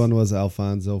Columbus. 3rd one was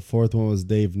Alfonso. 4th one was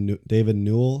David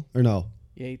Newell. Or no,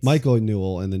 Yates. Michael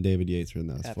Newell, and then David Yates were in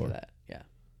that. After 4. that, yeah.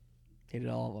 He did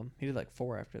all of them. He did like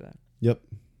 4 after that. Yep.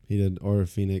 He did Order of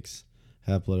Phoenix,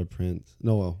 Half-Blooded Prince.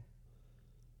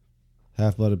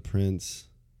 Half-Blooded Prince.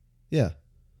 Yeah.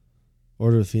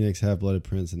 Order of Phoenix, Half-Blooded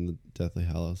Prince, and the Deathly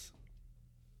Hallows.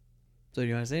 So do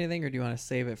you want to say anything, or do you want to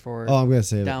save it for Oh, I'm going to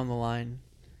say down the line?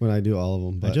 when I do all of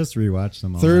them. I But just rewatched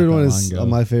them all. 3rd not one that is long ago.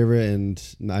 my favorite,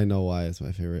 and I know why it's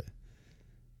my favorite.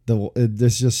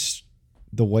 It's just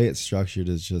the way it's structured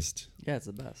is just Yeah, it's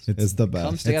the best. it's the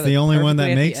Comes best. together the only one that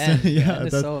perfectly at makes the end. yeah, The end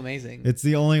is that- so amazing. It's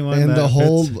the only one And that the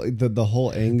whole fits. the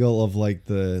whole angle of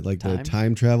the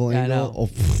time travel Yeah, I angle. know.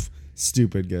 Oh,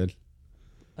 stupid good.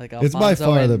 Like It's by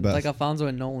far and, the best. Like Alfonso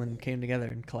and Nolan came together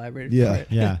and collaborated. Yeah. for it.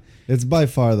 Yeah. It's by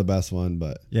far the best one,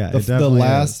 but Yeah, the it definitely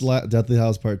last is. Deathly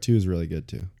Hallows Part 2 is really good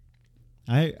too.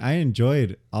 I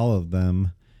enjoyed all of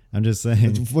them. I'm just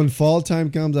saying. When fall time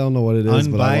comes, I don't know what it is,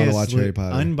 but I want to watch Harry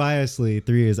Potter. Unbiasedly,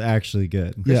 3 is actually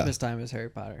good. Christmas time is Harry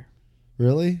Potter.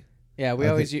 Really? Yeah, we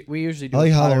usually do. I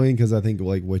like Potter. Halloween because I think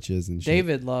like witches and shit.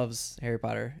 David loves Harry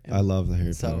Potter. and I love the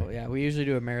Harry so, Potter. yeah, we usually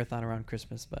do a marathon around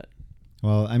Christmas, but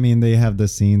Well, I mean, they have the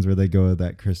scenes where they go to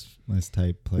that Christmas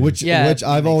type place. Which Yeah, which it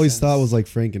I've makes always sense. thought was like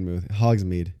Frankenmuth,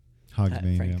 Hogsmeade.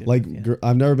 Hogsmeade. Frank Yeah. did. Like Yeah.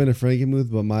 I've never been to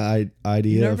Frankenmuth, but my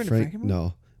idea You've never of been to Frank Frankenmuth?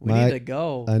 no. we need to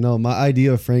go. I know my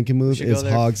idea of Frankenmuth should go is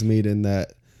there. Hogsmeade in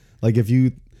that, like if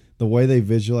you, the way they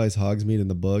visualize Hogsmeade in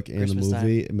the book and Christmas the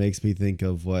movie, time. it makes me think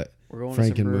of what We're going to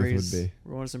some Frankenmuth breweries. would be.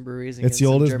 We're going to some breweries. And It's get the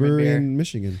some oldest German brewery beer. in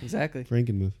Michigan. Exactly.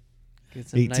 Frankenmuth. Get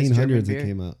some nice German 1800s beer. it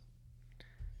came out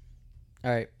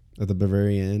All right. at the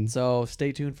Bavarian Inn. So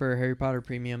stay tuned for Harry Potter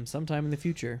Premium sometime in the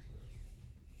future.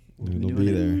 We'll It'll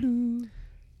be there.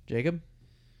 Jacob?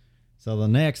 So the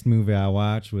next movie I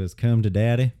watched was Come to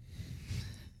Daddy.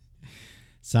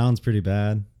 Sounds pretty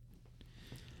bad,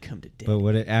 Come to Daddy. but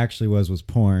what it actually was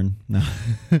porn. No,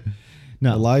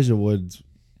 no. Elijah Wood's.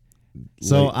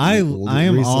 So I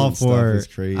am recent all stuff for is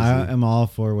crazy. I am all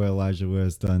for what Elijah Wood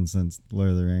has done since Lord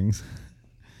of the Rings.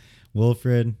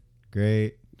 Wilfred,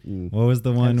 great. Mm. What was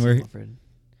the one Haven't where seen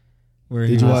Wilfred.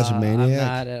 Did you he- watch I'm Maniac?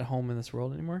 not at home in this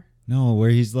world anymore. No, where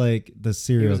he's like the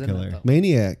serial was in that, killer. though.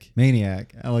 Maniac.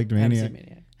 Maniac. I liked I haven't Maniac. seen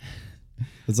Maniac.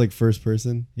 It's like first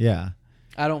person. Yeah,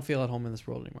 I don't feel at home in this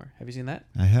world anymore. Have you seen that?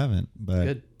 I haven't, but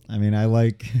Good. I mean,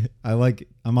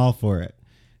 I'm all for it.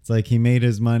 It's like he made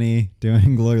his money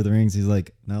doing Lord of the Rings. He's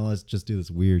like, now let's just do this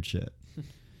weird shit.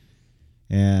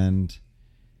 And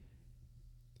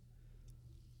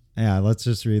yeah, let's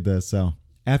just read this. So,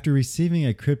 after receiving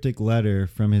a cryptic letter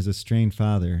from his estranged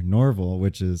father, Norval,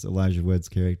 which is Elijah Wood's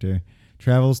character,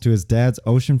 travels to his dad's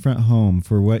oceanfront home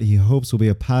for what he hopes will be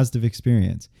a positive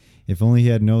experience. If only he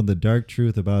had known the dark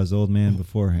truth about his old man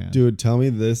beforehand. Dude, tell me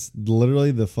this. Literally,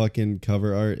 the fucking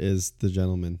cover art is The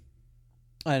Gentleman.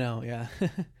 I know, yeah.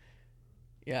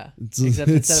 Yeah. It's Except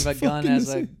instead of a gun, fucking has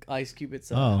the a same. Ice Cube, it's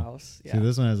a Oh, house. Yeah. see,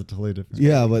 this one has a totally different.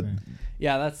 Yeah, but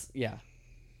Yeah, that's, yeah.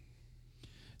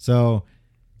 So,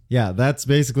 yeah, that's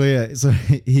basically it. So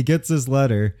he gets this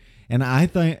letter, and I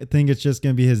think it's just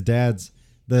gonna be his dad's.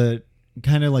 The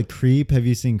kind of like Creep. Have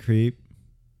you seen Creep?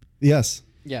 yes.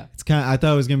 Yeah. It's kind. I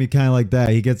thought it was gonna be kind of like that.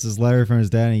 He gets this letter from his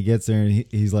dad, and he gets there, and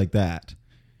he's like that,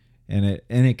 and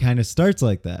it kind of starts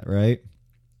like that, right?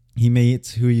 He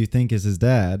meets who you think is his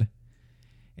dad,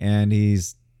 and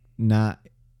he's not.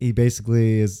 He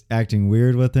basically is acting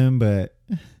weird with him, but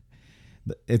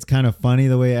it's kind of funny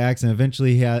the way he acts. And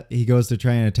eventually, he goes to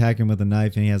try and attack him with a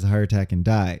knife, and he has a heart attack and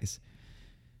dies.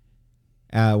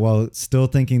 While still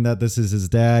thinking that this is his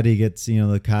dad, he gets,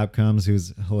 the cop comes,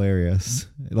 who's hilarious.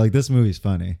 Like, this movie's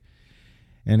funny.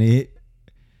 And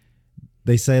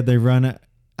they said they run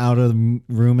out of the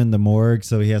room in the morgue,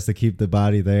 so he has to keep the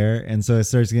body there. And so it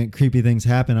starts getting creepy things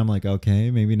happen. I'm like,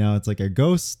 okay, maybe now it's like a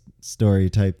ghost story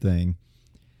type thing.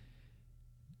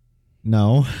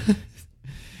 No.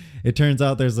 It turns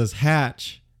out there's this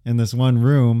hatch in this one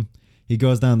room. He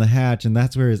goes down the hatch, and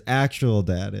that's where his actual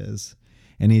dad is.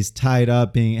 And he's tied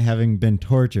up having been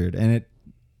tortured. And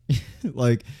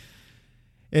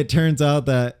it turns out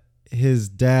that his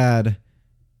dad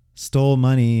stole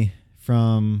money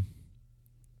from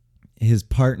his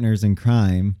partners in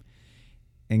crime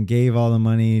and gave all the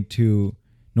money to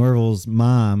Norval's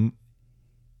mom,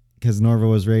 because Norval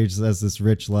was raised as this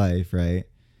rich life, right?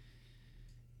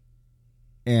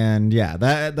 And yeah,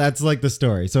 that's like the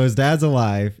story. So his dad's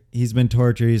alive. He's been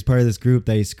tortured. He's part of this group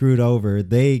that he screwed over.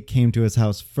 They came to his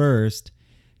house first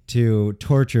to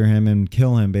torture him and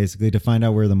kill him, basically, to find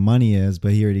out where the money is,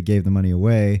 but he already gave the money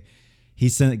away. He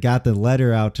got the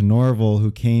letter out to Norval,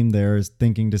 who came there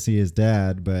thinking to see his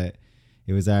dad, but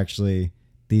it was actually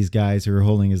these guys who were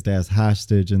holding his dad's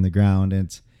hostage in the ground. And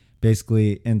it's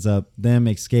basically ends up them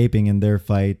escaping in their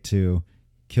fight to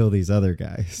kill these other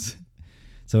guys.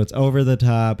 So it's over the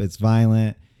top. It's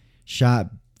violent, shot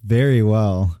very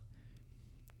well.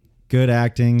 Good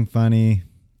acting, funny,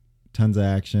 tons of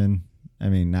action. I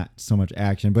mean, not so much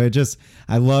action, but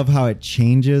I love how it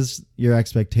changes your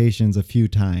expectations a few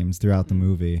times throughout the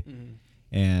movie. Mm-hmm.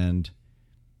 And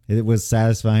it was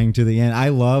satisfying to the end. I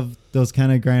love those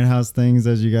kind of grindhouse things,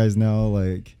 as you guys know.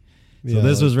 So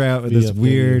this was right with this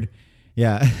weird,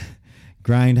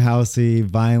 grindhousey,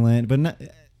 violent, but not.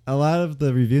 A lot of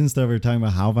the reviews and stuff are talking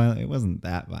about how violent. It wasn't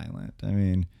that violent. I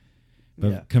mean,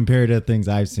 but compared to things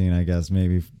I've seen, I guess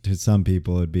maybe to some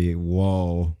people it'd be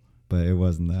whoa, but it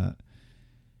wasn't that.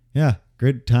 Yeah,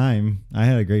 good time. I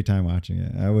had a great time watching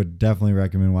it. I would definitely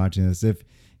recommend watching this,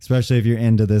 especially if you're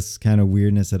into this kind of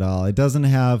weirdness at all. It doesn't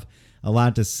have a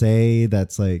lot to say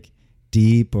that's like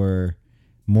deep or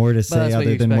more to say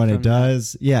other than what it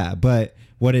does. Yeah, but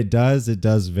what it does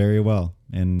very well,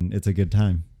 and it's a good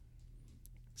time.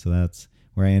 So that's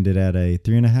where I ended at a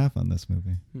 3.5 on this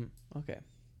movie. Okay.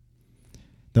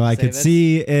 Though I could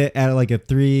see it at like a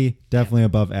 3, definitely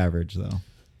above average though.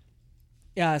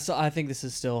 Yeah, so I think this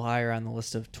is still higher on the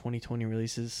list of 2020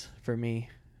 releases for me,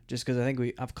 just because I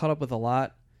think I've caught up with a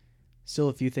lot. Still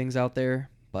a few things out there,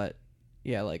 but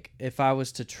yeah, like if I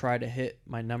was to try to hit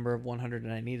my number of 100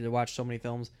 and I needed to watch so many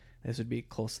films, this would be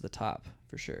close to the top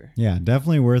for sure. Yeah,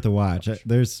 definitely worth a watch.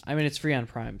 It's free on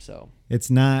Prime, so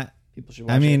it's not. People should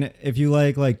watch it. If you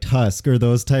like Tusk or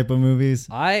those type of movies.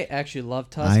 I actually love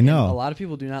Tusk. I know. A lot of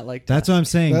people do not like Tusk. That's what I'm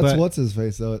saying. That's what's his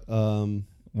face though.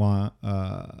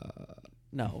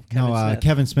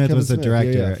 Kevin Smith was the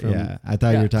director. Yeah, I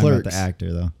thought you were talking Clerks. about the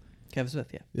actor though. Kevin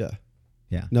Smith,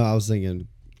 Yeah. No, I was thinking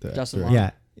Justin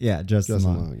Long. Yeah, Justin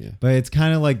Long. Yeah. But it's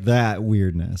kind of like that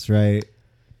weirdness, right?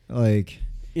 Like,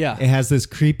 yeah, it has this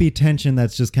creepy tension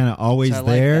that's just kind of always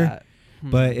there,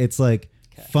 but it's like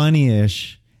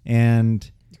funny-ish. And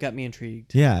you got me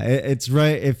intrigued. Yeah, it's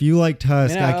right. If you like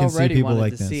Tusk, I can see people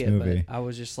like this movie. I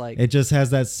was just like, it just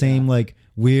has that same like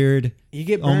weird. You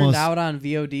get burned out on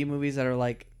VOD movies that are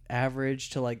like average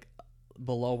to like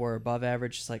below or above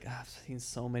average. It's like I've seen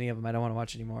so many of them, I don't want to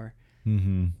watch anymore.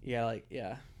 Mm-hmm.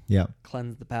 Yeah.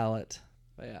 Cleanse the palate.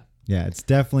 But yeah, it's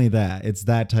definitely that. It's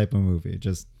that type of movie.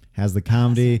 Just has the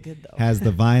comedy, good, though. has the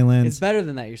It's violence. better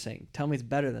than that. You're saying? Tell me it's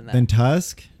better than that. Than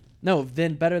Tusk? No,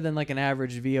 then better than like an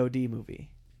average VOD movie.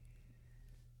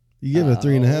 You give it a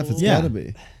 3.5. It's Yeah. gotta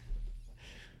be.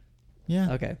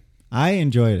 Yeah. Okay. I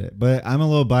enjoyed it, but I'm a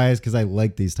little biased because I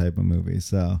like these type of movies.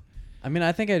 So I mean,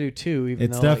 I think I do too. Even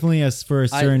it's though, like, definitely for a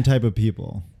certain type of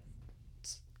people.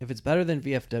 if it's better than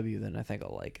VFW, then I think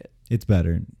I'll like it. It's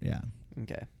better. Yeah.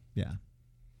 Okay. Yeah.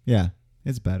 Yeah.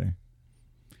 It's better.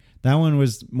 That one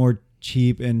was more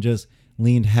cheap and just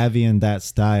leaned heavy in that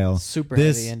style. Super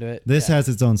this, heavy into it. This Yeah. has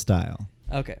its own style.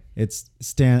 Okay. It's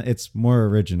more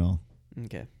original.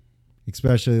 Okay.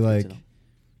 Especially to like know.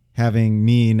 having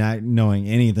me not knowing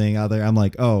anything other. I'm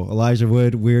like, oh, Elijah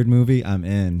Wood, weird movie. I'm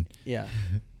in. Yeah.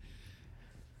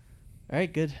 All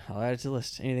right, good. I'll add it to the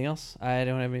list. Anything else? I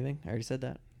don't have anything. I already said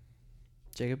that.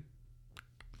 Jacob?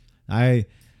 I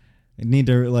need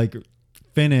to like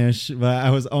finish, but I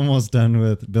was almost done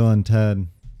with Bill and Ted.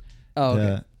 Oh,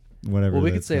 okay. Whatever. Well, we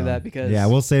could that's save called. that because yeah,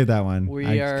 we'll save that one.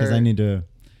 Because I are- need to.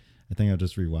 I think I'll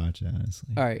just rewatch it,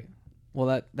 honestly. All right.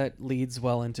 Well, that leads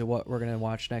well into what we're going to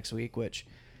watch next week, which,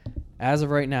 as of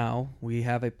right now, we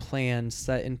have a plan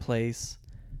set in place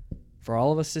for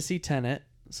all of us to see Tenet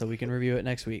so we can review it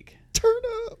next week. Turn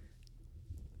up.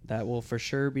 That will for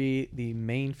sure be the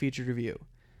main featured review.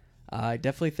 I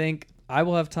definitely think I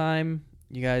will have time.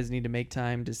 You guys need to make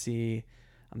time to see.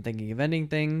 I'm thinking of Ending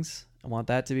Things. I want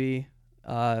that to be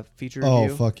featured Oh,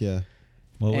 review. fuck yeah.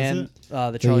 What was And it?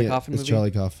 the Charlie Coffin It's movie.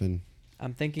 Charlie Coffin.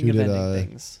 I'm thinking Dude of did, Ending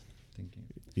Things.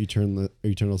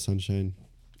 Eternal Sunshine.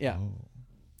 Yeah. Oh.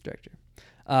 Director.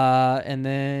 And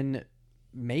then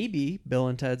maybe Bill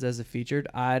and Ted's as a featured.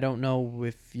 I don't know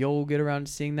if you'll get around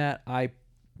to seeing that.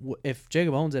 If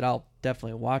Jacob owns it, I'll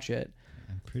definitely watch it.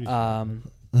 I'm pretty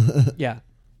sure. Yeah,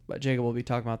 but Jacob will be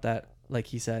talking about that, like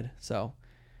he said. So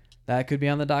that could be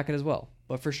on the docket as well.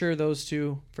 But for sure, those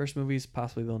two first movies,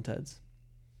 possibly Bill and Ted's,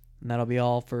 and that'll be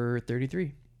all for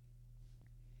 33.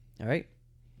 All right.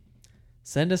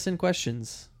 Send us in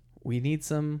questions. We need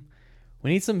some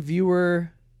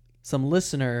viewer, some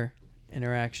listener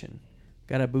interaction.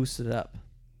 Gotta boost it up.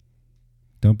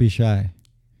 Don't be shy,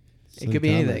 It could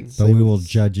be anything. but we will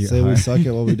judge you. Say we hard. suck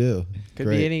at what we do. Could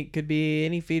Great. be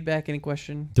any feedback, any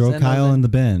question. Throw Send those Kyle in the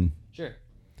bin. Sure.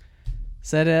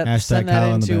 Send that Hashtag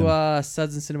Kyle in the into bin.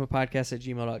 Suds and Cinema Podcast at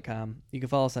gmail.com. You can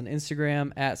follow us on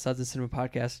Instagram at Suds and Cinema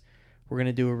Podcast. We're going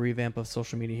to do a revamp of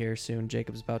social media here soon.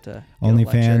 Jacob's about to get a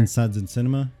lecture. OnlyFans, Suds and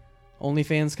Cinema.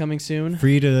 OnlyFans coming soon.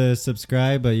 Free to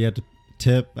subscribe, but you have to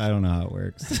tip. I don't know how it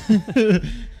works.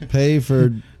 Pay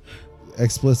for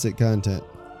explicit content.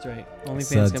 That's right. OnlyFans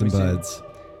Suds coming and soon. Buds.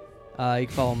 You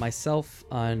can follow myself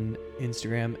on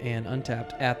Instagram and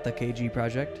Untapped at the KG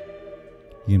Project.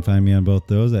 You can find me on both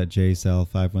those at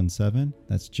JSAL517.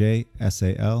 That's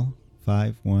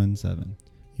JSAL517.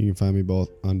 You can find me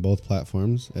on both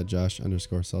platforms at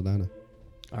Josh_Saldana.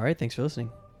 All right. Thanks for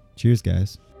listening. Cheers,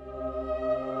 guys.